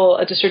still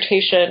a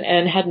dissertation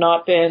and had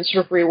not been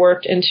sort of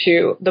reworked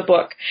into the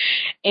book.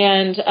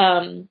 And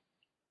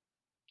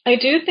I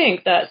do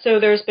think that, so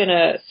there's been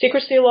a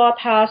secrecy law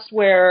passed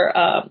where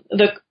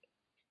it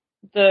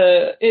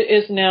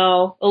is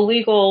now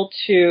illegal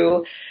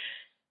to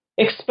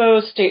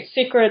expose state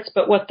secrets,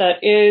 but what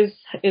that is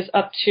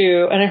up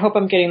to, and I hope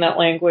I'm getting that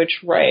language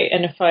right,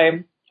 and if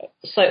I'm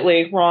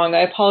slightly wrong, I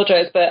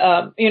apologize, but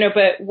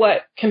but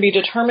what can be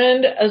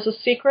determined as a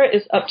secret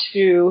is up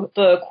to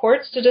the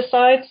courts to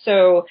decide.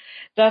 So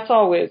that's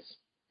always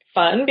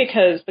fun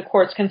because the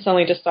courts can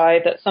suddenly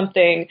decide that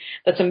something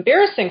that's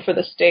embarrassing for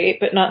the state,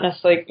 but not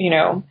necessarily,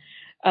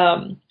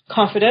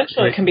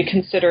 confidential, right, can be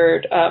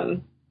considered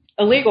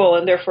illegal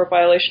and therefore a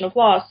violation of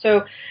law.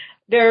 So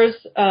there's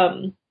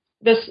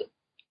this,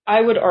 I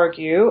would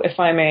argue, if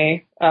I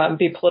may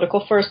be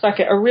political for a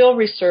second, a real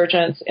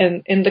resurgence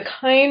in the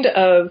kind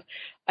of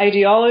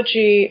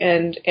ideology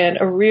and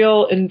a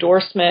real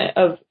endorsement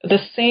of the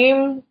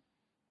same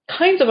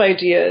kinds of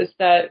ideas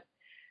that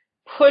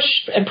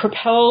pushed and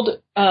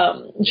propelled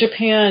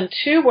Japan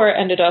to where it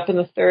ended up in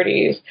the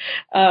 30s,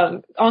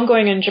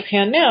 ongoing in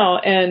Japan now.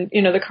 And,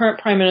 the current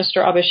Prime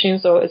Minister Abe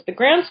Shinzo is the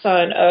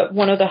grandson of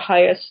one of the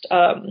highest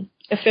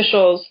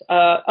officials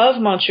of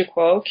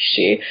Manchukuo,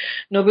 Kishi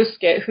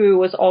Nobusuke, who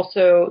was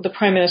also the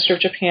Prime Minister of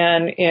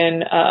Japan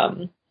in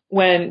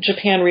when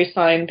Japan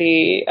re-signed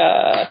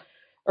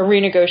or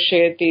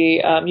renegotiated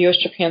the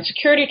U.S.-Japan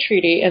Security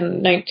Treaty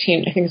in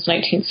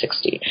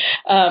 1960.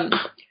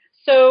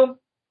 So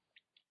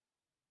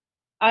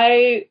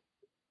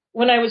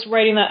when I was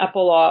writing that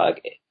epilogue,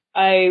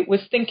 I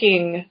was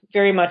thinking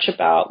very much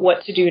about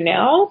what to do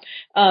now,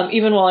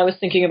 even while I was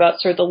thinking about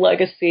sort of the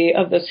legacy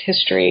of this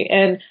history.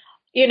 And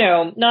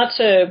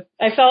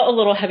I felt a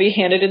little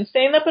heavy-handed in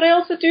saying that, but I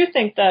also do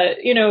think that,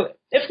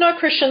 if not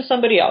Christian,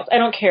 somebody else. I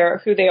don't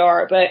care who they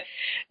are, but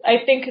I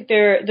think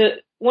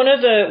one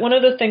of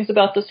the things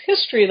about this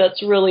history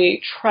that's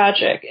really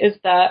tragic is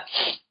that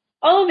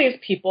all of these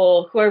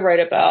people who I write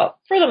about,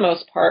 for the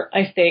most part,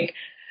 I think,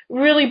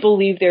 really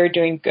believe they're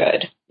doing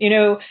good.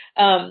 When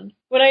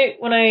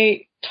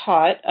I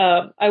taught,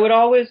 I would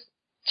always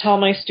tell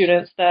my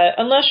students that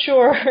unless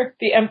you're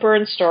the Emperor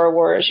in Star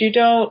Wars, you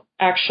don't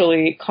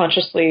actually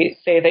consciously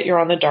say that you're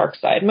on the dark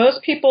side.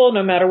 Most people,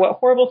 no matter what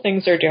horrible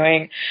things they're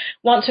doing,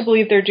 want to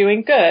believe they're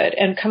doing good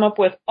and come up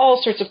with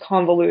all sorts of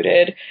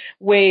convoluted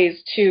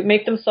ways to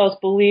make themselves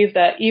believe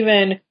that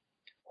even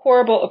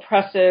horrible,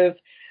 oppressive,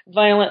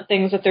 violent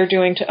things that they're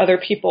doing to other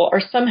people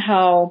are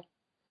somehow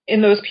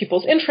in those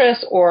people's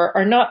interests or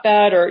are not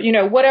bad or,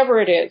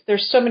 whatever it is.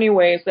 There's so many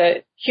ways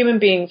that human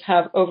beings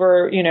have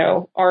over,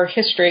 our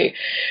history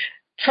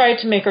tried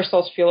to make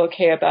ourselves feel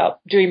okay about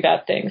doing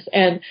bad things.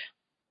 And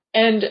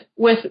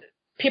with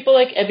people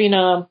like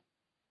Ebina,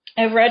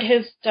 I've read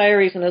his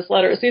diaries and his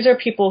letters. These are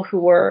people who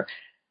were,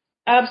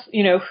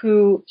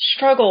 who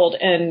struggled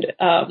and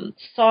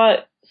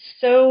sought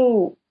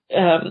so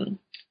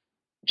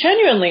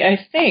genuinely, I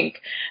think,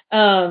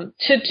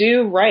 to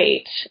do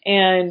right.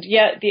 And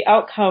yet the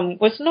outcome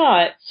was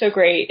not so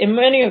great in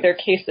many of their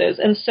cases.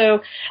 And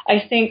so I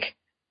think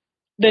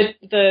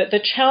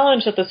the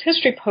challenge that this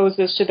history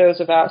poses to those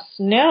of us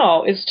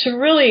now is to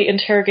really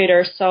interrogate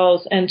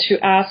ourselves and to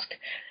ask,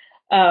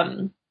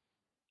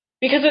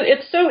 because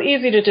it's so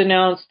easy to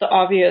denounce the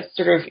obvious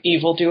sort of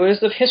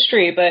evildoers of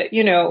history, but,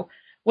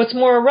 what's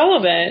more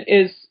relevant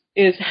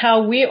is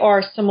how we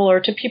are similar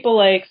to people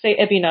like, say,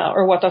 Ebina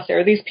or Watase,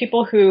 or these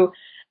people who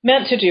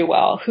meant to do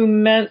well, who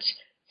meant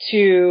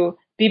to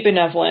be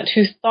benevolent,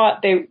 who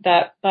thought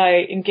that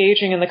by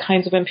engaging in the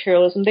kinds of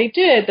imperialism they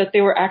did, that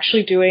they were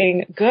actually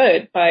doing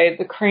good by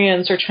the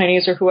Koreans or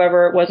Chinese or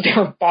whoever it was they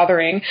were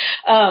bothering.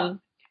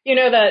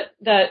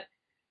 That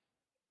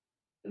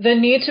the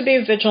need to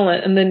be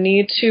vigilant and the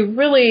need to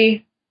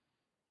really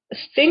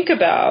think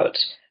about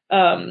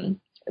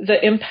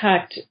the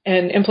impact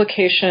and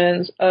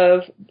implications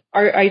of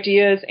our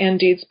ideas and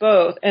deeds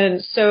both.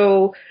 And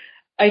so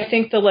I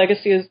think the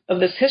legacy of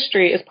this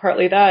history is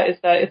partly that, is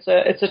that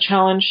it's a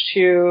challenge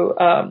to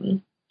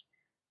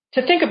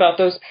to think about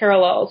those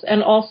parallels.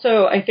 And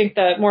also, I think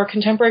that more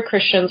contemporary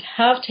Christians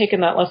have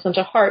taken that lesson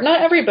to heart.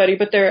 Not everybody,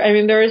 but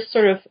there is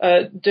sort of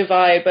a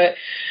divide. But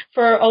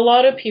for a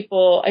lot of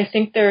people, I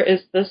think there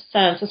is this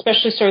sense,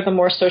 especially sort of the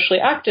more socially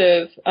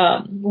active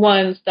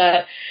ones,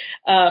 that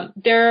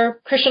their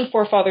Christian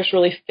forefathers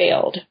really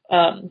failed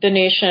the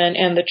nation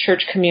and the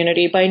church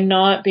community by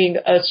not being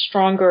a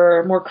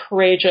stronger, more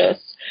courageous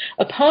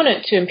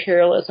opponent to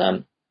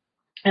imperialism.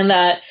 And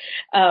that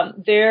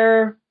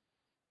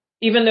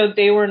even though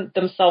they were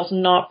themselves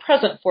not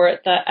present for it,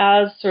 that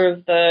as sort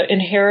of the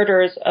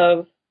inheritors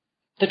of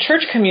the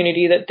church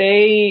community, that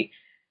they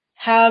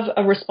have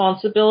a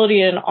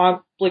responsibility and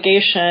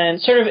obligation,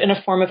 sort of in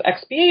a form of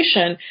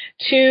expiation,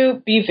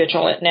 to be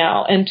vigilant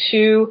now and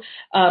to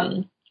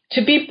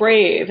be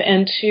brave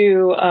and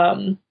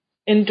to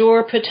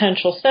endure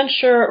potential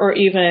censure or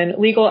even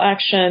legal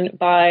action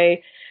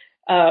by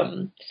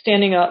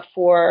standing up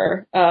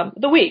for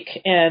the weak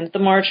and the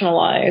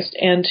marginalized,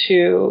 and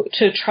to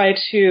try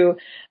to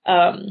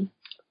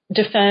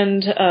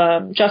defend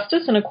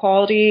justice and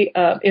equality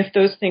if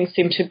those things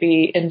seem to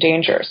be in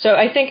danger. So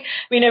I think,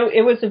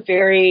 it was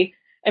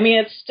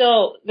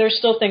there's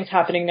still things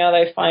happening now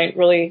that I find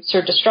really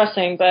sort of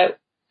distressing, but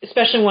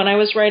especially when I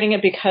was writing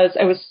it, because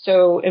I was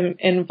so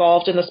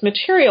involved in this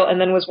material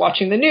and then was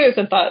watching the news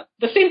and thought,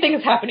 the same thing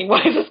is happening.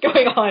 Why is this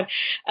going on?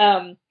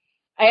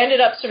 I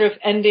ended up sort of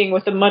ending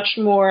with a much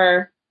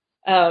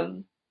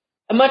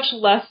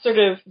less sort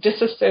of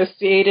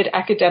disassociated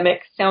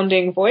academic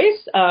sounding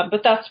voice,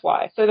 but that's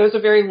why. So that was a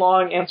very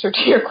long answer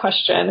to your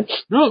question.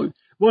 No,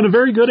 well, and a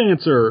very good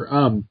answer.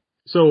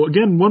 So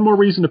again, one more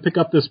reason to pick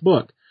up this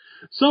book.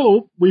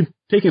 So we've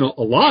taken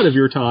a lot of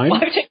your time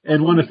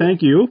and want to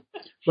thank you.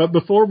 But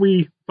before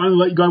we finally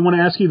let you go, I want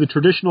to ask you the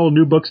traditional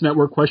New Books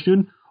Network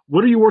question.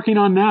 What are you working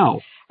on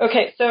now?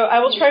 Okay, so I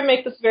will try to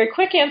make this a very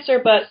quick answer,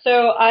 but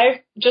so I've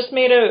just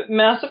made a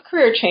massive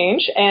career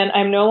change, and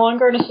I'm no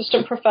longer an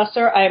assistant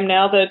professor. I am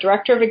now the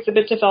director of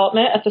exhibit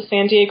development at the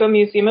San Diego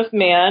Museum of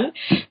Man,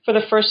 for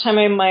the first time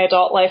in my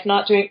adult life,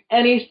 not doing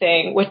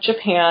anything with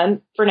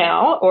Japan for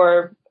now,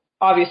 or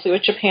obviously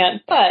with Japan,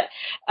 but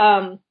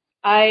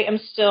I am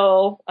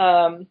still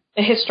a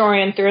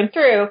historian through and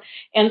through,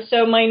 and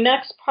so my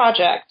next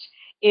project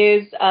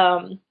is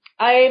I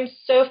am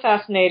so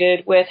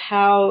fascinated with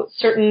how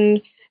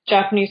certain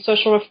Japanese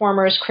social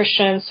reformers,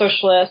 Christian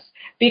socialists,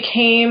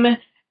 became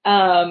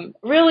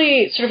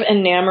really sort of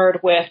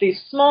enamored with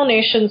these small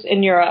nations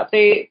in Europe.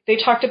 They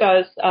talked about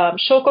as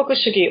shokoku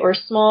shugi, or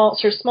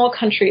small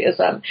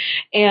countryism,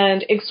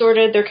 and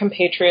exhorted their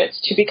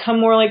compatriots to become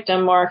more like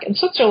Denmark and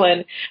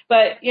Switzerland.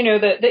 But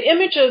the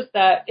images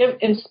that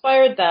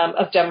inspired them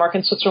of Denmark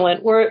and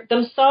Switzerland were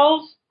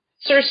themselves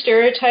sort of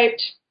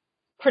stereotyped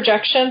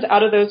projections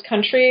out of those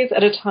countries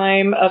at a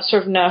time of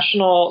sort of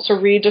national sort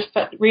of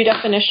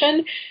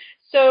redefinition.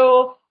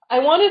 So I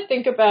want to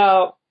think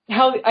about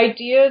how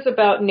ideas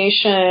about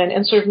nation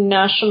and sort of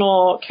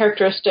national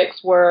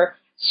characteristics were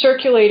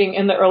circulating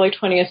in the early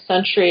 20th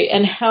century,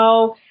 and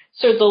how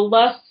sort of the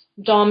less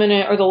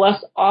dominant or the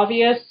less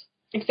obvious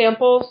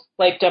examples,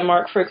 like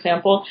Denmark, for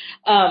example,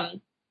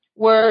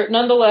 were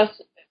nonetheless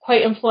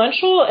quite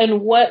influential,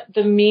 and what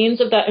the means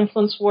of that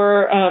influence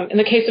were. In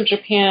the case of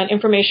Japan,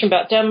 information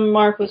about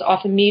Denmark was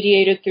often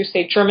mediated through,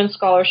 say, German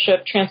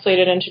scholarship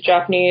translated into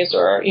Japanese,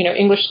 or,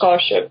 English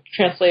scholarship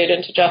translated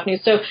into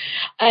Japanese. So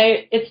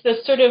it's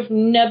this sort of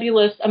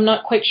nebulous, I'm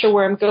not quite sure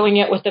where I'm going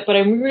yet with it, but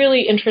I'm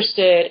really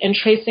interested in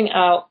tracing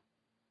out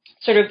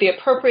sort of the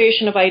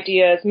appropriation of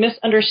ideas,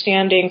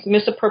 misunderstandings,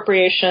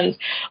 misappropriations,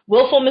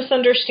 willful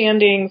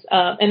misunderstandings,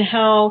 and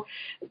how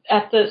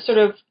at the sort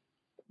of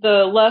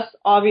the less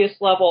obvious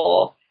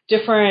level,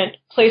 different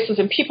places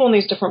and people in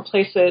these different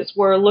places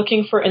were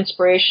looking for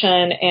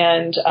inspiration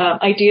and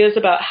ideas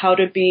about how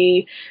to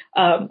be,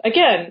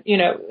 again,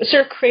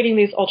 sort of creating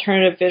these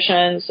alternative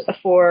visions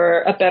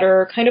for a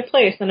better kind of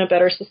place and a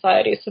better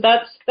society. So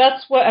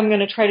that's what I'm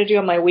going to try to do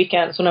on my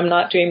weekends when I'm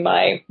not doing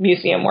my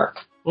museum work.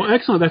 Well,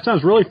 excellent. That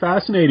sounds really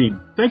fascinating.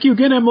 Thank you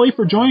again, Emily,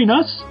 for joining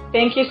us.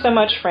 Thank you so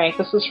much, Frank.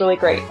 This was really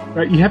great. All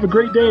right, you have a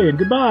great day, and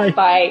goodbye.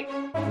 Bye.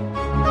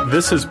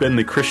 This has been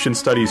the Christian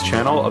Studies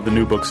channel of the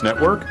New Books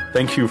Network.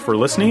 Thank you for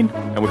listening,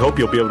 and we hope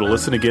you'll be able to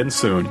listen again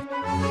soon.